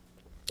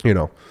 you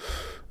know,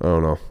 I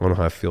don't know. I don't know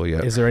how I feel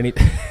yet. Is there any?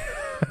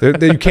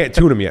 You can't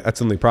tune them yet. That's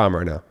the only problem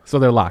right now. So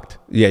they're locked.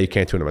 Yeah, you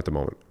can't tune them at the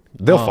moment.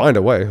 They'll find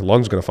a way.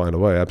 Lund's going to find a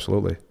way,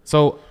 absolutely.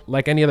 So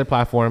like any other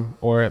platform,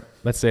 or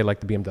let's say like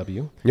the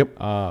BMW. Yep.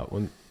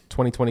 When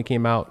 2020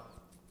 came out,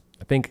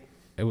 I think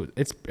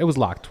it was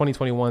locked.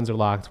 2021s are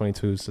locked.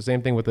 22s. So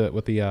same thing with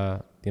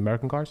the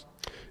American cars.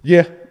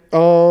 Yeah.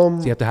 So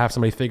you have to have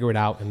somebody figure it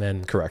out, and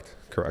then Correct.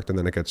 And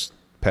then it gets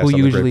passed on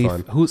the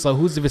grapevine. who's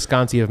the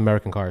Visconti of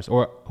American cars,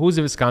 or who's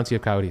the Visconti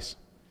of Coyotes?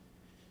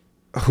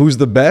 Who's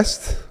the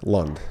best?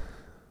 Lund.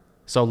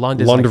 So Lund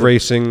is Lund like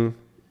Racing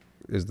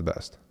is the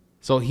best.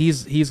 so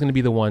he's going to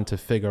be the one to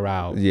figure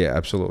out Yeah,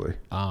 absolutely.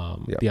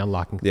 the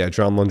unlocking. Yeah,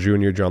 John Lund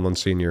Jr., John Lund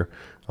Sr.,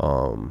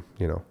 you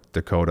know,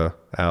 Dakota,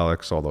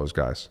 Alex, all those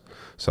guys.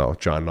 So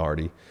John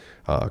Nardi,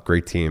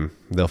 great team.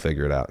 They'll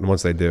figure it out. And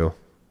once they do,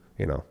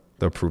 you know,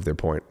 they'll prove their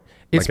point.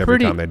 It's like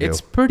pretty. Every time they do. It's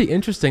pretty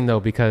interesting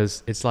though,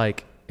 because it's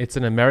like it's a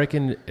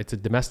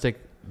domestic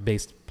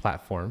based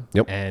platform.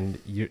 Yep. And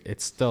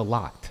it's still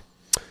locked.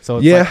 So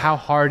it's Yeah. like, how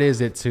hard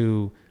is it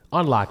to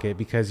unlock it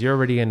because you're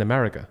already in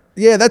America?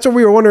 Yeah, that's what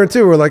we were wondering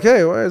too. We're like,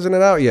 hey, why isn't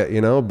it out yet? You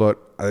know, but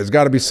there's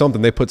got to be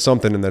something. They put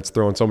something in that's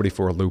throwing somebody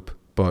for a loop.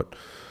 But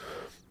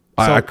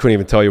I couldn't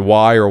even tell you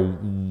why or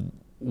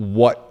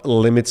what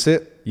limits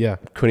it. Yeah.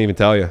 Couldn't even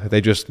tell you.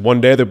 They just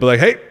one day they'll be like,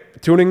 hey,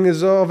 tuning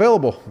is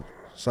available.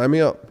 Sign me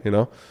up. You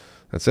know,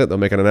 that's it. They'll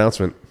make an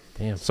announcement.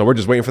 Damn. So we're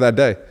just waiting for that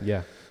day.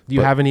 Yeah. Do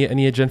you have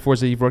any Gen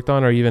 4s that you've worked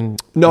on or even?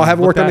 No, I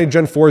haven't worked on any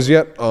Gen 4s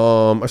yet.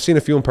 I've seen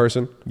a few in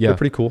person. Yeah. They're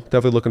pretty cool.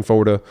 Definitely looking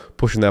forward to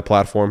pushing that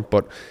platform.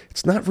 But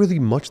it's not really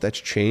much that's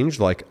changed.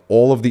 Like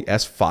all of the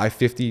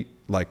S550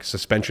 like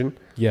suspension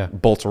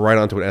bolts right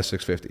onto an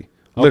S650.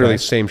 Literally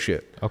same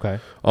shit. Okay.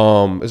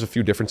 There's a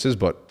few differences,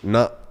 but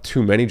not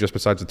too many just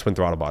besides the twin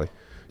throttle body.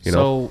 You know?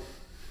 So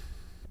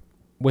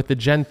with the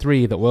Gen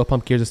 3, the oil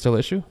pump gears are still an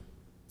issue?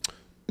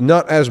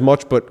 Not as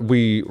much, but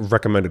we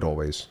recommend it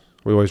always.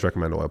 We always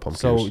recommend oil pump gears.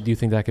 So do you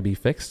think that could be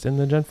fixed in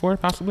the Gen 4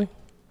 possibly?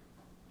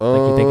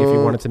 Like you think if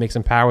you wanted to make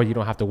some power, you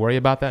don't have to worry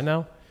about that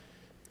now?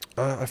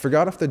 I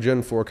forgot if the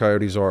Gen 4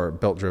 Coyotes are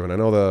belt driven. I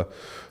know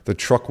the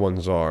truck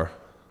ones are.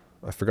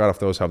 I forgot if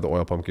those have the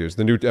oil pump gears.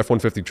 The new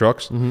F-150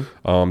 trucks,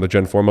 the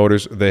Gen 4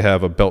 motors, they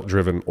have a belt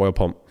driven oil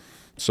pump.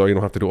 So you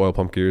don't have to do oil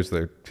pump gears.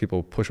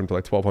 People push them to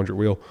like 1200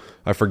 wheel.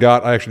 I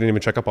forgot. I actually didn't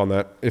even check up on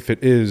that. If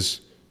it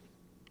is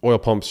oil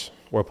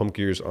pump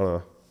gears on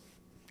a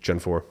Gen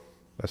 4.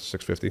 That's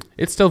 650.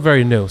 It's still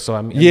very new, so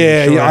I'm sure,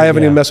 I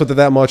haven't even messed with it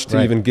that much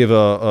to even give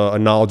a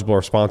knowledgeable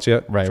response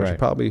yet. Right, which I should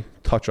probably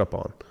touch up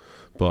on.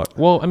 But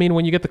well, I mean,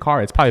 when you get the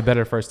car, it's probably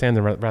better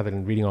firsthand rather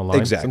than reading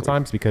online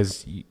sometimes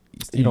because you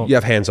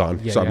have hands on.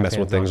 Start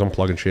messing with things,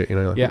 unplugging shit. You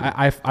know. Yeah,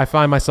 I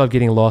find myself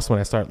getting lost when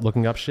I start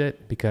looking up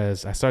shit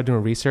because I start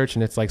doing research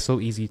and it's like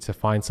so easy to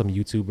find some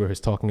YouTuber who's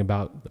talking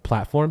about the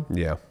platform.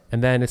 Yeah.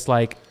 And then it's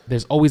like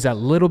there's always that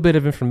little bit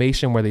of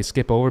information where they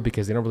skip over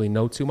because they don't really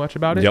know too much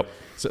about it. Yep.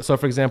 So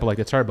for example, like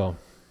the turbo,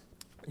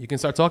 you can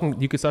start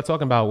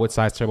talking about what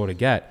size turbo to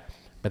get,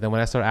 but then when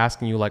I start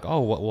asking you like, oh,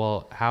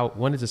 well,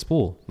 when is the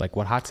spool? Like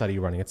what hot side are you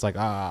running? It's like,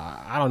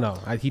 I don't know.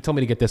 He told me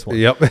to get this one.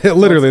 Yep.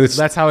 Literally,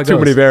 that's how it goes. Too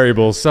many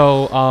variables.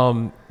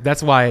 So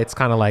that's why it's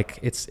kind of like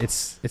it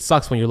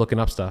sucks when you're looking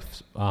up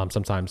stuff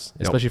sometimes,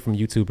 especially from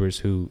YouTubers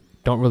who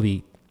don't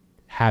really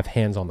have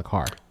hands on the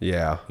car.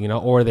 Yeah. You know,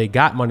 or they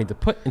got money to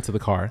put into the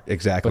car.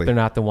 Exactly. But they're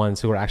not the ones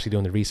who are actually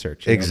doing the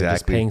research. Exactly. They're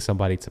just paying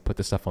somebody to put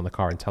the stuff on the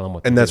car and tell them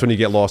what to do. And that's when you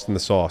get lost in the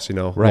sauce, you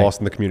know, lost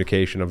in the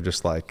communication of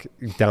just like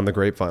down the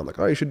grapevine, like,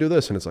 oh, you should do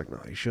this. And it's like,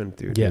 no, you shouldn't,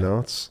 dude. Yeah. You know,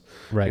 it's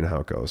you know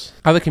how it goes.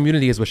 How the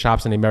community is with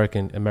shops in the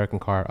American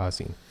car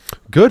scene?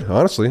 Good,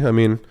 honestly. I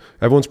mean,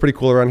 everyone's pretty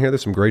cool around here.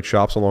 There's some great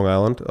shops on Long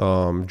Island.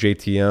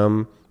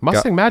 JTM.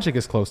 Mustang Magic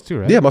is close too,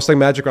 right? Yeah, Mustang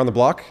Magic on the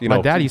block. You know,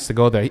 my dad used to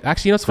go there.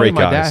 Actually, you know what's funny?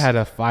 My dad had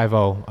a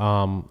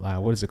 5.0.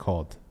 What is it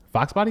called?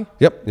 Fox body?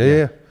 Yep.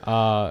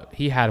 Yeah.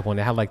 He had one.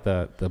 It had like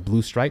the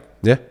blue stripe.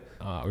 Yeah.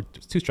 Or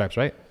two stripes,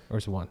 right? Or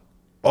is it one?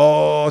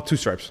 Oh, two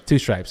stripes. Two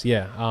stripes.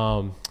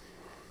 Yeah.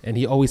 And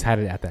he always had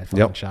it at that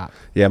fucking shop.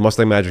 Yeah,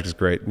 Mustang Magic is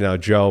great. You know,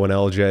 Joe and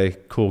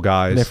LJ, cool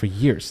guys. Been there for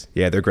years.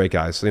 Yeah, they're great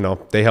guys. You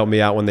know, they help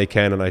me out when they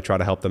can, and I try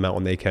to help them out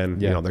when they can.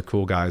 Yeah. You know, they're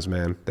cool guys,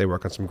 man. They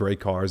work on some great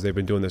cars. They've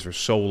been doing this for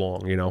so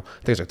long, you know.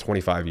 I think it's like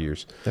 25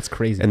 years. That's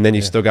crazy. And then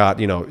you still got,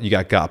 you know, you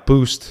got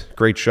Boost,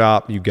 great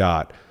shop. You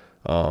got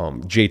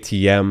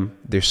JTM.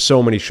 There's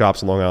so many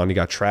shops in Long Island. You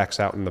got Trax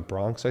out in the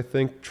Bronx, I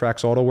think.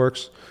 Trax Auto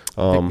Works.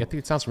 I think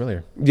it sounds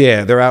familiar.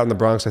 Yeah, they're out in the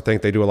Bronx, I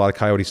think. They do a lot of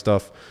Coyote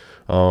stuff.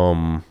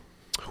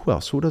 Who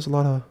else? Who does a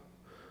lot of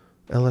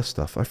LS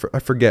stuff? I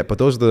forget, but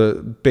those are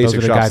the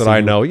basic shops that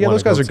I know. Yeah,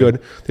 those guys are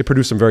good. They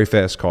produce some very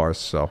fast cars.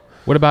 So,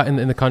 what about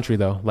in the country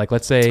though? Like,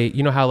 let's say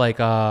you know how you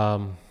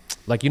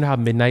know how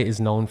Midnight is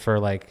known for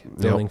like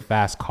building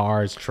fast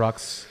cars,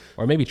 trucks,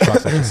 or maybe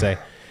trucks, I should say.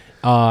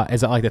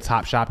 Is that like the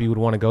top shop you would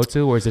want to go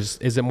to, or is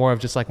it more of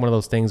just like one of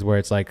those things where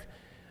it's like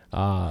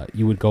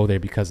you would go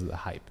there because of the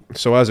hype?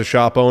 So, as a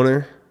shop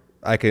owner,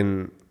 I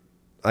can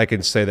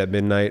say that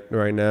Midnight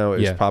right now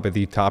is probably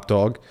the top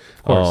dog.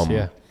 Of course,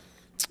 yeah.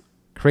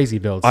 Crazy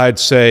builds. I'd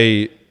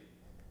say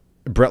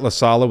Brett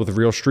LaSala with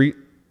Real Street.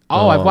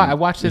 Oh, I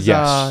watched his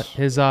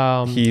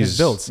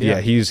builds. Yeah,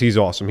 he's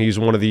awesome. He's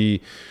one of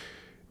the.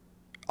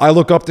 I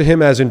look up to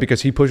him as in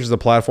because he pushes the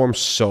platform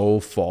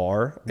so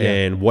far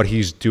and what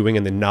he's doing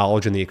and the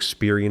knowledge and the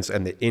experience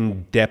and the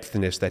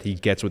in-depthness that he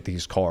gets with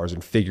these cars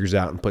and figures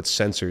out and puts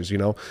sensors, you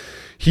know.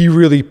 He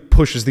really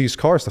pushes these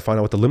cars to find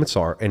out what the limits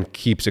are and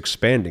keeps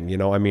expanding, you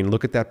know. I mean,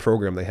 look at that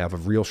program they have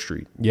of Real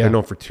Street. Yeah. They're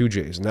known for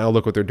 2Js. Now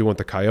look what they're doing with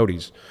the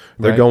Coyotes.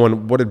 They're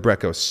going, what did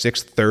Brett go?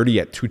 630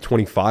 at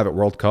 225 at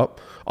World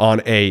Cup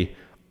on a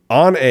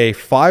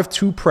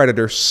 5.2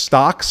 Predator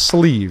stock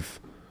sleeve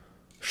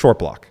short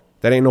block.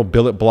 That ain't no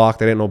billet block.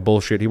 That ain't no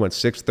bullshit. He went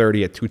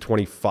 630 at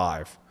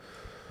 225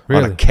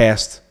 on a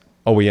cast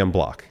OEM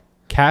block.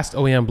 Cast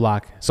OEM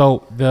block.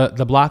 So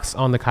the blocks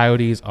on the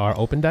Coyotes are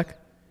open deck?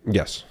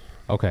 Yes.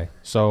 Okay.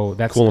 So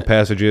that's coolant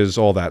passages,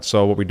 all that.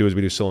 So what we do is we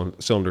do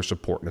cylinder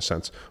support in a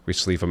sense. We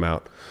sleeve them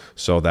out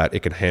so that it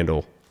can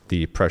handle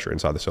the pressure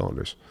inside the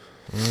cylinders.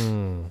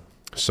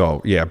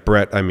 So, yeah,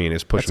 Brett, I mean,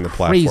 is pushing the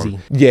platform.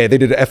 Yeah, they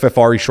did an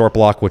FFRE short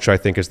block, which I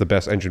think is the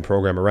best engine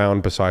program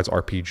around besides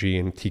RPG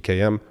and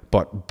TKM.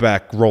 But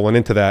back rolling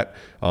into that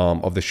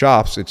of the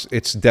shops,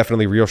 it's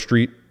definitely Real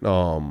Street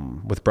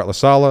with Brett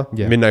LaSala,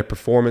 Midnight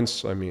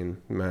Performance. I mean,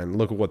 man,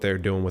 look at what they're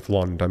doing with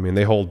Lund. I mean,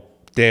 they hold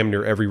damn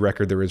near every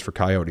record there is for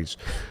Coyotes.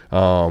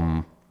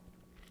 You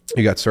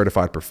got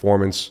Certified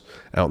Performance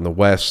out in the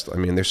West. I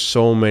mean, there's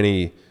so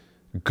many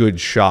good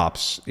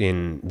shops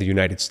in the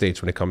United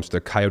States when it comes to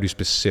coyote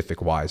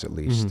specific wise, at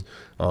least.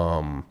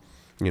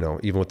 You know,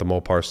 even with the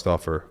Mopar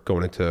stuff or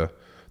going into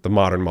the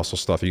modern muscle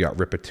stuff, you got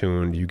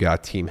Ripatoon, you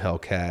got Team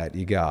Hellcat,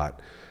 you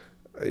got,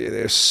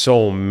 there's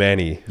so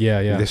many.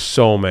 Yeah. There's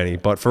so many.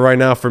 But for right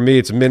now, for me,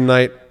 it's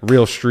Midnight,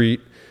 Real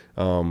Street.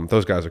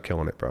 Those guys are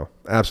killing it, bro.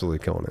 Absolutely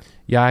killing it.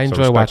 Yeah, I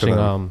enjoy watching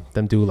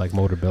them do like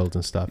motor builds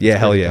and stuff. Yeah,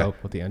 hell yeah.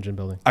 With the engine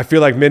building. I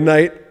feel like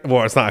Midnight,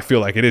 well, it's not, I feel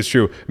like it is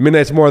true.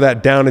 Midnight's more of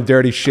that down and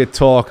dirty shit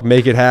talk,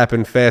 make it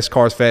happen, fast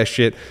cars, fast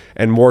shit,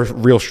 and more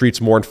Real Street's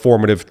more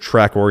informative,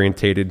 track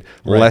orientated,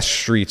 less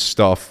street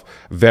stuff,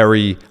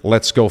 very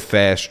let's go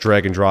fast,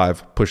 drag and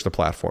drive, push the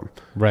platform.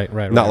 Right.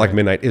 Not like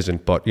Midnight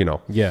isn't, but you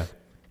know. Yeah.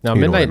 Now,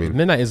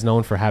 Midnight is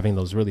known for having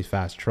those really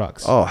fast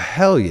trucks. Oh,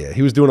 hell yeah.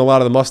 He was doing a lot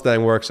of the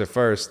Mustang works at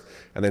first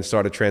and then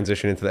started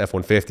transitioning into the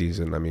F-150s.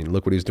 And, I mean,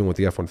 look what he's doing with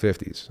the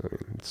F-150s. I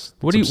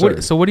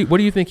mean, what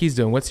do you think he's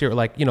doing? What's your,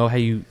 like, you know, how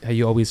you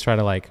always try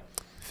to, like,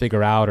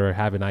 figure out or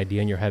have an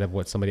idea in your head of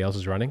what somebody else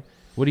is running?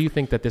 What do you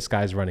think that this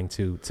guy's running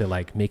to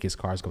like, make his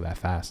cars go that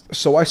fast?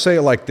 So I say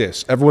it like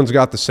this. Everyone's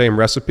got the same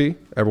recipe.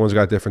 Everyone's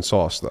got different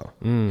sauce, though.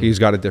 He's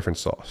got a different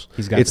sauce.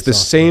 It's the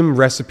same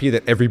recipe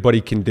that everybody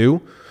can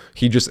do.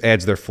 He just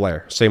adds their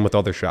flair. Same with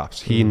other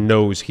shops. He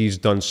knows, he's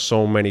done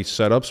so many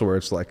setups where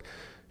it's like,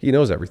 he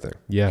knows everything.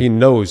 Yeah. He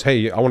knows,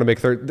 hey, I want to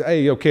make,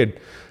 hey, yo, kid,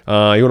 you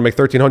want to make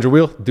 1,300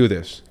 wheel? Do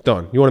this.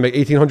 Done. You want to make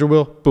 1,800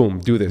 wheel? Boom,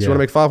 do this. Yeah. You want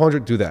to make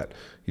 500? Do that.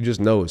 He just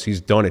knows.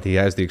 He's done it. He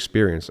has the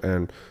experience,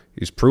 and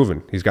he's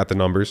proven. He's got the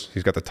numbers.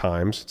 He's got the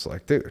times. It's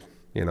like, dude,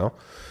 you know,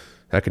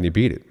 how can you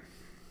beat it?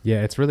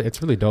 Yeah, it's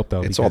really dope,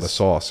 though. It's all the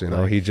sauce, you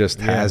know. Like, he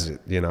just has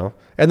it, you know.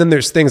 And then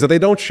there's things that they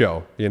don't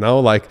show, you know,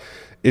 like,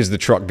 is the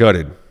truck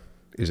gutted?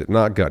 Is it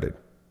not gutted?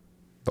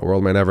 The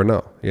world may never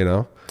know, you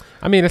know?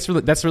 I mean,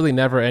 that's really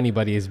never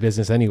anybody's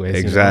business anyways.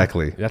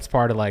 Exactly. You know? That's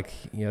part of like,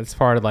 you know, that's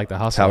part of like the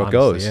hustle. That's how it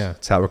goes. Yeah.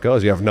 It's how it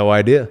goes. You have no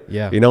idea.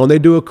 Yeah. You know, and they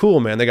do it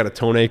cool, man. They got a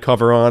Tonne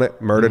cover on it,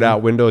 murdered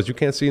out windows. You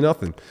can't see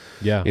nothing.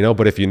 Yeah. You know,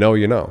 but if you know,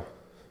 you know.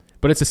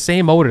 But it's the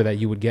same motor that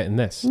you would get in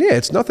this. Yeah,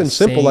 it's nothing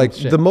simple. Like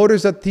the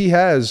motors that he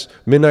has,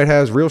 Midnight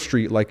has, Real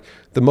Street, like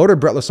the motor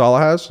Brett LaSala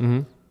has,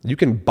 you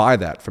can buy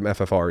that from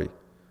FFRE.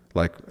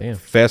 Like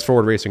fast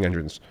forward racing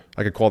engines.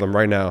 I could call them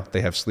right now.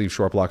 They have sleeve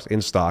short blocks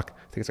in stock.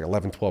 I think it's like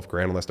 11, 12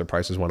 grand unless their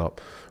prices went up.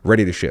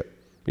 Ready to ship,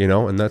 you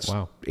know, and that's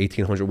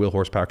 1,800 wheel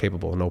horsepower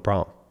capable, no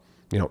problem.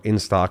 You know, in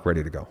stock,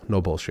 ready to go. No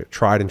bullshit.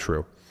 Tried and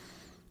true.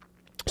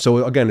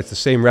 So again, it's the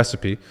same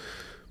recipe.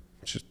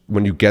 It's just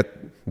when you get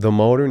the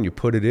motor and you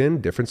put it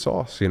in, different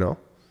sauce, you know.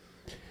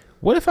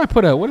 What if I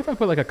put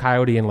like a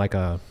Coyote in like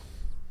a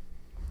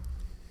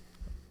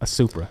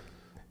Supra?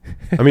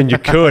 I mean, you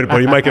could,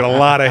 but you might get a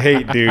lot of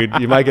hate, dude.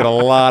 You might get a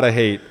lot of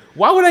hate.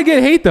 Why would I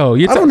get hate though?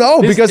 I don't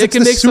know, because it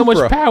can make so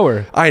much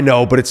power. I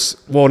know, but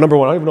it's, well, number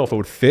one, I don't even know if it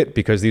would fit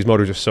because these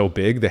motors are so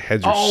big. The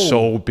heads are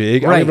so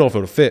big. I don't even know if it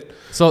would fit.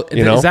 So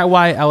is that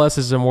why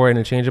LSs are more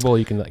interchangeable?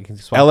 You can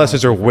swap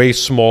LSs are way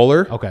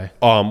smaller. Okay.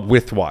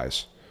 Width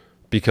wise,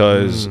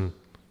 because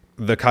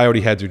the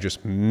Coyote heads are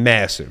just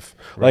massive.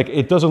 Like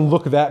it doesn't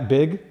look that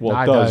big. Well,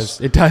 it does.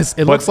 It does.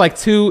 It looks like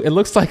It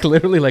looks like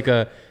literally like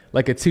a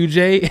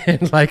 2J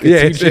and like a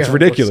 2J it's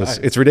ridiculous.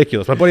 It's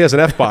ridiculous. My buddy has an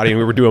F body and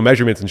we were doing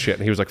measurements and shit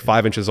and he was like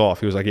 5 inches off.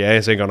 He was like, yeah,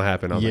 this ain't gonna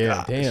happen. I was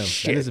like, damn,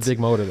 shit. That is a big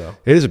motor though.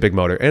 It is a big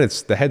motor, and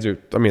it's the heads are.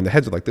 I mean, the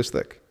heads are like this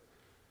thick.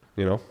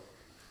 You know.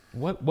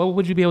 What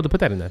would you be able to put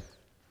that in then?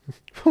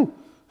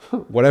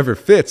 Whatever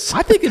fits.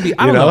 I think it'd be.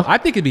 I don't know. I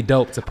think it'd be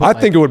dope to put. I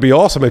think it would be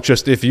awesome. It's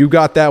just if you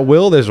got that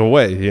will, there's a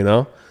way. You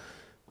know.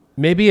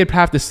 Maybe it'd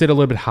have to sit a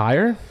little bit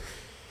higher.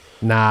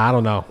 Nah, I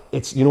don't know.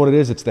 It's, you know what it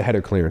is? It's the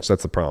header clearance.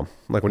 That's the problem.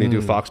 Like when you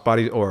do Fox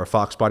body or a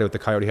Fox body with the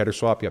Coyote header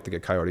swap, you have to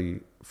get Coyote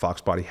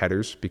Fox body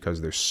headers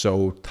because they're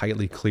so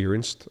tightly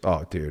clearanced.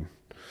 Oh, dude.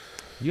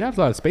 You have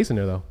a lot of space in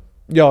there though.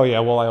 Oh yeah.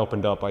 Well, I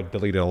opened up. I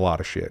deleted a lot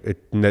of shit.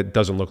 It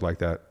doesn't look like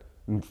that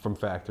from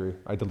factory.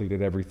 I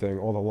deleted everything.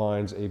 All the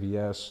lines,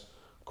 ABS,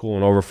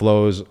 coolant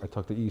overflows. I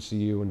took the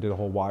ECU and did a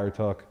whole wire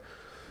tuck.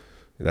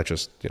 That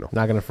just, you know.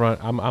 Not gonna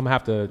front. I'm gonna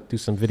have to do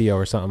some video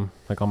or something,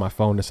 like on my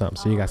phone or something,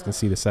 so you guys can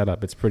see the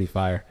setup. It's pretty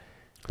fire.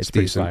 It's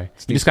pretty fire.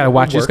 You just gotta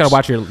watch. You just gotta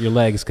watch your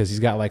legs because he's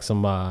got like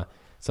some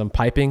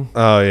piping.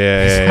 Oh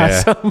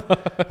yeah.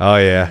 Oh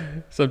yeah.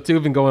 Some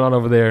tubing going on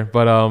over there,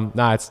 but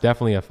nah, it's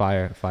definitely a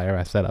fire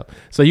ass setup.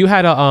 So you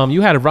had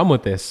a run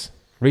with this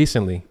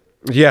recently.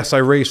 Yes, I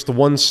raced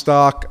one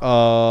stock,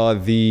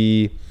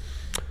 the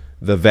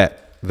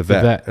vet,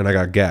 and I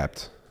got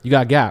gapped. You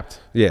got gapped.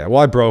 Yeah,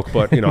 well, I broke,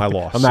 but, you know, I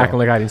lost. I'm acting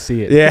like I didn't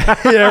see it.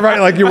 Yeah, right,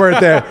 like you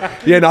weren't there.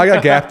 Yeah, no, I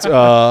got gapped,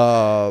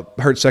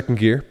 hurt second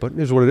gear, but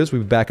here's what it is.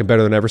 We'll be back and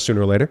better than ever sooner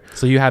or later.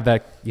 So you have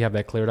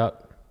that cleared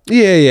up?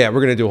 Yeah,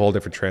 we're going to do a whole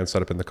different trans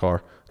setup in the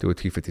car, do a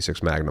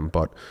T56 Magnum,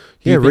 but...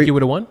 Yeah, you think you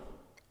would have won?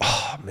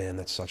 Oh, man,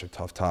 that's such a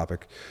tough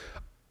topic.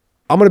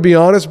 I'm going to be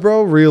honest,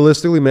 bro,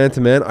 realistically, man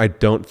to man, I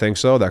don't think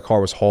so. That car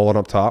was hauling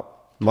up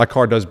top. My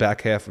car does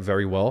back half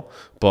very well,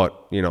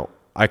 but, you know,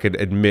 I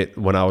could admit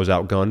when I was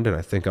outgunned, and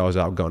I think I was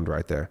outgunned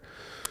right there.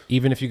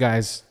 Even if you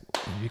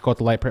caught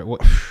the light pressure,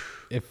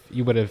 if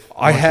you would have.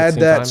 I had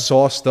that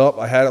sauced up.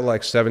 I had it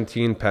like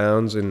 17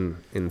 pounds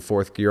in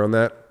fourth gear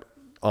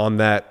on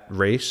that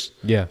race.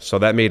 Yeah. So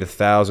that made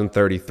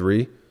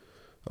 1,033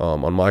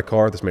 on my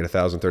car. This made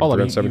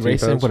 1,033 on 17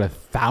 racing pounds. With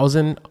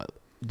 1,000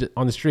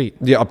 on the street.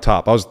 Yeah, up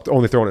top. I was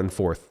only throwing it in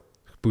fourth,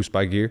 boost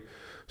by gear.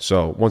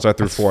 So once I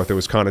threw fourth, it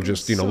was kind of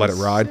just, you know, let it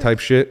ride type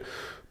shit.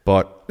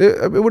 But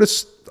it would have,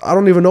 I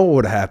don't even know what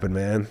would have happened,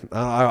 man.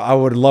 I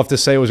would love to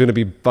say it was going to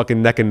be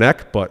fucking neck and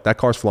neck, but that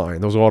car's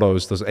flying. Those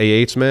autos, those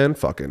A8s, man,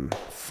 fucking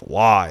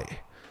fly.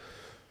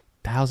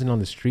 1,000 on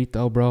the street,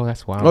 though, bro.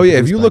 That's wild. Oh, yeah.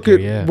 If you look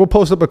at, we'll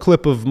post up a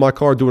clip of my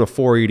car doing a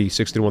 480,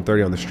 60 to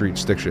 130 on the street,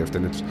 stick shift.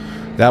 And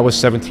that was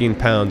 17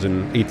 pounds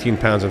and 18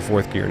 pounds in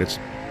fourth gear. And it's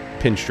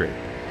pin straight.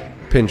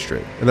 Pin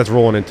straight. And that's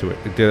rolling into it.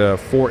 It did a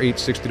 4.8,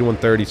 60 to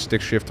 130 stick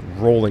shift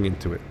rolling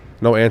into it.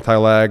 No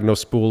anti-lag, no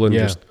spooling,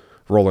 just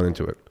rolling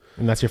into it.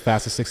 And that's your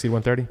fastest 60 to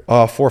 130?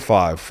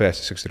 4.5,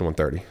 fastest 60 to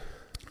 130.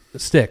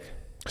 Stick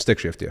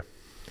shift, yeah.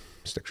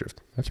 Stick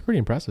shift. That's pretty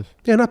impressive.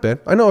 Yeah, not bad.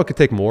 I know it could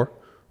take more.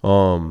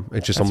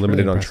 It's just I'm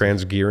limited on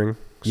trans gearing.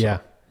 So yeah.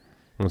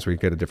 Once we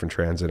get a different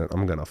trans in it,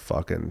 I'm going to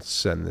fucking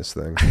send this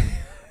thing.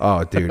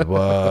 Oh, dude,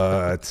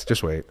 what?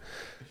 Just wait.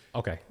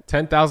 Okay.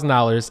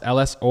 $10,000,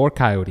 LS or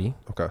Coyote.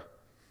 Okay.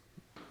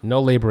 No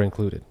labor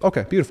included.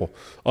 Okay, beautiful.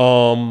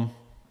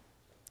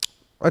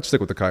 I'd stick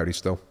with the Coyote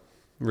still.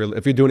 Really,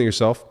 if you're doing it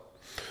yourself,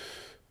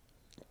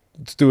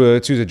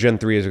 let's use a Gen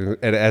 3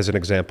 as an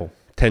example.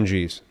 10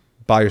 Gs.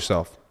 Buy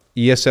yourself.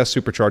 ESS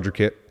supercharger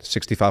kit,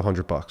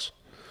 $6,500.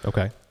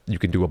 Okay. You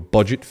can do a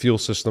budget fuel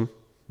system,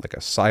 like a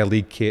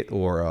Silene kit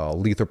or a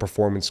Lethal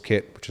Performance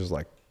kit, which is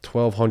like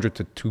 $1,200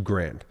 to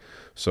 $2,000.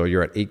 So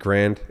you're at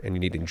 $8,000 and you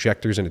need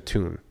injectors and a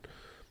tune.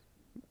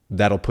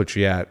 That'll put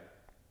you at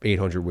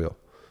 800 wheel.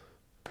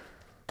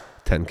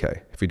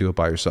 10K if you do it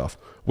by yourself,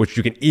 which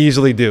you can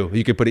easily do.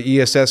 You can put an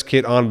ESS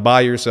kit on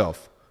by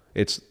yourself.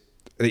 It's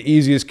the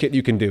easiest kit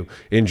you can do.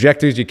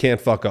 Injectors, you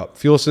can't fuck up.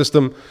 Fuel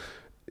system,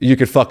 you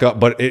could fuck up,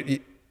 but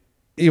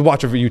you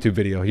watch a YouTube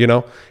video, you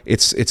know?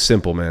 It's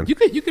simple, man.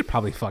 You could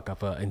probably fuck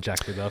up an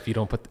injector, though, if you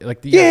don't put,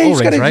 like, the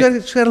O-rings, right? You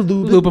just gotta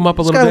lube them up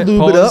a little bit.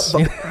 Lube it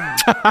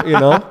up, you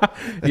know?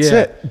 That's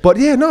it. But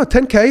yeah, no,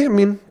 10K, I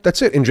mean,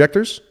 that's it.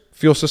 Injectors,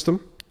 fuel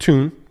system,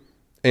 tune,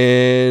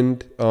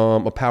 and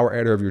a power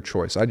adder of your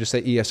choice. I just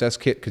say ESS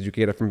kit because you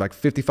can get it from like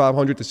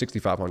 5,500 to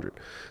 6,500.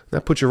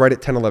 That puts you right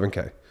at 10,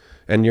 11K.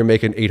 And you're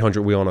making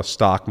 800 wheel on a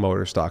stock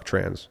motor, stock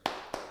trans,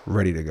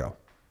 ready to go.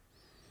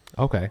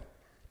 Okay.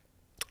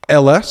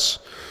 LS,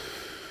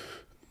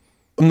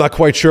 I'm not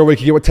quite sure what you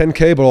can get with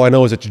 10K, but all I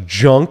know is it's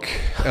junk.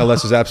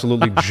 LS is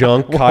absolutely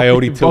junk.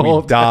 Coyote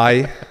till we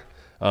die.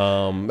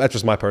 That's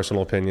just my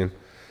personal opinion.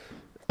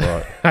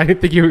 But I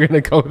didn't think you were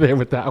going to go there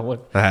with that one.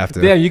 I have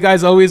to. Damn, you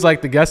guys always,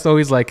 like, the guests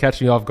always, like,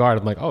 catch me off guard.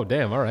 I'm like, oh,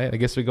 damn, all right. I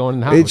guess we're going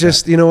in house. It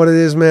just, you know what it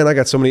is, man? I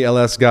got so many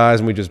LS guys,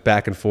 and we just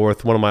back and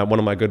forth. One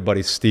of my good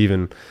buddies,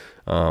 Steven,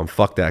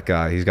 fuck that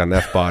guy. He's got an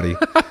F body.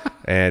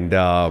 And,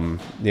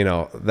 you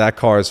know, that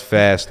car is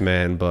fast,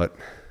 man, but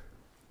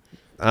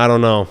I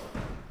don't know.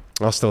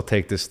 I'll still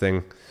take this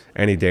thing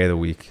any day of the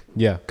week.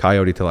 Yeah.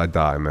 Coyote till I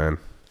die, man.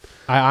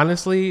 I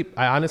honestly,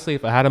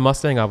 if I had a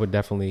Mustang, I would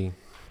definitely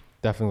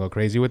go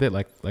crazy with it,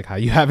 like how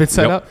you have it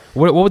set up.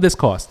 What would this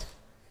cost?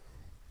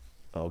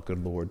 Oh,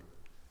 good Lord.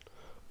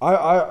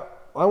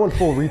 I went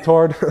full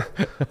retard.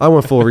 I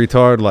went full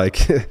retard.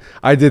 Like,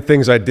 I did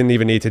things I didn't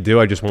even need to do.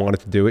 I just wanted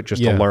to do it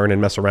just to learn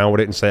and mess around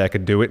with it and say I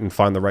could do it and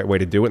find the right way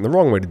to do it and the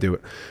wrong way to do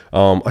it.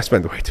 I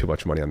spent way too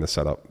much money on this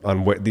setup.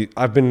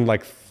 I've been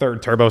like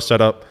third turbo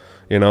setup,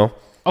 you know?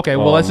 Okay,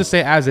 well, let's just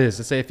say as is.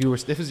 Let's say if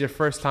this is your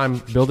first time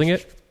building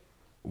it,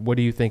 what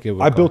do you think it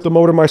would cost? Built the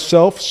motor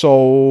myself,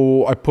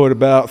 so I put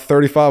about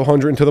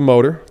 $3,500 into the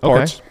motor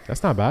parts. Okay,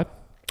 that's not bad.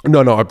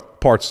 No,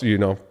 parts, you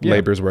know,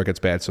 labor is where it gets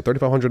bad. So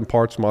 $3,500 in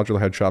parts, modular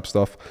head shop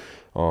stuff.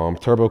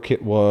 Turbo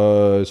kit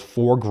was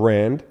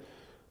 $4,000.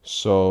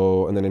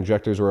 So, and then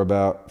injectors were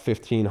about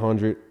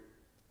 $1,500.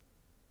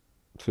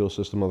 Fuel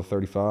system of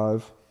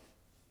 $35,000.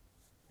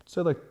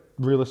 So like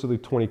realistically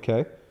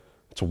 $20K.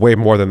 It's way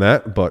more than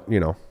that, but you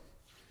know,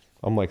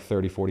 I'm like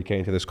 30, 40K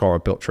into this car. I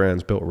built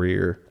trans, built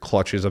rear,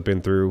 clutches I've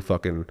been through.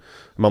 I'm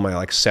on my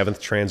like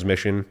 7th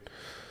transmission.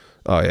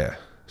 Oh yeah.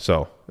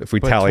 So if we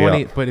tally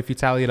up, but if you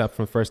tally it up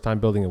from first time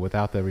building it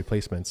without the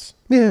replacements,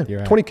 yeah,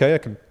 20K. I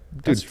could,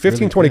 dude,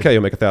 15, really 20K,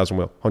 you'll make 1,000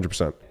 wheel,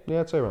 100%.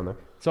 Yeah, I'd say around there.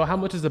 So how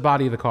much is the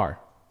body of the car?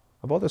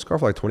 I bought this car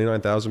for like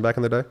 29,000 back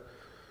in the day.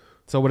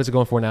 So what is it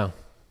going for now?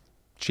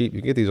 Cheap.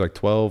 You can get these like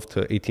 12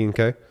 to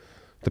 18K,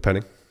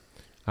 depending.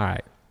 All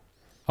right.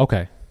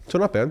 Okay. So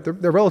not bad.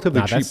 They're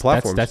relatively cheap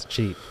platforms. That's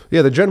cheap.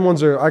 Yeah, the Gen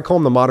 1s I call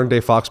them the modern day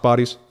Fox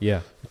bodies.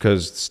 Yeah.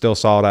 Because still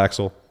solid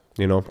axle,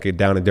 you know, get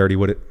down and dirty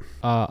with it.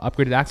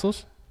 Upgraded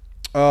axles?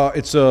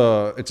 It's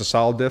a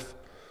solid diff.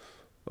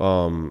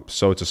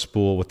 So it's a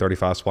spool with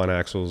 35 spline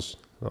axles,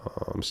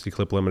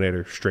 C-clip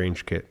eliminator,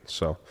 strange kit.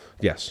 So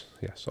yes,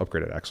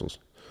 upgraded axles.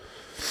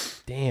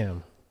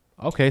 Damn.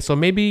 Okay, so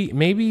maybe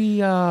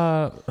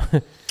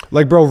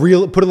like,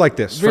 bro, put it like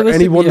this. For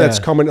anyone that's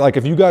coming, like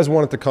if you guys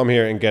wanted to come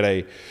here and get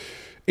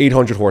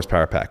 800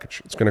 horsepower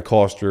package. It's going to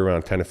cost you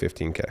around 10 to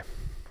 15K.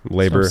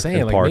 Labor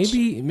and parts.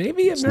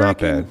 Maybe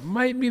American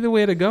might be the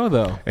way to go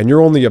though. And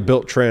you're only a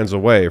built trans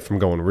away from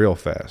going real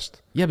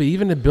fast. Yeah, but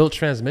even a built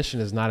transmission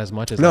is not as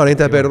much as no, it ain't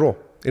that bad at all.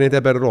 It ain't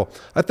that bad at all.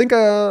 I think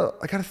I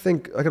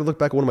gotta look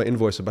back at one of my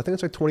invoices, but I think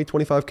it's like 20,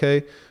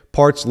 25K.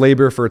 Parts,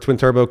 labor for a twin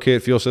turbo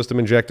kit, fuel system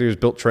injectors,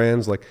 built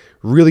trans, like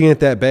really ain't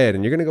that bad.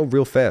 And you're gonna go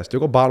real fast.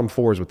 You'll go bottom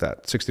fours with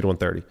that, 60 to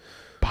 130.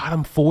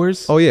 Bottom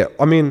fours? Oh yeah.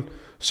 I mean,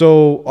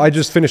 so I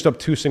just finished up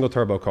 2 single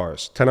turbo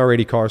cars,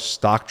 10R80 cars,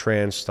 stock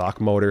trans,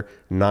 stock motor,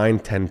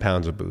 9-10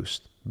 pounds of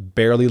boost,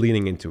 barely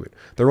leaning into it.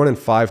 They're running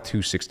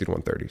 5.2 60 to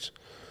 130s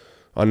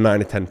on 9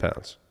 to 10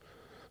 pounds.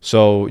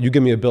 So you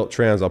give me a built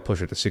trans, I'll push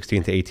it to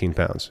 16 to 18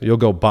 pounds. You'll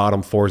go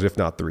bottom fours, if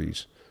not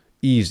threes.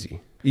 Easy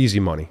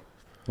money.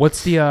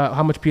 What's the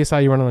how much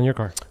PSI you running on your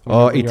car?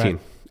 18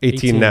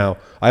 now.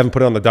 I haven't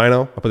put it on the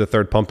dyno. I put the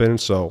third pump in,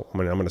 so I'm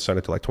gonna send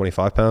it to like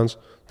 25 pounds.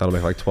 That'll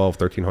make like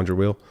 1300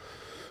 wheel.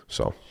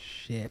 So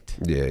shit.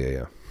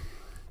 Yeah.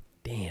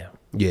 Damn.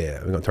 Yeah,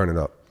 we're gonna turn it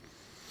up.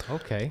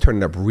 Okay. Turn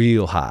it up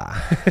real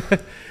high.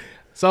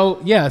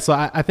 So yeah, so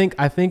I think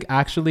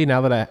actually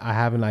now that I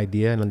have an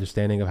idea and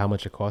understanding of how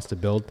much it costs to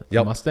build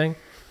a Mustang,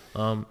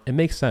 it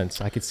makes sense.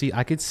 I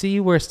could see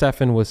where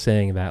Stefan was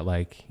saying that,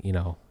 like, you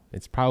know,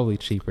 it's probably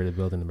cheaper to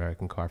build an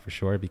American car for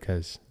sure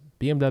because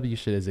BMW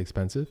shit is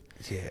expensive.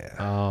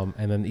 Yeah.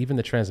 And then even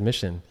the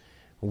transmission,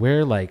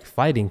 we're like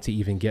fighting to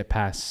even get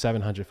past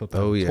 700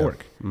 foot-pound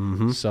torque.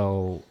 Mm-hmm.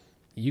 So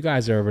you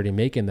guys are already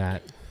making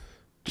that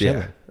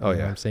chilling. Yeah. Oh, you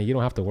know what I'm saying? You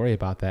don't have to worry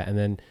about that. And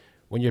then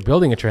when you're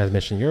building a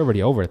transmission, you're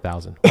already over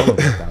 1,000. Over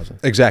 1,000.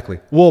 Exactly.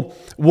 Well,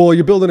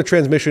 you're building a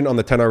transmission on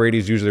the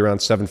 10R80s usually around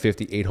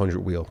 750,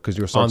 800 wheel because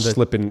you're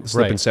slipping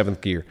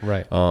seventh gear.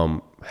 Right.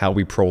 How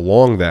we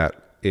prolong that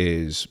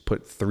is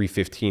put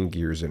 315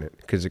 gears in it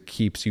because it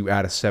keeps you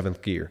out of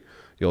seventh gear.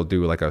 You'll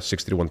do like a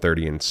 60 to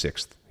 130 in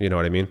sixth. You know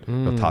what I mean?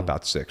 You'll top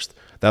out sixth.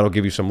 That'll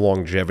give you some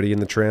longevity in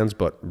the trans,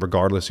 but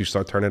regardless, you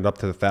start turning it up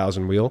to the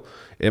 1,000 wheel,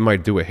 it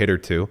might do a hit or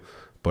two,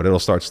 but it'll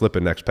start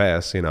slipping next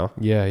pass, you know?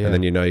 Yeah. And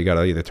then you got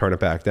to either turn it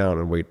back down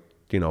and wait,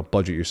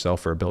 budget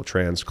yourself for a built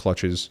trans,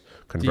 clutches,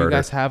 converter. Do you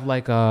guys have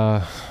like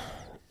a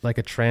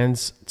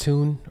trans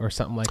tune or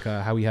something like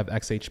how we have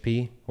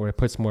XHP where it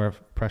puts more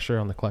pressure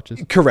on the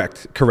clutches?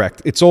 Correct.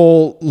 It's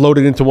all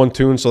loaded into one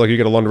tune. So like you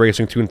get a London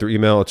Racing tune through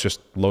email, it's just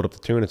load up the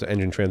tune. It's an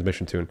engine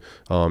transmission tune.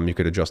 You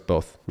could adjust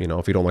both.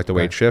 If you don't like the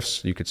way it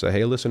shifts, you could say,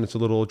 hey, listen, it's a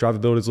little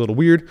drivability is a little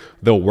weird.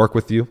 They'll work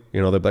with you.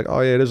 They'll be like,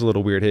 oh yeah, it is a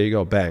little weird. Here you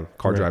go. Bang.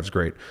 Car drives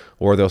great.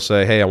 Or they'll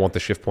say, hey, I want the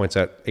shift points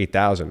at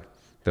 8,000.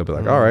 They'll be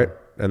like, all right.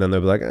 And then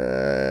they'll be like,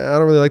 I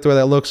don't really like the way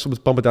that looks. Let's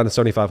bump it down to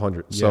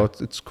 7,500. Yeah. So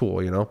it's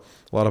cool, a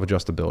lot of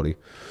adjustability.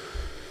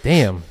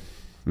 Damn.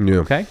 Yeah.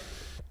 Okay.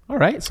 All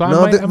right.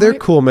 So they're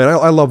cool, man.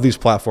 I love these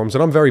platforms,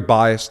 and I'm very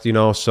biased,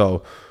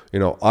 so,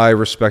 I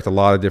respect a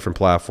lot of different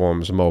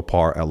platforms,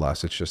 Mopar,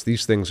 LS. It's just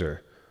these things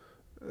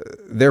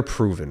they're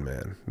proven,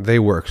 man. They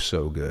work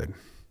so good.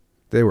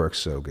 They really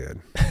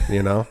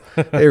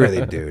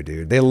do,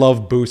 dude. They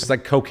love boosts. It's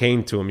like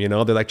cocaine to them,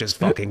 They're like, just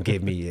fucking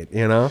give me it,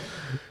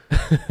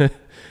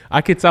 I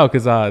could tell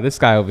because this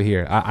guy over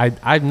here,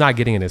 I'm not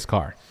getting in his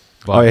car.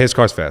 But his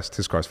car's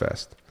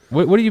fast.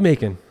 What are you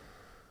making?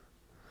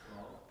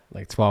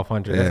 Like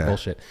 1,200. Yeah. That's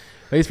bullshit.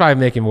 He's probably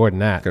making more than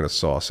that. Gonna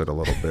sauce it a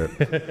little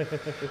bit.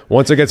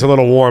 Once it gets a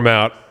little warm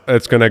out,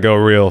 it's gonna go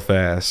real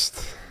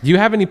fast. Do you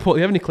have any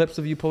clips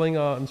of you pulling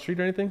on the street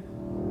or anything?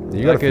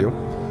 You got a few.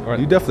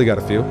 You definitely got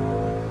a few.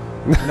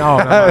 No,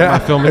 I'm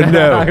not filming it.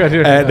 No.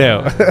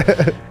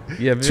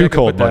 Yeah, too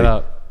cold,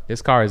 buddy.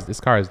 This car is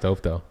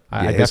dope though.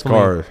 His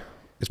car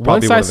is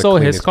probably once I saw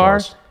his car,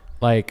 cars.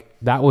 like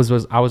that was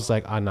I was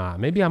like, nah,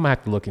 maybe I might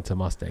have to look into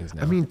Mustangs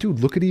now. I mean, dude,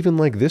 look at even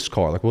like this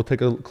car. Like we'll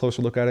take a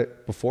closer look at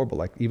it before, but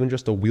like even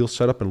just the wheel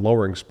setup and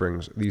lowering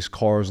springs, these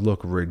cars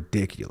look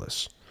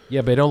ridiculous.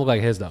 Yeah, but they don't look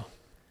like his though.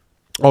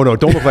 Oh no,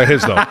 don't look like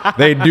his though.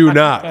 They do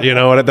not.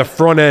 And at the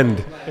front end.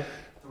 3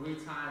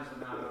 times the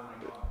amount of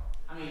my car.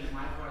 I mean,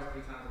 my car is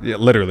 3 times. Yeah,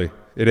 literally,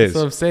 it is.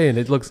 That's what I'm saying.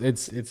 It looks,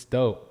 it's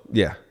dope.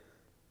 Yeah,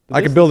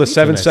 I could build a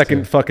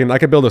 7-second I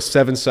could build a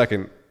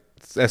 7-second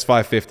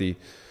S550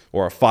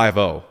 or a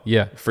 5.0.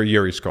 Yeah, for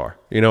Yuri's car.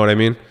 You know what I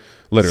mean?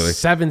 Literally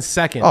 7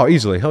 seconds. Oh,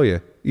 easily. Hell yeah,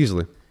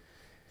 easily.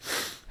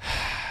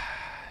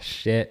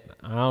 Shit,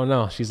 I don't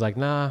know. She's like,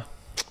 nah.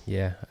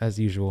 Yeah, as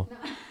usual.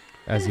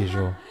 As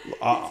usual.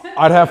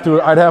 I'd have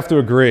to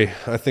agree.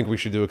 I think we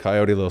should do a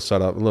Coyote little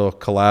setup, a little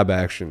collab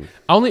action.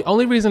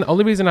 Only reason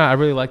I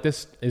really like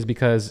this is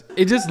because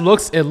it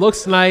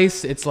looks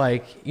nice. It's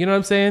like, you know what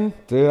I'm saying?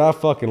 Dude, I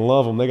fucking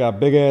love them. They got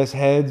big ass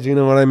heads. You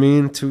know what I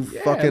mean? Two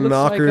fucking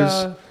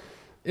knockers. Like,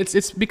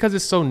 it's because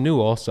it's so new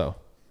also.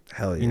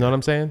 Hell yeah. You know what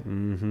I'm saying?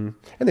 Mm-hmm.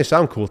 And they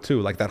sound cool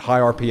too. Like that high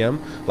RPM.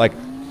 Like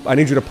I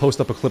need you to post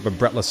up a clip of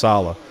Brett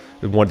LaSala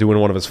doing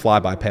one of his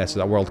flyby passes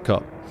at World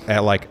Cup.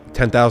 At like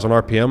 10,000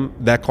 RPM,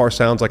 that car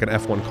sounds like an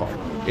F1 car.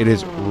 It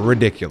is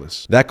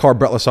ridiculous. That car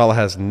Brett LaSala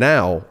has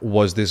now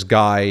was this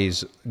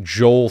guy's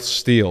Joel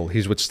Steele.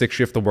 He's with Stick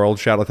Shift the World.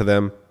 Shout out to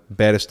them.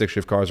 Baddest stick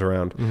shift cars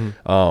around.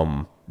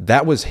 Mm-hmm.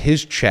 That was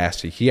his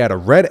chassis. He had a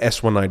red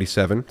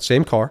S197,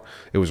 same car.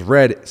 It was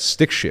red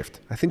stick shift.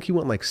 I think he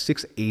went like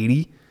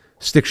 680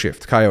 stick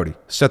shift Coyote.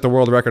 Set the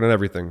world record and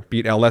everything.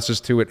 Beat LS's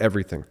to it,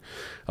 everything.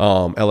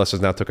 LS's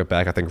now took it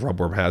back. I think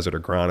Rubworm has it or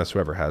Granus,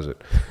 whoever has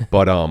it.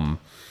 But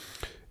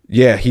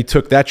yeah, he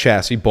took that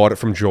chassis, bought it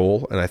from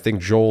Joel, and I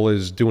think Joel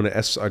is doing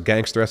a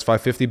Gangster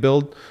S550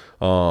 build.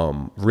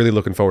 Really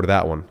looking forward to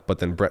that one. But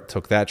then Brett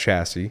took that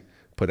chassis,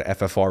 put a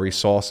FFRE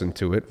sauce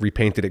into it,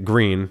 repainted it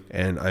green,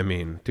 and I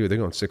mean, dude, they're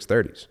going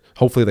 630s.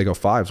 Hopefully they go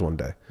 5s one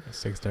day.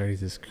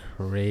 630s is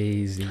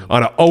crazy.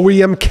 On an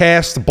OEM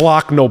cast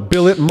block, no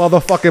billet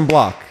motherfucking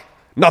block.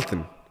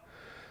 Nothing.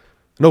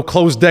 No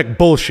closed deck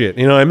bullshit.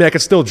 You know what I mean? I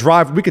could still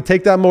drive. We could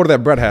take that motor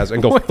that Brett has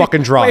and go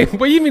fucking drive. Wait,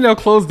 what do you mean no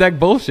closed deck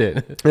bullshit?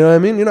 You know what I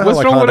mean? You know What's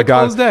how like wrong Honda with a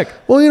closed deck?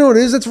 Well, you know what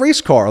it is? It's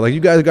race car. Like you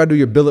guys got to do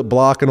your billet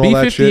block and all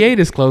that shit. B58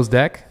 is closed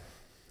deck.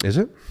 Is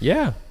it?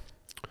 Yeah.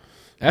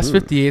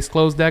 S58 is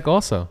closed deck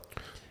also.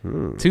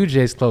 2J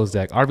is closed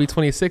deck.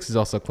 RB26 is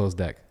also closed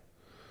deck.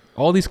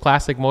 All these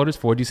classic motors,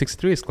 Ford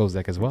U63 is closed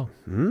deck as well.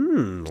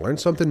 Learn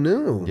something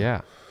new.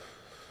 Yeah.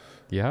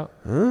 Yeah.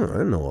 Oh, I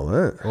didn't know all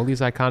that. All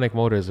these iconic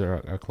motors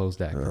are closed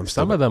deck.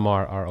 Some of them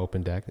are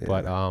open deck,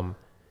 but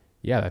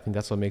yeah, I think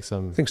that's what makes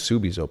them. I think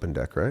Subi's open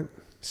deck, right?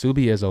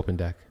 Subi is open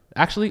deck.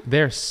 Actually,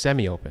 they're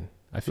semi-open,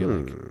 I feel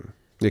like. Yeah,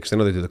 because I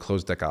know they do the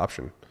closed deck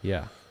option.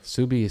 Yeah.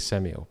 Subi is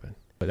semi-open.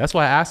 But that's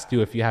why I asked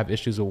you if you have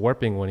issues with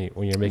warping when you're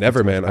making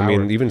Never, man. power. I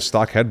mean, even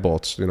stock head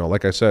bolts, you know,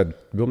 like I said,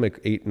 we'll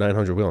make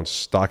 800-900 wheel on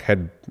stock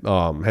head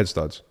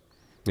studs.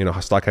 You know,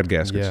 stock head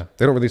gaskets. Yeah.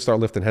 They don't really start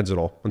lifting heads at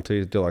all until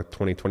you do like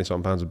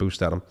 20-something pounds of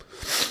boost at them.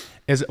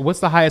 What's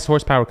the highest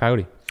horsepower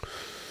Coyote?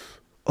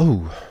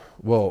 Oh,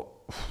 well,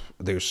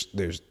 there's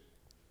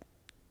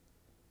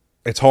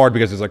it's hard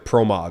because there's like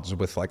pro mods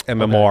with like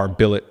MMR,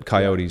 billet,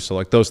 Coyotes. So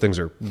like those things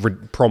are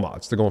pro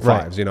mods. They're going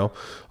 5s, you know?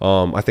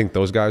 I think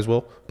those guys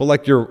will. But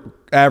like your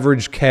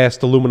average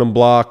cast aluminum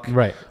block,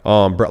 Right.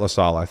 Brett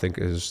LaSalle, I think,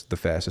 is the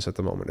fastest at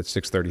the moment. It's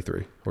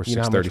 633 or 630 You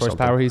know how much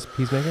horsepower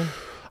he's making?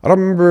 I don't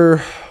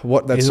remember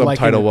what that Is it like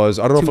subtitle in was.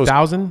 I don't know if it was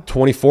 2000?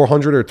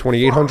 2400 or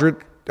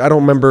 2800. I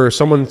don't remember.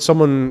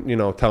 Someone, you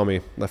know, tell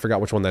me. I forgot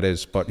which one that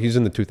is, but he's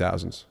in the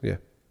 2000s. Yeah.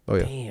 Oh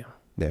yeah. Damn.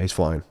 Yeah, he's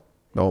flying.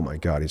 Oh my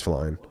God, he's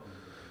flying.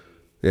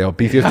 Yeah,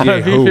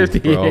 B58 who,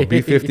 bro?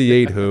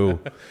 B58 who?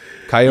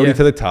 Coyote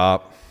to the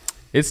top.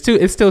 It's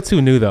still too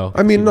new though.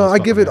 I mean, no, I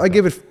give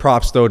it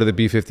props though to the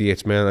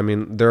B58s, man. I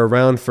mean, they're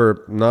around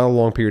for not a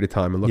long period of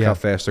time, and look how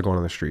fast they're going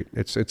on the street.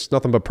 It's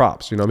nothing but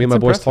props. You know, me and my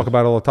boys talk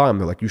about it all the time.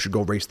 They're like, you should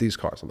go race these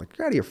cars. I'm like,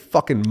 you're out of your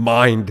fucking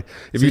mind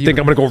if you think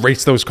I'm gonna go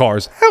race those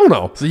cars. Hell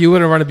no. So you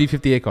wouldn't run a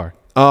B58 car?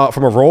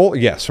 From a roll,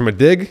 yes. From a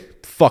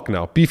dig, fuck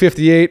no.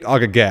 B58, I'll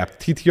get gapped.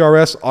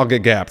 TTRS, I'll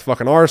get gapped.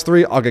 Fucking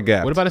RS3, I'll get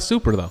gapped. What about a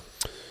Supra though?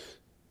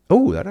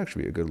 Oh, that'd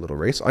actually be a good little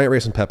race. I ain't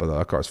racing Peppa though.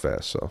 That car's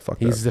fast, so fuck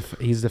that.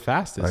 He's the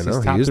fastest. I know,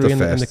 He's top he is 3 the in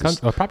the fastest. country.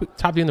 Oh, probably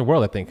top 3 in the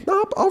world, I think.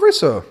 No, I'll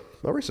race a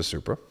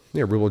Supra.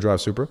 Yeah, rear-wheel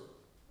drive Supra.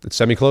 It's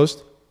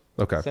semi-closed.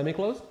 Okay.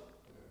 Semi-closed?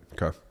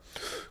 Okay.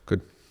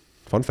 Good.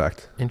 Fun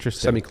fact.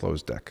 Interesting.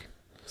 Semi-closed deck.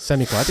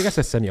 Semi-closed. I think I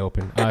said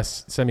semi-open.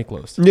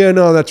 Semi-closed. Yeah,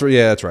 no, that's right.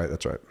 Yeah, that's right.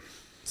 That's right.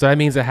 So that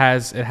means it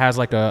has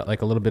like a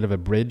little bit of a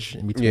bridge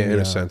in between. Yeah, in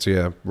a sense.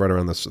 Yeah, right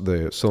around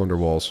the cylinder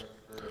walls.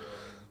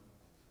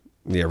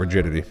 Yeah,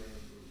 rigidity.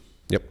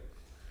 Yep.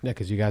 Yeah,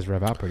 because you guys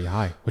rev out pretty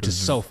high, which is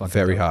so fucking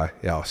very dope. high.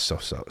 Yeah, oh, so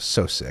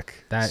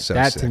sick. That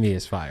sick. to me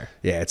is fire.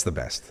 Yeah, it's the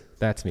best.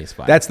 That to me is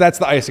fire. That's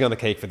the icing on the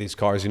cake for these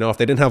cars. You know, if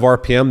they didn't have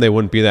RPM, they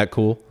wouldn't be that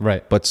cool.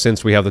 Right. But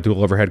since we have the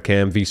dual overhead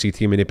cam,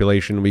 VCT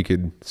manipulation, we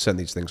could send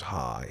these things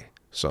high.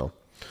 So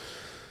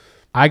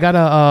I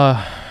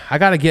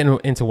gotta get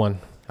into one.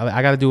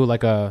 I gotta do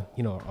like a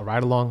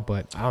ride along,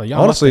 but I don't know.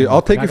 Honestly,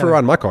 I'll take you for a ride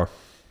in my car.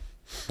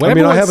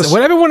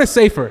 Whatever one is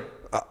safer.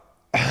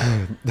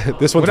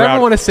 This one's Whatever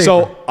rad. one is safer.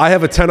 So I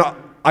have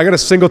I got a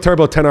single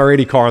turbo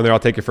 10R80 car in there. I'll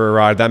take you for a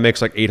ride. That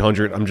makes like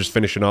 800. I'm just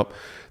finishing up.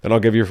 Then I'll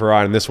give you for a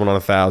ride in this one on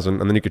 1,000,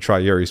 and then you could try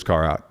Yuri's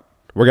car out.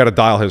 We're gonna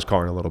dial his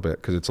car in a little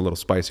bit because it's a little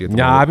spicy at the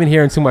moment. I've been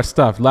hearing too much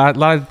stuff. A lot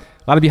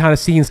of behind the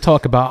scenes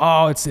talk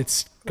about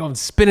it's going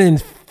spinning in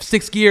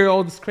 6th gear,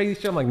 all this crazy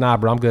shit. I'm like, nah,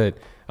 bro, I'm good.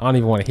 I don't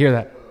even want to hear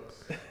that.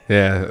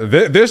 Yeah,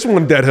 this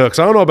one dead hooks.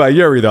 I don't know about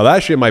Yuri though.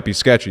 That shit might be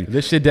sketchy.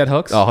 This shit dead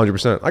hooks.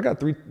 100%. I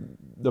got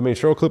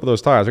show a clip of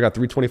those tires. I got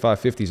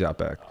 325/50s out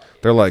back.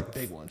 They're like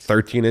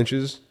 13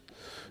 inches.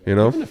 You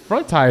know, Even the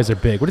front tires are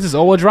big. What is this,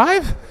 all-wheel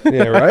drive?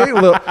 yeah,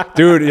 right.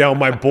 Dude,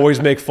 my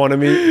boys make fun of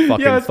me.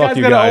 Fucking This fuck guy's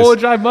you got guys. an all-wheel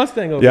drive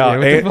Mustang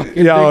over here.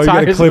 You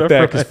gotta clip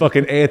that because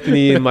fucking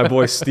Anthony and my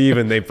boy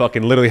Steven, they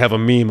fucking literally have a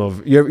meme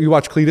of you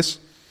watch Cletus?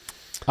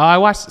 I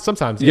watch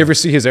sometimes. You ever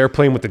see his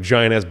airplane with the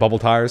giant ass bubble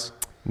tires?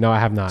 No, I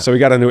have not. So we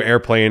got a new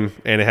airplane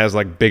and it has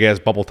like big ass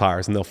bubble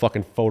tires, and they'll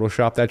fucking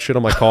Photoshop that shit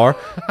on my car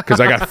because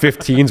I got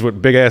 15s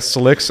with big ass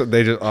slicks.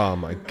 They just, oh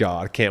my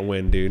God, I can't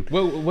win, dude.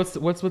 Well, what's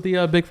with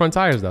the big front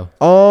tires though?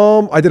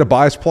 I did a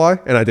bias ply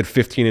and I did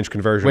 15-inch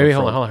conversion. Wait,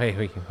 hold on.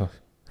 Hey,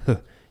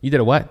 You did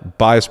a what?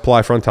 Bias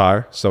ply front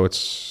tire, so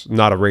it's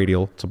not a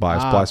radial. It's a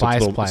bias ply. So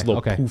bias it's ply. It's a little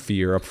Okay.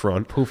 poofier up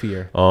front.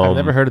 Poofier. I've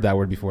never heard of that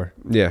word before.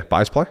 Yeah,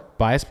 bias ply.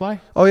 Bias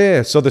ply? Oh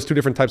yeah. So there's two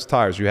different types of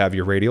tires. You have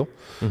your radial,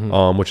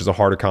 which is a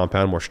harder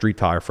compound, more street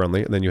tire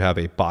friendly, and then you have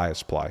a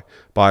bias ply.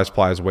 Bias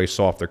ply is way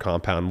softer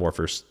compound, more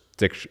for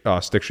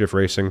stick shift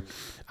racing.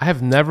 I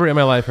have never in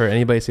my life heard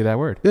anybody say that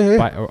word. Yeah.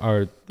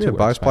 Bias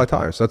Bias ply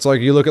tires. That's like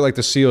you look at like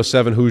the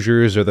CO7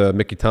 Hoosiers or the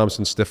Mickey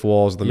Thompson stiff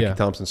walls, the Mickey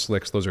Thompson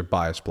slicks. Those are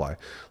bias ply.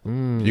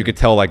 You could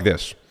tell like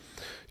this.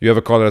 You have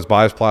a car that has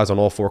bias plies on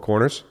all four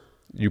corners.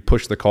 You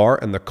push the car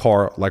and the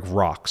car like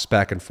rocks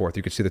back and forth.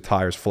 You can see the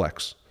tires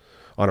flex.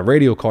 On a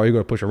radial car, you're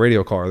going to push a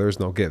radial car. There's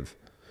no give.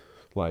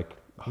 Like,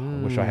 I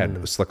wish I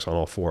had slicks on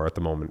all four at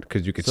the moment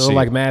because you could see. So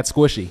like mad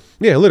squishy.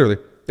 Yeah, literally.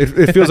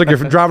 It feels like you're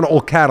driving an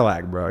old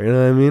Cadillac, bro. You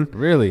know what I mean?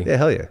 Really? Yeah,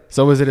 hell yeah.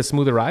 So is it a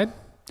smoother ride?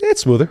 Yeah,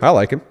 it's smoother. I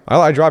like him.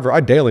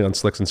 I daily on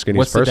slicks and skinnies.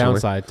 What's personally.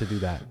 the downside to do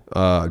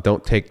that?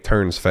 Don't take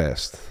turns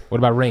fast. What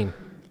about rain?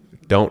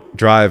 Don't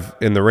drive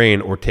in the rain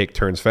or take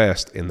turns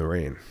fast in the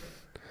rain.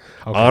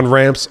 Okay. On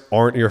ramps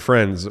aren't your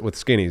friends with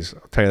skinnies.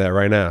 I'll tell you that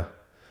right now.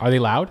 Are they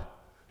loud?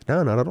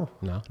 No, not at all.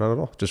 No. Not at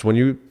all. Just when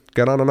you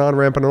get on an on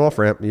ramp and an off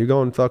ramp, you're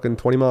going fucking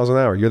 20 miles an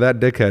hour. You're that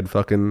dickhead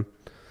fucking.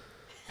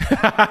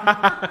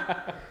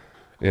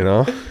 You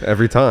know,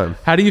 every time.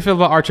 How do you feel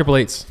about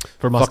R888s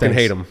for Mustangs? Fucking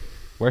hate them.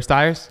 Where's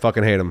tires?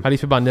 Fucking hate them. How do you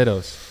feel about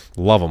Nittos?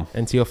 Love them.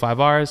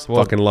 NTO5Rs?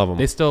 Well, Fucking love them.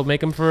 They still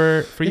make them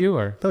for you,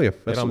 or Hell yeah, they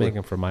don't absolutely. make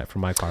them for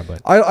my car,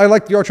 but I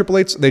like the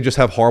R888s. They just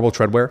have horrible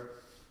tread wear.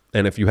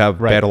 And if you have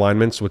bad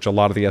alignments, which a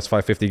lot of the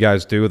S550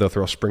 guys do, they'll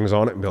throw springs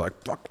on it and be like,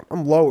 fuck,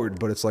 I'm lowered.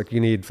 But it's like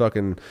you need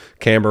fucking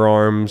camber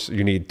arms,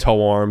 you need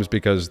toe arms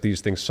because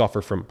these things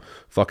suffer from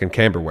fucking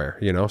camber wear,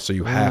 you know? So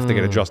you have to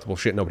get adjustable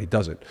shit. Nobody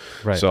does it.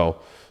 Right. So,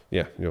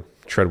 yeah, you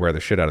tread wear the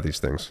shit out of these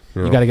things.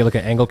 You got to get like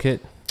an angle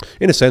kit.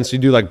 In a sense, you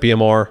do like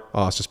BMR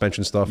Yeah.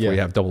 suspension stuff where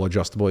you have double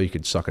adjustable. You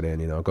could suck it in,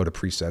 you know, go to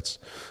presets.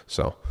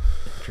 So,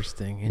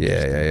 Interesting.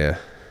 yeah.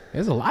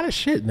 There's a lot of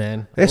shit,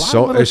 man. There's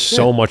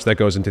so much that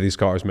goes into these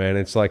cars, man.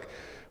 It's like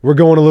we're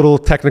going a little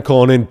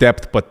technical and in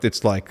depth, but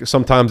it's like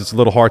sometimes it's a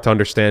little hard to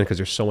understand because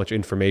there's so much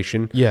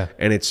information. Yeah.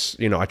 And it's,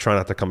 you know, I try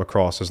not to come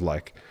across as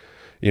like,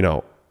 you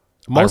know,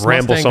 Most I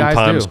ramble Mustang guys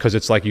sometimes do. because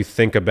it's like you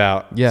think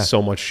about Yeah.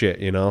 so much shit,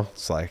 you know?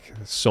 It's like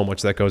so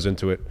much that goes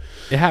into it.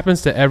 It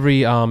happens to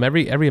every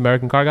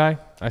American car guy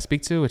I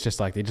speak to. It's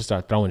just like they just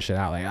start throwing shit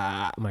out like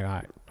I'm like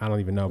I don't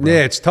even know, bro. Yeah,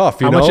 it's tough.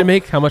 How much it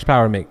make? How much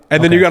power it make?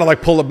 And then Okay. you got to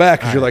like pull it back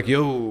because you're like,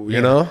 yo,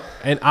 you know?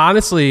 And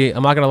honestly,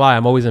 I'm not gonna lie,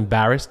 I'm always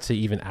embarrassed to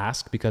even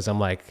ask because I'm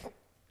like,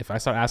 if I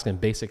start asking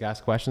basic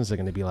ass questions, they're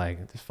gonna be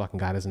like, this fucking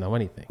guy doesn't know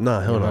anything. Nah,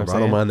 hell You know no, what bro. I'm I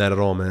don't saying? mind that at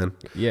all, man.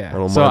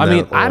 Yeah. So I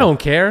mean, I don't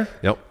care.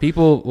 Yep.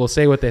 People will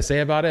say what they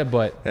say about it,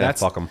 but Yeah,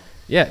 that's fuck them.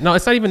 Yeah. No,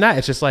 it's not even that.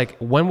 It's just like,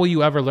 when will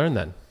you ever learn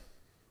then?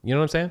 You know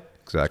what I'm saying?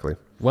 Exactly.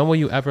 When will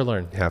you ever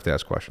learn? You have to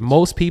ask questions.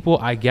 Most people,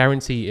 I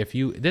guarantee,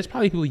 there's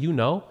probably people you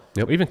know,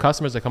 Yep. or even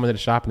customers that come into the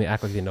shop and they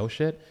act like they know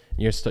shit.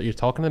 And you're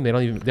talking to them, they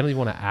don't even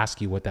want to ask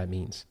you what that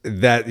means.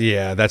 That's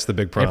the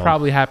big problem. It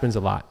probably happens a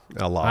lot.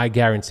 A lot. I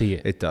guarantee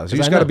it. It does. 'Cause You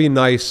just I got to know. be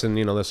nice, and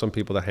you know, there's some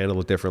people that handle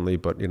it differently.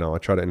 But you know, I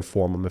try to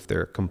inform them if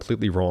they're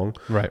completely wrong.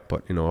 Right.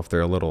 But you know, if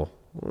they're a little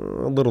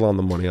on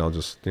the money, I'll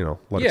just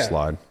let it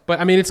slide. But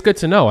I mean, it's good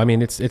to know. I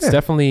mean, it's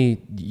definitely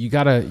you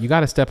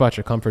gotta step out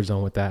your comfort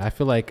zone with that. I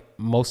feel like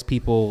most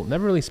people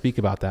never really speak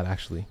about that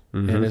actually,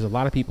 and there's a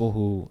lot of people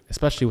who,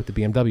 especially with the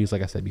BMWs,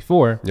 like I said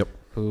before, Yep.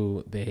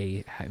 who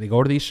they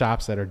go to these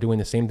shops that are doing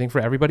the same thing for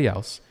everybody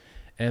else,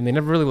 and they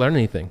never really learn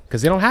anything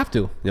because they don't have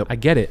to. Yep. I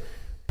get it,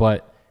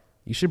 but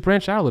you should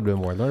branch out a little bit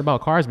more, learn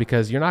about cars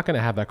because you're not going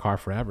to have that car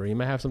forever. You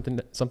might have something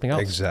else.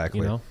 Exactly.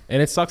 You know,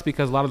 and it sucks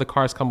because a lot of the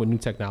cars come with new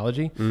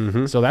technology.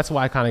 So that's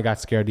why I kind of got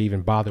scared to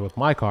even bother with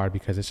my car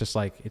because it's just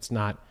like it's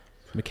not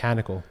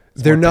mechanical.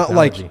 It's They're more not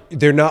technology.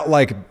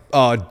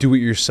 do it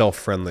yourself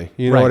friendly.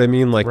 You know Right. what I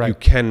mean? Like Right. you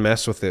can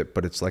mess with it,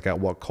 but it's like at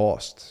what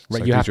cost? It's Right,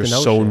 like you have these to are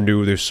know so shit.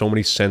 new. There's so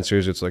many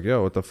sensors. It's like,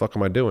 yo, what the fuck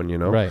am I doing? You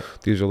know? Right.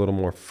 These are a little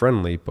more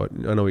friendly, but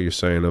I know what you're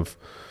saying. Of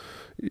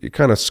you're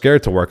kind of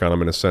scared to work on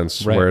them in a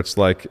sense, Right. where it's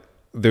like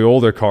the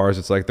older cars.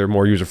 It's like they're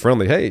more user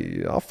friendly.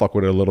 Hey, I'll fuck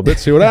with it a little bit,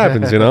 see what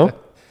happens. You know?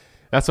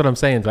 That's what I'm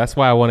saying. That's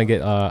why I want to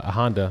get a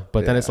Honda.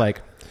 But then it's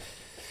like,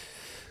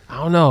 I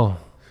don't know.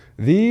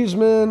 These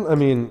men. I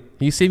mean,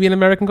 You see me in an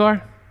American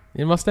car?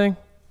 In Mustang?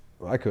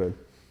 I could.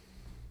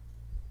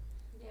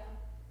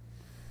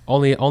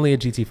 Only a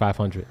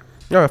GT500.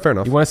 All right, fair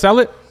enough. You want to sell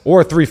it?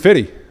 Or a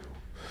 350.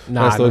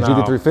 Nah, That's the no.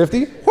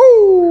 GT350.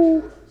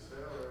 Woo!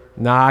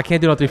 Nah, I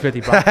can't do no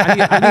 350, bro.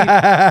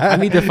 I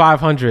need the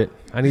 500.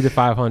 I need the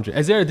 500.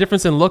 Is there a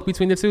difference in look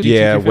between the two?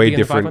 Yeah, GT350 way and the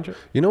different. 500?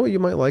 You know what you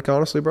might like,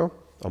 honestly, bro?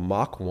 A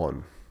Mach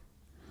 1.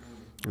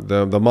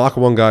 The Mach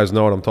 1 guys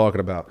know what I'm talking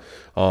about.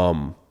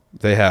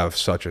 They have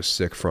such a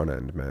sick front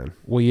end, man.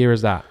 What year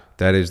is that?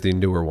 That is the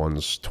newer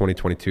ones,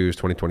 2022s,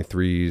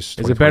 2023s.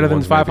 Is it better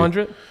than 2021s,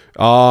 500?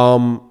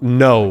 maybe.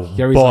 No.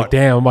 Gary's but like,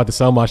 damn, I'm about to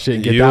sell my shit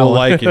and get that you'll one.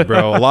 like it,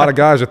 bro. A lot of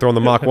guys are throwing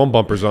the Mach 1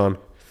 bumpers on.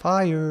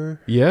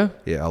 Fire. Yeah?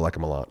 Yeah, I like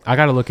them a lot. I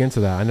got to look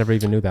into that. I never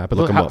even knew that. But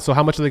Look 'em up. so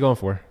how much are they going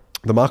for?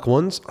 The Mach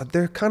 1s,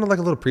 they're kind of like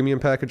a little premium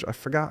package. I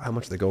forgot how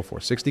much they go for.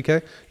 60K?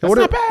 That's what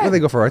not bad. What do they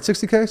go for, right?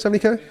 60K?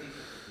 70K?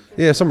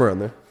 Yeah, somewhere around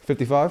there.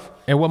 55?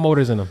 And what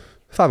motor's in them?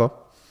 5.0.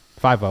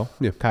 5.0?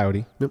 Yeah.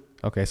 Coyote? Yep.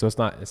 Okay, so it's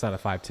not a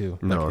 5.2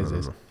 like No, his no,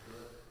 is. no.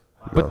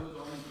 But No.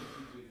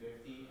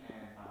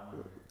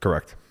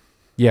 Correct.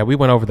 yeah, we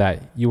went over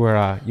that. You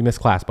missed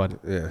class, bud.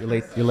 Yeah.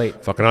 You're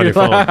late. Fucking on your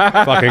phone.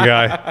 Fucking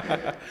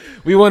guy.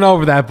 We went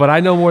over that, but I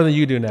know more than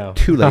you do now.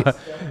 Too late.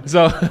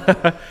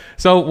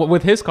 So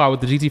with his car, with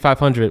the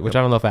GT500, which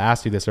I don't know if I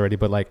asked you this already,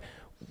 but like,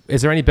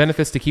 is there any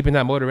benefits to keeping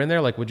that motor in there?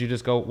 Like, would you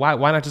just go, why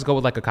not just go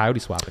with like a Coyote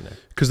swap in there?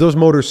 Because those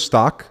motors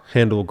stock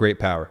handle great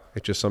power.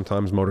 It's just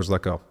sometimes motors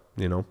let go,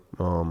 you know.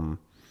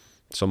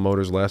 Some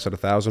motors last at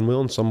 1,000 wheel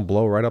and some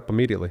blow right up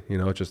immediately. You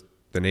know, it's just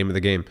the name of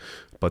the game.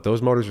 But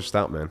those motors are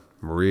stout, man.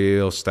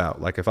 Real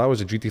stout. Like if I was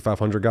a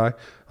GT500 guy,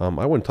 I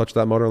wouldn't touch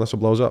that motor unless it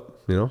blows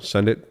up. You know,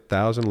 send it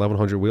 1,000,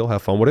 1,100 wheel,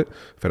 have fun with it.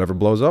 If it ever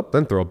blows up,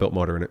 then throw a built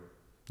motor in it.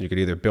 You could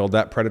either build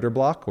that Predator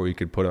block or you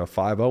could put a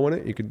 5.0 in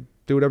it. You could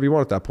do whatever you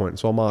want at that point.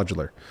 It's all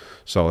modular.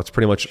 So it's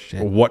pretty much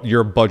what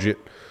your budget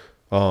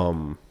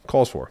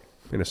calls for,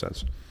 in a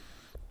sense.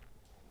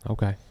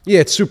 Okay.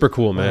 Yeah, it's super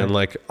cool, man.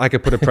 Like I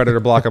could put a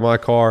Predator block in my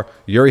car.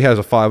 Yuri has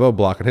a 5.0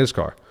 block in his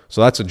car. So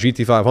that's a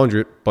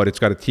GT500, but it's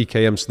got a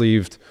TKM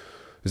sleeved.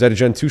 Is that a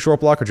Gen 2 short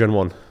block or Gen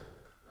 1?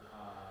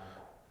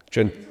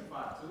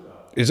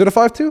 Is it a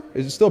 5.2?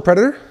 Is it still a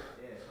Predator?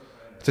 Yeah,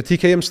 it's a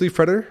TKM sleeve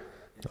Predator?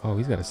 Oh,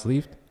 he's got a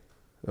sleeve?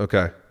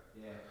 Okay.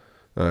 Yeah.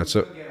 All right, so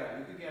You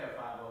could get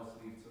a 5.0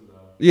 sleeve too, though.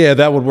 yeah,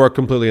 that would work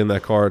completely in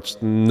that car. It's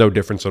no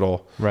difference at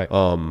all. Right.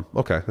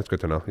 Okay, that's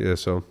good to know. Yeah,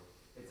 so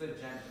It's a Gen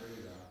 3,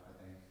 though,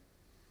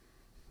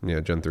 I think. yeah,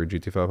 Gen 3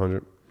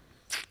 GT500.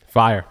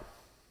 Fire.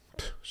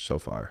 So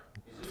fire.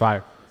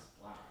 Fire.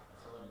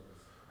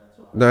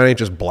 No, it ain't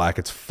just black,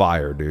 it's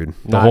fire, dude.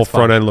 The Nah, whole it's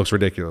front fire. end looks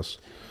ridiculous.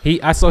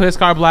 I saw his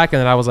car black, and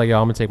then I was like, yo,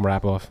 I'm going to take my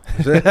wrap off.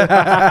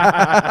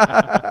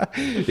 Yeah,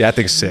 that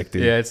thing's sick,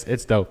 dude. Yeah,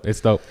 it's dope.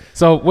 It's dope.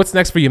 So what's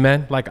next for you,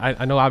 man? Like,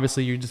 I know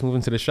obviously you're just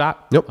moving to the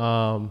shop. Yep.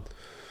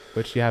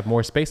 But you have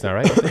more space now,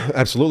 right?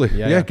 Absolutely.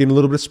 Yeah, Yeah, yeah. getting a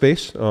little bit of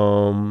space.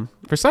 For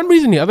some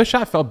reason, the other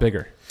shop felt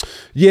bigger.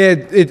 Yeah,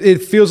 it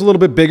feels a little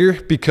bit bigger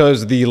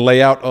because the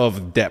layout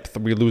of depth.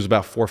 We lose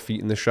about 4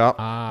 feet in the shop,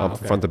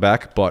 Okay. front to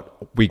back, but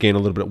we gain a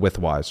little bit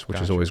width-wise, which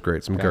is Gotcha. always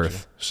great. Some Gotcha.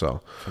 girth. So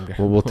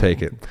we'll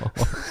take it.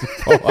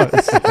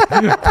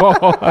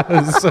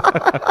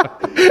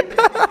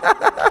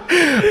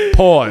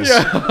 Pause.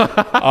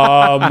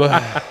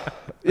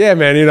 Yeah,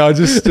 man. You know,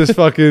 just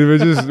fucking.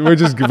 We're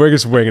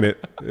just winging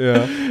it.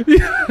 Yeah.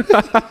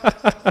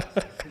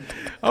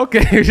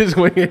 Okay, you're just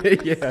winging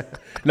it. Yeah.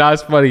 No,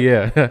 it's funny.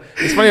 Yeah,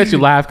 it's funny that you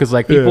laugh because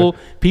like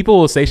people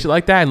will say shit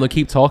like that and they'll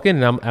keep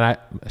talking and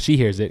she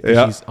hears it. 'Cause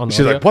Yeah. She's on the She's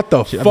audio. like, "What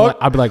the fuck?"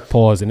 I'll be like,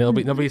 pause, and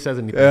nobody says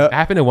anything. Yeah. It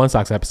happened in One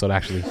Sox episode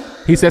actually.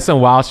 He said some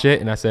wild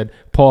shit, and I said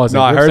pause. No,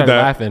 and I Will heard started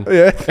that. Laughing.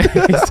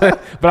 Yeah. He said,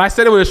 but I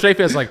said it with a straight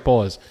face, like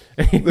pause.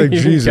 He didn't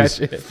Jesus.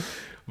 catch it.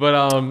 But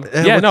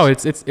And yeah, no,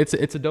 it's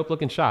a dope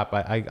looking shop.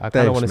 I kind of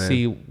Thanks, want to man.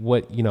 see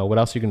what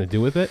else you're gonna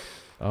do with it.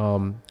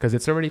 Because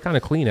it's already kind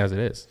of clean as it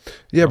is.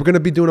 Yeah, we're gonna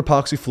be doing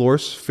epoxy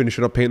floors,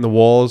 finishing up painting the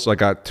walls. I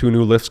got 2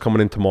 new lifts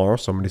coming in tomorrow.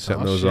 Somebody's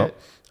setting those shit. up.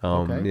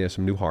 Okay. Yeah,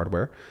 some new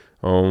hardware.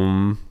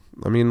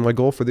 I mean, my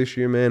goal for this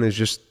year, man, is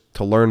just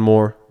to learn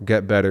more,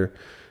 get better.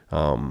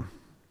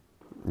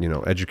 You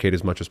know, educate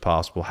as much as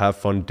possible, have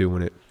fun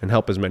doing it, and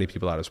help as many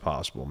people out as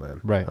possible,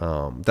 man. Right.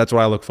 That's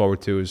what I look forward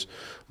to is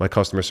my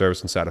customer service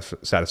and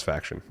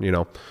satisfaction. You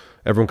know,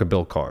 everyone can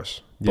build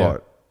cars, Yeah.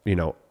 but you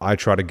know, I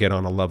try to get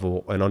on a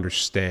level and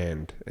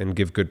understand and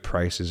give good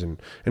prices and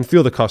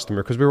feel the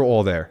customer because we were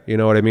all there. You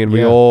know what I mean?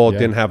 We Yeah, all yeah.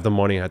 didn't have the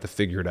money, had to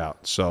figure it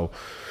out. So,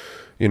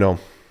 you know,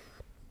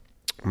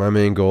 my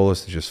main goal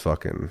is to just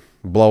fucking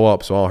blow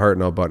up so I don't hurt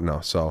nobody. No.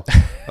 So,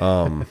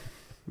 no,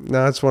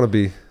 I just want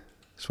to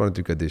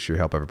do good this year,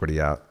 help everybody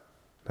out,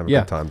 have a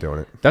Yeah. good time doing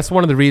it. That's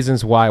one of the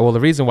reasons why. Well, the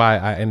reason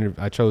why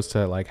I chose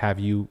to like have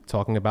you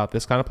talking about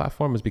this kind of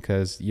platform is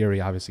because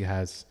Yuri obviously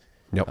has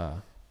Yep.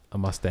 a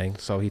Mustang,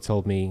 so he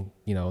told me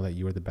that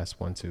you were the best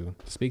one to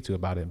speak to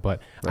about it. But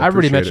I I've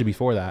already met appreciate you it.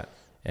 before that,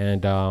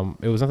 and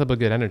it was nothing but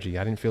good energy.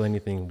 I didn't feel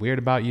anything weird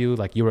about you.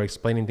 Like you were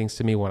explaining things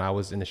to me when I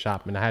was in the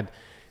shop, and I had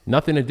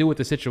nothing to do with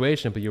the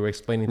situation, but you were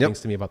explaining Yep. things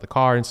to me about the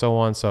car and so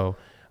on. So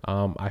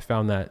I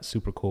found that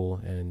super cool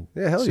and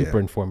Yeah, hell super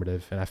yeah.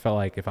 informative. And I felt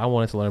like if I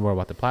wanted to learn more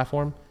about the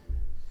platform,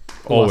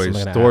 who else am I Always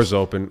gonna doors ask?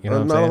 open. You know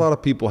what I'm Not a saying? lot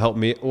of people help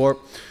me, or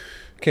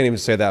can't even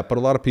say that, but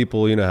a lot of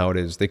people, you know how it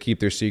is. They keep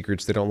their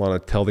secrets. They don't want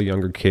to tell the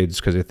younger kids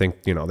because they think,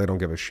 you know, they don't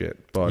give a shit.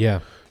 But Yeah.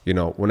 you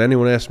know, when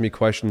anyone asks me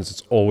questions,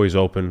 it's always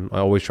open. I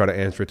always try to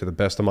answer it to the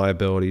best of my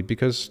ability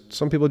because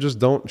some people just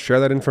don't share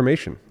that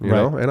information, you Right.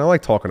 know? And I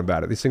like talking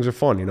about it. These things are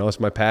fun, you know? It's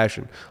my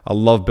passion. I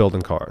love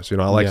building cars. You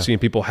know, I like Yeah. seeing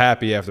people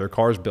happy after their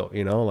car's built,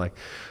 you know? Like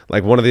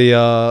one of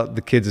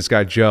the kids, this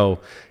guy Joe,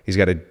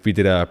 we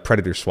did a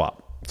Predator swap.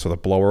 So the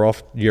blower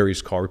off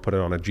Yuri's car, we put it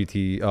on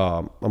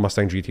a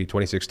Mustang GT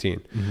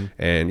 2016. Mm-hmm.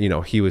 And, you know,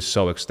 he was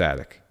so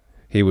ecstatic.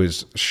 He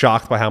was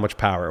shocked by how much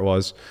power it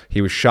was.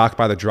 He was shocked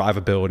by the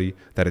drivability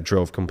that it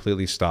drove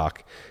completely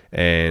stock.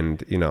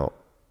 And, you know,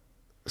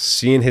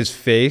 seeing his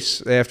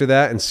face after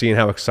that and seeing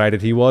how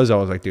excited he was, I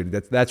was like, dude,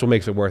 that's what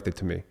makes it worth it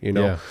to me. You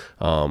know,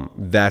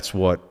 that's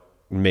what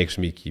makes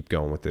me keep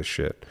going with this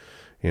shit.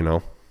 You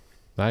know,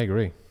 I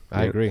agree.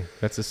 I agree.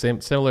 That's the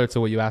same, similar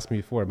to what you asked me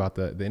before about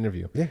the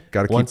interview. Yeah,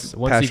 got to keep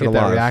once you get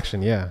that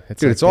reaction. Yeah,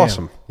 dude, it's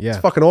awesome. Yeah,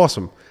 it's fucking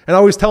awesome. And I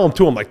always tell him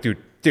too. I'm like, dude,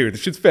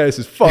 this shit's fast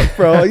as fuck,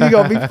 bro. Like, you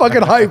gonna be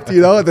fucking hyped,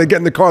 you know? And they get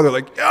in the car, they're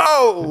like,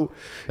 yo,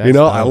 you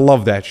know, I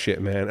love that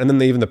shit, man. And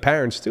then even the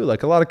parents too.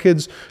 Like a lot of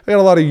kids, I got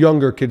a lot of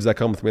younger kids that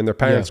come with me, and their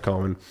parents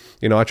come, and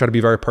you know, I try to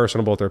be very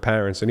personable with their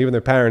parents, and even their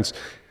parents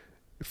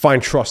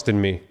find trust in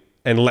me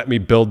and let me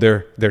build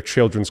their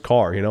children's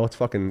car. You know,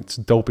 it's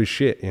dope as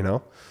shit. You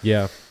know?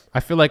 Yeah, I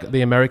feel like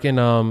the American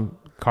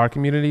car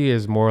community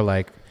is more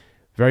like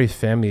very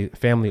family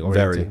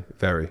oriented.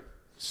 Very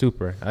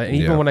super. And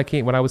even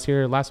when I was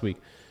here last week,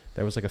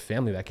 there was like a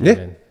family that came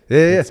in. Yeah.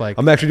 It's like,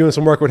 I'm actually doing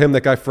some work with him.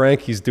 That guy Frank,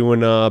 he's doing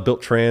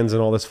built trans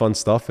and all this fun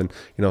stuff, and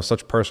you know,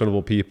 such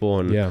personable people,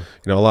 and you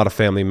know, a lot of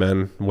family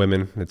men,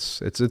 women. It's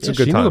a good time.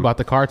 She knew about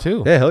the car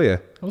too. Yeah, hell yeah.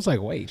 I was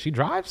like, wait, she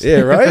drives? Yeah,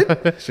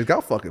 right. She's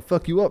got fucking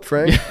fuck you up,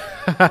 Frank.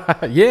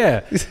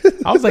 Yeah.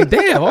 I was like,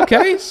 damn,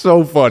 okay.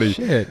 So funny.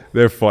 Shit.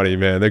 They're funny,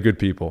 man. They're good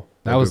people.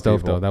 That was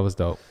dope, though. That was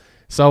dope.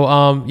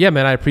 So, yeah,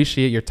 man, I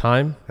appreciate your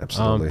time.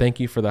 Absolutely. Thank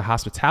you for the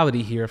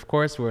hospitality here. Of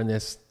course, we're in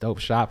this dope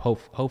shop.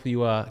 Hopefully you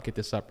get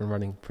this up and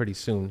running pretty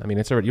soon. I mean,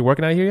 it's already, you're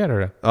working out of here yet,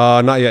 or?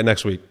 Not yet.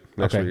 Next week.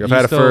 Next week. I've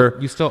had it for.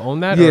 You still own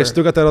that? Yeah,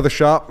 still got that other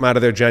shop. I'm out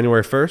of there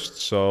January 1st,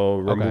 so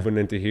we're moving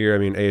into here. I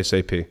mean,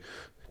 ASAP.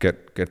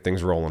 Get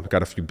things rolling.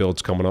 Got a few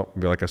builds coming up.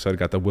 Like I said,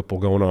 got the Whipple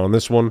going on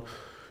this one.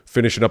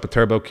 Finishing up a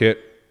turbo kit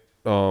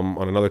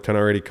on another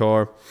 10R80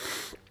 car.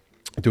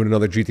 Doing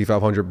another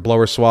GT500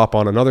 blower swap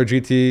on another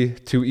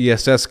GT, 2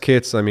 ESS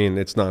kits. I mean,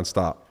 it's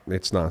nonstop.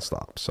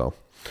 So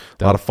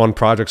a lot of fun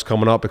projects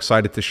coming up.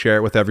 Excited to share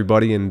it with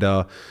everybody, and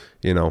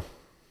you know,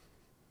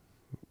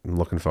 I'm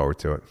looking forward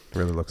to it.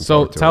 Really looking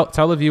forward to it. So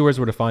tell the viewers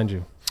where to find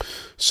you.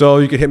 So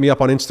you can hit me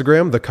up on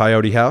Instagram, the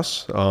Coyote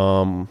House.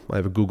 I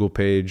have a Google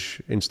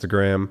page,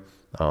 Instagram.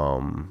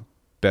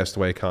 Best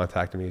way of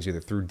contacting me is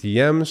either through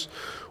DMs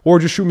or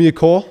just shoot me a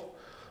call.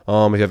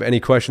 If you have any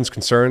questions,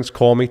 concerns,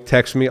 call me,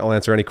 text me. I'll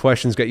answer any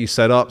questions, get you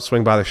set up,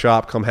 swing by the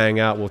shop, come hang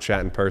out. We'll chat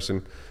in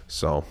person.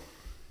 So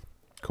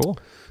cool.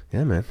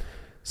 Yeah, man.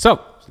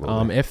 So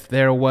if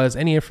there was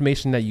any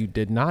information that you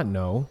did not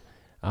know,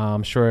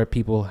 I'm sure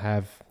people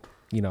have,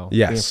 you know,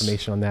 the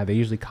information on that. They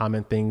usually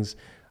comment things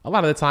a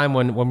lot of the time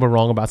when we're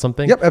wrong about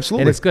something. Yep,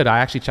 absolutely. And it's good. I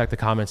actually check the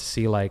comments to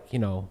see, like, you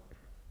know,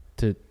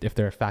 if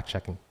they're fact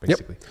checking,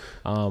 basically.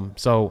 Yep.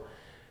 So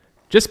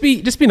just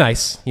be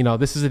nice. You know,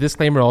 this is a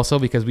disclaimer also,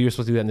 because we were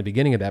supposed to do that in the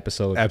beginning of the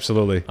episode.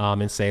 Absolutely.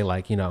 And say,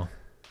 like, you know,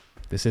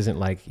 this isn't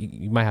like,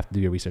 you might have to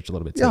do your research a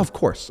little bit too. Yeah, of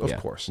course. Of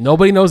course.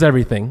 Nobody knows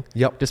everything.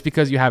 Yep. Just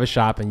because you have a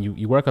shop and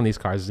you work on these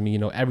cars doesn't mean you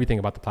know everything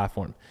about the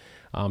platform.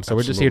 So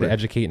we're just here to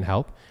educate and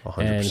help. 100%.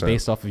 And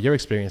based off of your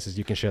experiences,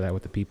 you can share that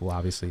with the people,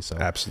 obviously. So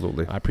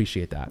absolutely, I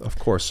appreciate that. Of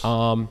course.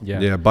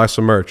 Yeah. Buy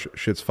some merch.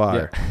 Shit's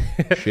fire.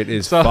 Yeah. Shit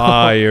is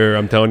fire.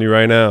 I'm telling you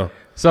right now.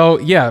 So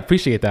yeah,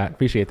 appreciate that.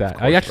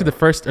 You're actually the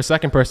first or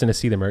second person to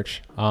see the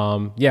merch.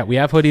 Yeah, we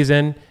have hoodies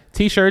in,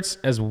 t-shirts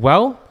as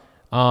well.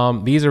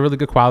 These are really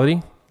good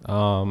quality.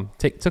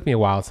 Took me a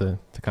while to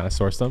kind of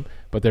source them,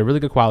 but they're really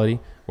good quality.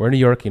 We're in New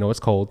York, you know, it's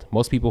cold.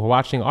 Most people who are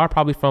watching are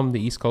probably from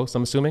the East Coast,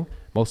 I'm assuming,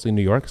 mostly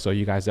New York. So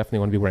you guys definitely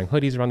want to be wearing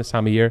hoodies around this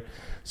time of year.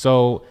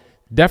 So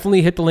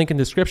definitely hit the link in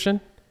the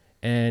description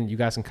and you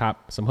guys can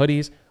cop some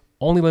hoodies.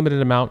 Only limited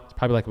amount. It's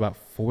probably like about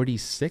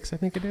 46, I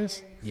think it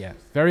is. Yeah,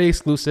 very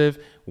exclusive.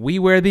 We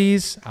wear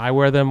these. I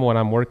wear them when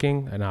I'm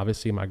working, and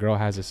obviously my girl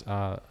has this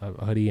a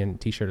hoodie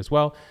and t-shirt as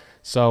well.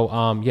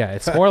 So yeah,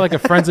 it's more like a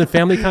friends and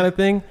family kind of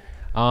thing.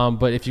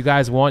 But if you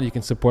guys want, you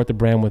can support the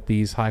brand with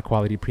these high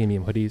quality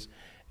premium hoodies.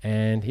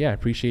 And yeah,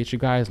 appreciate you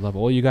guys. Love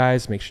all you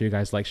guys. Make sure you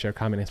guys like, share,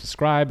 comment, and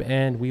subscribe.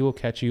 And we will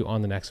catch you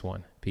on the next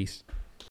one. Peace.